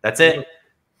 So that's it.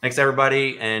 Thanks,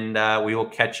 everybody. And we will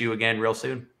catch you again real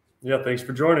soon. Yeah, thanks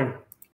for joining.